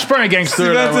I know. Je suis pas un gangster.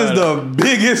 Steven is the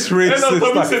biggest racist. Non,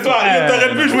 Tommy, c'est toi. T'aurais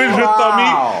pu jouer le jeu de Tommy.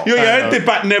 Yo, il y a un de tes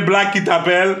partenaires black qui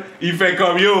t'appelle. Il fait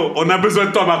comme, yo, on a besoin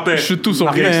de toi, Martin. Je suis tout son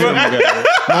gangster, mon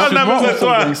gars. On a besoin de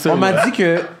toi. On m'a dit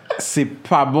que c'est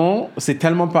pas bon, c'est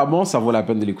tellement pas bon, ça vaut la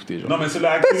peine de l'écouter. Genre. Non, mais c'est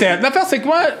là. L'affaire, c'est que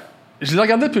moi, je l'ai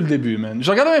regardé depuis le début, man. Je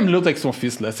regardais même l'autre avec son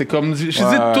fils, là. C'est comme, je les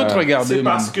ai toutes regardées, C'est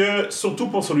man. parce que, surtout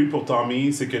pour celui pour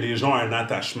Tommy, c'est que les gens ont un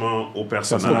attachement au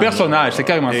personnage. Au personnage, c'est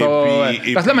carrément Et ça.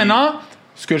 puis- Parce que là, maintenant,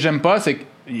 ce que j'aime pas, c'est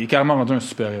qu'il est carrément rendu un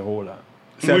super-héros, là.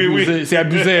 C'est abusé, c'est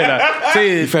abusé, là.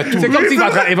 Il fait tout. C'est comme s'il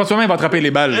va éventuellement, il va attraper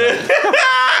les balles. Là.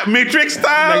 Matrix style!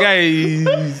 Le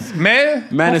gars, Mais,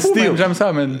 Man of Steel. man, j'aime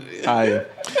ça, man. Aïe.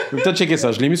 Je vais peut-être checker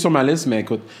ça. Je l'ai mis sur ma liste, mais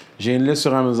écoute, j'ai une liste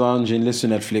sur Amazon, j'ai une liste sur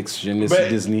Netflix, j'ai une liste sur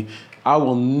Disney. I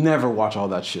will never watch all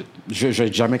that shit. Je vais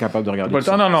être jamais capable de regarder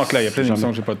ça. Non, Claire, il y a plein d'émissions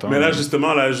que j'ai pas de temps. Mais là,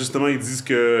 justement, ils disent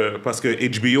que... Parce que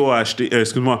HBO a acheté...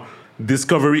 excuse-moi,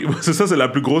 Discovery... C'est ça, c'est la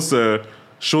plus grosse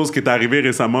chose qui est arrivée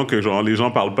récemment que genre les gens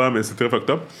parlent pas, mais c'est très fucked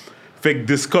up. Fait que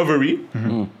Discovery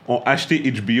ont acheté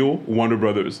HBO Warner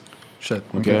Brothers. Shit.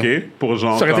 OK. OK? Pour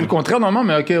genre... Ça aurait été le contraire, normalement,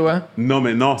 mais OK, ouais. Non,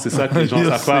 mais non, c'est ça que les gens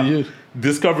savent pas. Sérieux.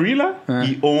 Discovery, là,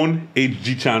 ils own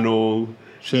HG Channel,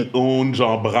 ils own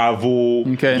genre Bravo,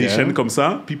 des chaînes comme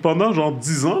ça. Puis pendant genre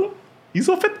 10 ans, là, ils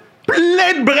ont fait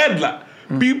plein de bread, là.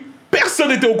 Puis personne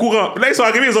n'était au courant. Puis là, ils sont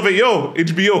arrivés, ils ont fait « Yo,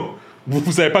 HBO,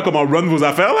 vous savez pas comment run vos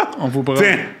affaires, là? On vous prend.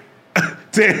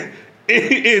 Tiens,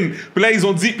 in. » Puis là, ils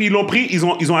ont dit, puis ils l'ont pris,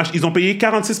 ils ont payé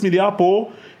 46 milliards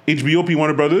pour HBO puis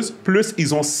Warner Brothers, plus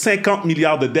ils ont 50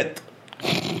 milliards de dettes.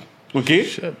 OK?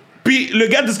 Puis le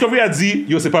gars de Discovery a dit,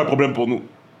 yo, c'est pas un problème pour nous.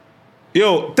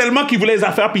 Yo, tellement qu'ils voulaient les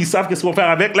affaires, puis ils savent qu'est-ce qu'ils vont faire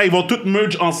avec. Là, ils vont tout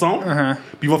merge ensemble,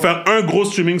 puis ils vont faire un gros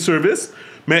streaming service.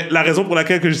 Mais la raison pour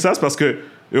laquelle que je dis ça, c'est parce que,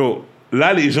 yo,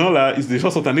 là, les gens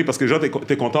sont tannés parce que les gens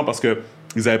étaient contents parce que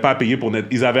ils avaient pas à payer pour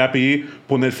ils avaient à payer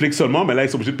pour Netflix seulement, mais là, ils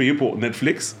sont obligés de payer pour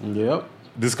Netflix,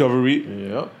 Discovery,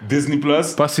 Disney+.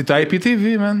 Pas si t'as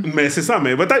IPTV, man. Mais c'est ça,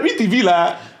 mais votre IPTV,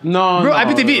 là... Non, bro,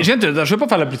 IPTV, je vais pas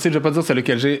faire la petite, je vais pas dire c'est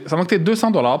lequel j'ai. Ça m'a coûté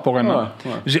 $200 pour un an.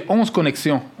 Ouais. J'ai 11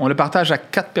 connexions. On le partage à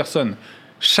 4 personnes.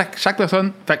 Chaque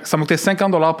personne, fait que ça m'a coûté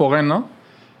 $50 pour un an.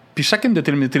 Puis chacune de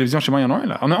télévisions chez moi, il y en a un,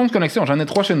 là. On a 11 connexions, j'en ai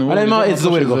 3 chez nous. Honnêtement, it's the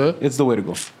way to go. It's the way to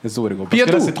go. It's the way to go. Puis il y a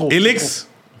Parce que là, tout. c'est trop. Elix...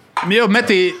 Mais yo, mets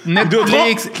tes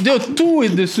Netflix. Yo, tout est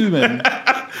dessus, man.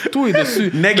 Tout est dessus.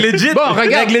 Negligent. Bon,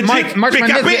 regarde, March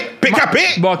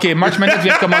PKP. Bon, OK, March Madness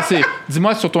vient de commencer.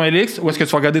 Dis-moi sur ton Elix, où est-ce que tu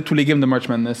vas regarder tous les games de March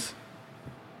Madness?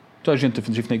 Toi, j'ai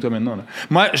fini avec toi maintenant. Là.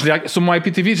 Moi, sur mon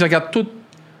IPTV, je regarde tout.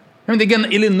 Même des gars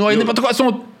Illinois, n'importe quoi, elles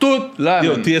sont toutes là.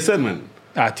 Yo, man. TSN, man.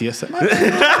 Ah, TSN.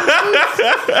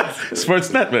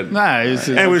 Sportsnet, man. Ah,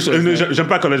 J'aime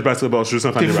pas college basketball, je suis juste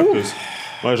un fan des Raptors.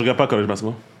 Ouais, je regarde pas college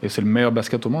basketball. Et c'est le meilleur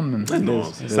basket au monde, man. Non,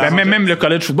 Même le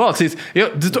college football.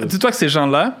 Dis-toi que ces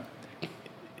gens-là,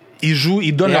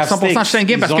 ils donnent leur 100% chaque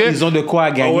game parce que. Ils ont de quoi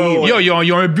à gagner. ouais. Yo,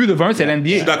 ils ont un but devant eux, c'est l'NBA.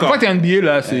 Je suis d'accord. Une fois que t'es NBA,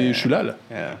 là, je suis là.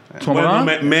 Tu comprends?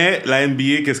 Mais la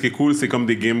NBA, qu'est-ce qui est cool, c'est comme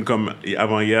des games comme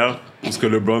avant-hier, parce que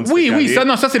LeBron se fait Oui,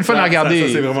 carrer. ça c'est le fun à regarder.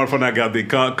 Ça, c'est vraiment le fun à regarder.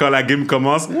 Quand la game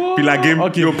commence, puis la game,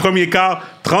 puis au premier quart,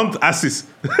 30-6.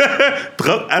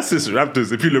 30-6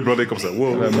 Raptors. Et puis LeBron est comme ça.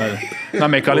 Wow. Non,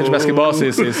 mais college basketball,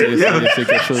 c'est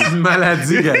quelque chose. C'est une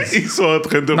maladie, guys. Ils sont en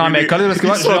train de Non, mais college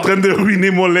basketball, ils sont en train de ruiner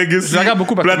mon legacy. Je regarde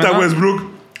beaucoup parce que Plata maintenant- Westbrook.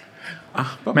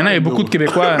 Maintenant, il y a beaucoup de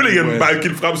Québécois. Il y a une balle qui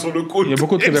le frappe sur le coude. Il y a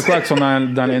beaucoup de Québécois qui sont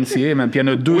dans la NCAA, man. Puis il y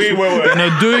en a deux. Oui, ouais. Il y en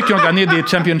a deux qui ont gagné des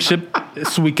championships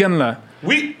ce week-end, là.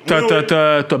 Oui.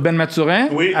 T'as Ben Mathurin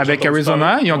Oui, avec j'ai entendu Arizona.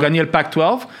 parler. Ils ont gagné le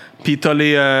Pac-12. Puis t'as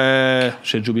les...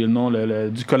 j'ai oublié le nom,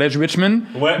 du collège Richmond.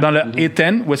 Ouais. Dans le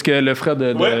A10, où est-ce que le frère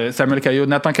de Ouais. Samuel Caillot,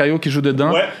 Nathan Caillot, qui joue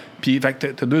dedans. Ouais. Puis fait que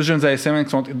t'as deux jeunes ASM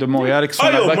qui sont de Montréal qui sont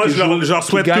Ah, yo, là-bas. moi, qui je leur jouent,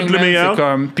 souhaite qui gagnent, tout le man. meilleur. C'est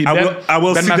comme... Puis I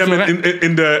will Ben see them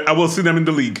Mathurin- I will see them in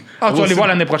the league. Ah, tu vas les voir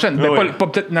l'année prochaine. Ouais, Ben, ouais. pas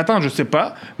peut-être Nathan, je sais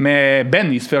pas. Mais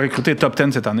Ben, il se fait recruter top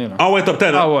 10 cette année. Là. Ah ouais, top 10.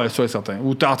 Ah ouais, ça est certain.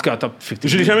 Ou en tout cas, top 50.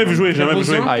 Je l'ai jamais vu jouer.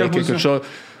 Ah, il y a quelque chose.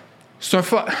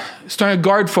 C'est un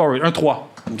guard forward, un 3.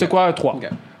 Tu sais quoi, un 3.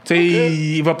 Tu sais,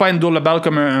 il va pas handle la balle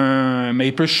comme un. Mais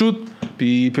il peut shoot,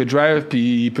 puis il peut drive,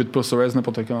 puis il peut te poster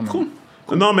n'importe quand. Cool.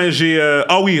 Non, mais j'ai...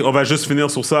 Ah oui, on va juste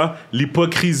finir sur ça.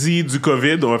 L'hypocrisie du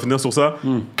COVID, on va finir sur ça.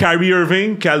 Kyrie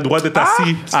Irving, qui a le droit d'être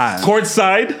assis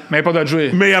courtside, Mais il n'a pas le droit de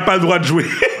jouer. mais il n'a pas le droit de jouer.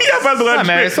 Il n'a pas le droit de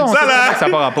jouer. Mais ça, on sait là, que ça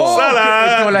n'a pas rapport. Ça,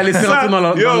 là. On l'a laissé rentrer dans le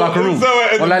locker room.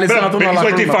 On l'a laissé rentrer dans le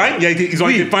locker room. Ils ont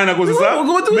été fine à cause de ça.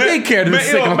 They care de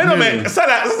 50 mais non, mais minutes. ça,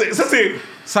 là, ça, c'est...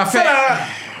 Ça fait... Ça, là...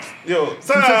 Yo,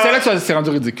 ça, C'est là que ça s'est rendu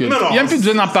ridicule. Non, non. Il n'y a même plus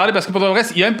besoin d'en parler parce que pour le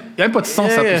reste, il n'y a même pas de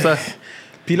sens à tout ça.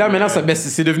 Puis là, maintenant,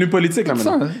 c'est devenu politique, là,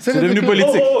 maintenant. C'est devenu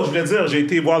politique. Je voulais dire, j'ai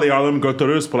été voir les Harlem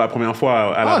Globetrotters pour la première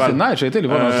fois à Laval. Ah, c'est nice, j'ai été les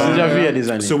voir. J'ai déjà vu il y a des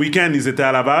années. Ce week-end, ils étaient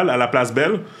à Laval, à la Place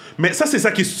Belle. Mais ça, c'est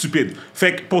ça qui est stupide.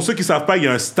 Fait que pour ceux qui savent pas, il y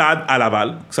a un stade à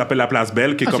Laval qui s'appelle la Place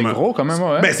Belle, qui est comme c'est gros, quand même,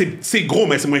 ouais. Ben, c'est gros,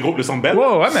 mais c'est moins gros que le Centre Bell.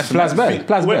 Ouais, mais Place Belle.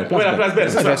 Ouais, la Place Belle,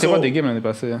 c'est ça. J'ai été voir des games l'année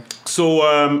passée.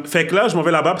 Fait que là, je m'en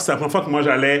vais là-bas, puis c'est la première fois que moi,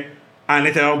 j'allais à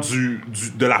l'intérieur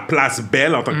de la Place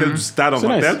Belle en tant que tel, du stade en tant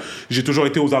que tel. J'ai toujours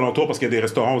été aux alentours parce qu'il y a des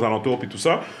restaurants aux alentours puis tout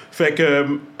ça. Fait que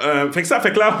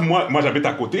là, moi j'habite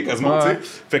à côté quasiment, tu sais.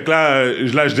 Fait que là,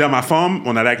 je dis à ma femme,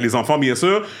 on allait avec les enfants bien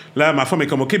sûr. Là, ma femme est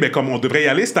comme, OK, ben comme on devrait y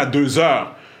aller, c'est à 2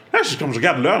 heures. Là, je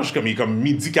regarde l'heure, il est comme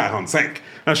 12h45. Là,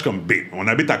 je suis comme, on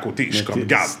habite à côté. Je suis comme,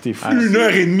 regarde,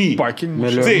 1h30. Parking. Mais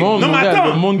le monde,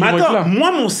 attends,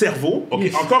 moi, mon cerveau,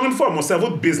 encore une fois, mon cerveau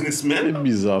de businessman, c'est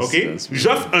bizarre,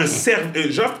 j'offre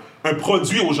un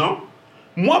produit aux gens.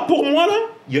 Pour moi,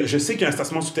 là, je sais qu'il y a un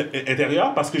stationnement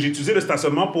intérieur parce que j'ai utilisé le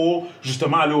stationnement pour,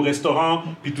 justement, aller au restaurant,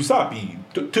 puis tout ça. Puis,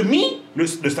 to me,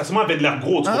 le stationnement avait de l'air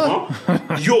gros, tu comprends?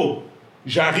 Yo,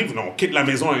 j'arrive, on quitte la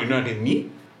maison à 1h30.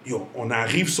 Yo, on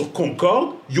arrive sur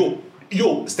Concorde. Yo,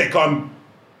 c'était comme...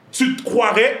 Tu te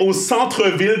croirais au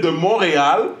centre-ville de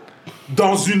Montréal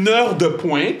dans 1 heure de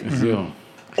pointe.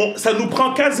 Ça nous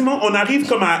prend quasiment... On arrive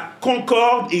comme à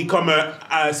Concorde et comme...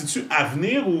 c'est-tu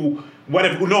Avenir ou...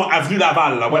 Whatever, ou non, Avenue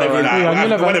Laval, là, whatever,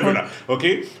 là. OK?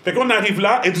 Fait qu'on arrive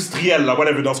là, industriel, là,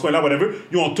 whatever, dans ce coin-là, whatever.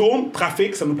 Yo, on tourne,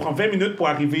 trafic, ça nous prend 20 minutes pour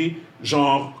arriver,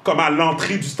 genre, comme à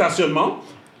l'entrée du stationnement.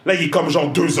 Là, il est comme genre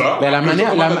 2 heures. Mais la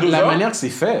manière que c'est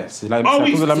fait. C'est à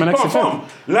cause de la manière que c'est fait.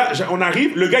 Là, on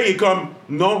arrive, le gars, il est comme,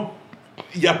 non,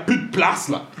 il n'y a plus de place,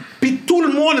 là. Puis tout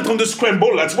le monde est en train de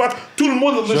scramble, là, tu vois. Tout le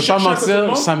monde est en train de chercher. Je vais pas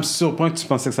mentir, ça me surprend que tu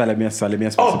pensais que ça allait bien se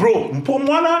passer. Oh, bro, pour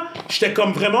moi, là, j'étais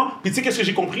comme vraiment... Puis tu sais, qu'est-ce que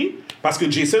j'ai compris? Parce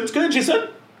que Jason, tu connais Jason?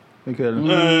 Okay.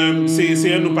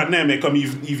 C'est un de nos partenaires, mais comme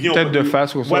il vient... Tête de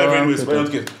face ou ça.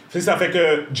 C'est ça, fait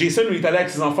que Jason, lui, est allé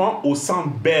avec ses enfants au Centre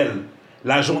Bell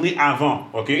la journée avant,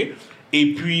 OK? Et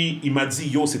puis, il m'a dit,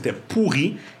 yo, c'était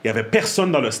pourri. Il n'y avait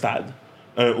personne dans le stade,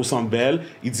 au Centre Bell.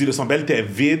 Il dit, le Centre Bell était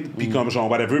vide, puis comme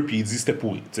genre, whatever, puis il dit, c'était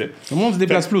pourri, tu sais. Le monde se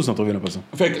déplace plus au Centre-Ville, pas ça.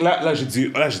 Fait que là j'ai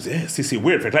dit, c'est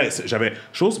weird. Fait que là, j'avais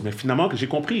chose, mais finalement, que j'ai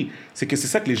compris, c'est que c'est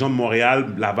ça que les gens de Montréal,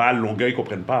 Laval, Longueuil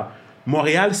comprennent pas.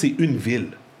 Montréal, c'est une ville.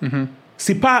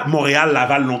 C'est pas Montréal,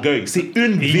 Laval, Longueuil. C'est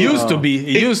une ville.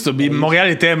 It used to be. Montréal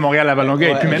était Montréal, Laval,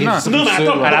 Longueuil. Et puis maintenant, non, mais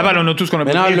attends, à Laval, on a tout ce qu'on a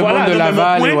besoin. Le monde de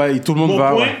Laval, tout le monde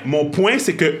va. Mon point,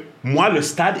 c'est que moi, le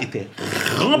stade était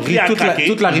rempli à craquer.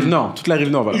 Toute la Rive-Nord,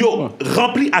 voilà. Yo,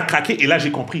 rempli à craquer. Et là,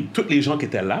 j'ai compris. Tous les gens qui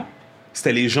étaient là,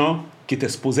 c'était les gens qui étaient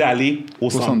supposés aller au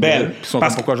Centre Bell. Ils sont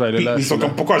comme, pourquoi j'allais là? Ils sont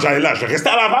comme, pourquoi j'allais là? Je restais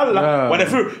à Laval, là.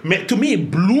 Whatever. Mais to me, it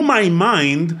blew my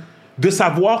mind de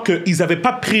savoir qu'ils n'avaient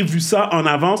pas prévu ça en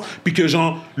avance, puis que,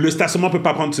 genre, le stationnement ne peut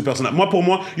pas prendre ces personnes-là. Moi, pour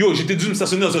moi, j'étais dû me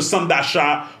stationner dans un centre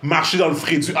d'achat, marcher dans le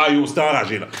Frédu. C'était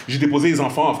enragé, là. J'ai déposé les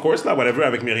enfants, of course, là, whatever,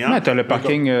 avec Myriam. Ouais, t'as le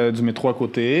parking du métro à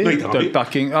côté. Non, il était rempli. T'as le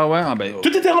parking... Ah ouais?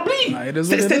 Tout était rempli.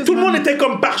 Tout le monde était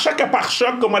comme par choc à par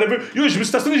choc, comme whatever. Je me suis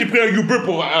stationné, j'ai pris un Uber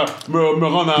pour me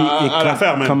rendre à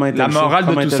l'affaire, man. La morale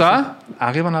de tout ça,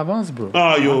 arrive en avance, bro.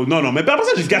 Non, mais après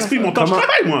ça, j'ai gaspillé mon temps. Je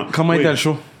travaille, moi. Comment était le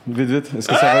show? Vite. Est-ce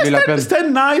que ça valait la peine? C'était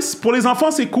nice. Pour les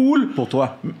enfants, c'est cool. Pour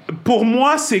toi? Pour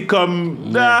moi, c'est comme...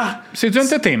 c'est du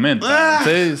entertainment.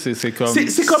 C'est comme...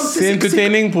 C'est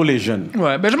entertaining pour les jeunes.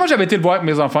 Ouais. Ben, moi, j'avais été le voir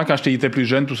avec mes enfants quand j'étais plus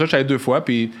jeune. Tout ça, j'allais 2 fois.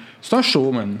 Puis c'est un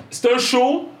show, man. C'est un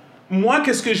show. Moi,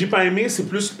 qu'est-ce que j'ai pas aimé, c'est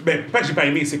plus... Ben, pas que j'ai pas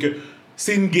aimé, c'est que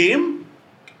c'est une game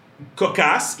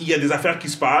cocasse. Il y a des affaires qui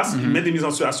se passent. Ils mettent des mises en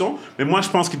situation. Mais moi, je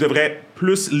pense qu'ils devraient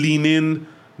plus lean in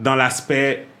dans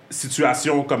l'aspect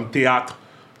situation comme théâtre.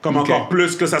 Comme encore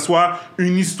plus, que ça soit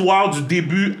une histoire du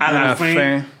début à la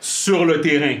fin sur le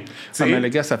terrain. Mais les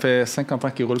gars, ça fait 50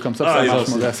 ans qu'ils roulent comme ça.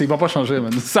 Ils vont pas changer,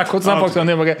 man. Ça continue à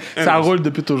fonctionner, mon gars. Ça roule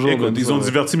depuis toujours. Écoute, ils ont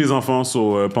diverti mes enfants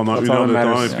pendant 1 heure de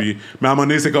temps. Et puis, mais à un moment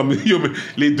donné, c'est comme...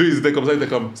 les deux, ils étaient comme ça. Ils étaient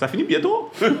comme, ça finit bientôt?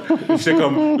 J'étais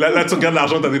comme... Là, tu regardes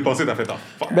l'argent que t'as dépensé, t'as fait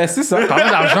Ben, c'est ça. Parlant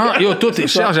d'argent, tout est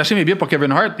cher. J'ai acheté mes billets pour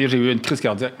Kevin Hart et j'ai eu une crise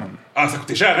cardiaque, man. Ah, ça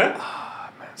coûtait cher, hein?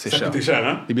 C'est ça cher. Coûtait cher,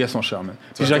 hein? Les billets sont chers, man.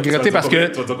 J'ai regretté parce que...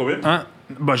 Tu vas dire combien?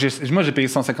 Moi, j'ai payé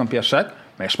 150$ chaque,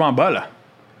 mais je suis pas en bas, là.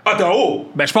 Ah, t'es en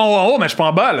haut? Ben, je suis pas en haut, mais je suis pas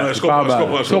en bas, là. Je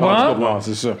comprends.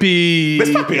 C'est ça. Puis... Mais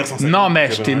c'est pas pire, 150$. Non,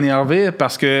 mais j'étais énervé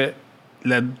parce que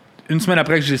une semaine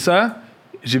après que j'ai ça,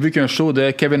 j'ai vu qu'un show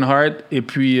de Kevin Hart et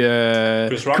puis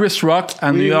Chris Rock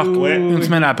à New York une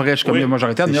semaine après. Je suis comme, moi,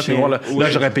 j'aurais été à New York. Là,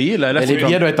 j'aurais payé. Là, les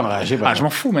billets doivent être enragés. Je m'en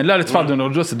fous. Mais là, tu parles d'un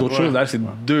autre jour, c'est d'autres choses. Là, c'est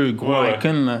deux gros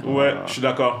icons. Ouais, je suis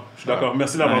d'accord.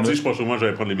 Merci d'avoir dit. Je pense que moi,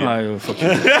 j'allais prendre les billets. Fuck you.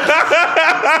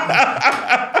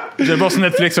 Je vais voir sur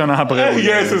Netflix un an après.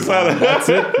 Yeah, c'est ça.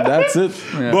 That's it.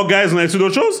 Yeah. Bon, guys, on a-tu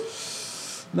d'autres choses?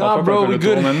 Non, bro, we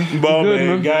good.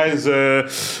 Bon, guys,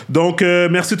 donc,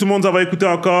 merci tout le monde d'avoir écouté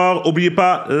encore. N'oubliez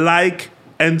pas, like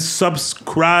and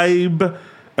subscribe.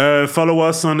 Follow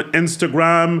us on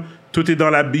Instagram. Tout est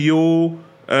dans la bio.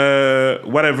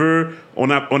 Whatever. On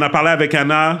a parlé avec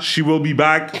Anna. She will be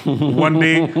back one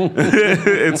day.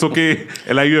 It's okay.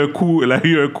 Elle a eu un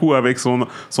coup avec son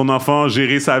enfant,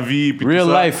 gérer sa vie. Puis real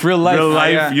life,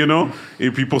 you know. Et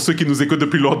puis pour ceux qui nous écoutent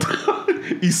depuis longtemps,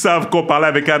 ils savent qu'on parlait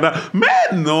avec Anna. Mais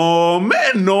non,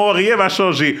 rien va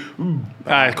changer.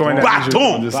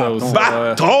 Bâton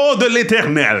de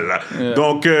l'Éternel. Yeah.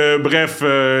 Donc, bref,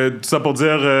 tout ça pour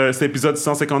dire, c'est l'épisode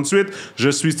 158. Je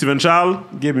suis Steven Charles.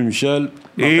 Gabriel Michel.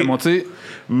 Et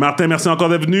Martin, merci encore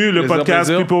d'être venu. Le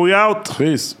podcast People Out.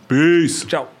 Peace. Peace.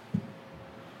 Ciao.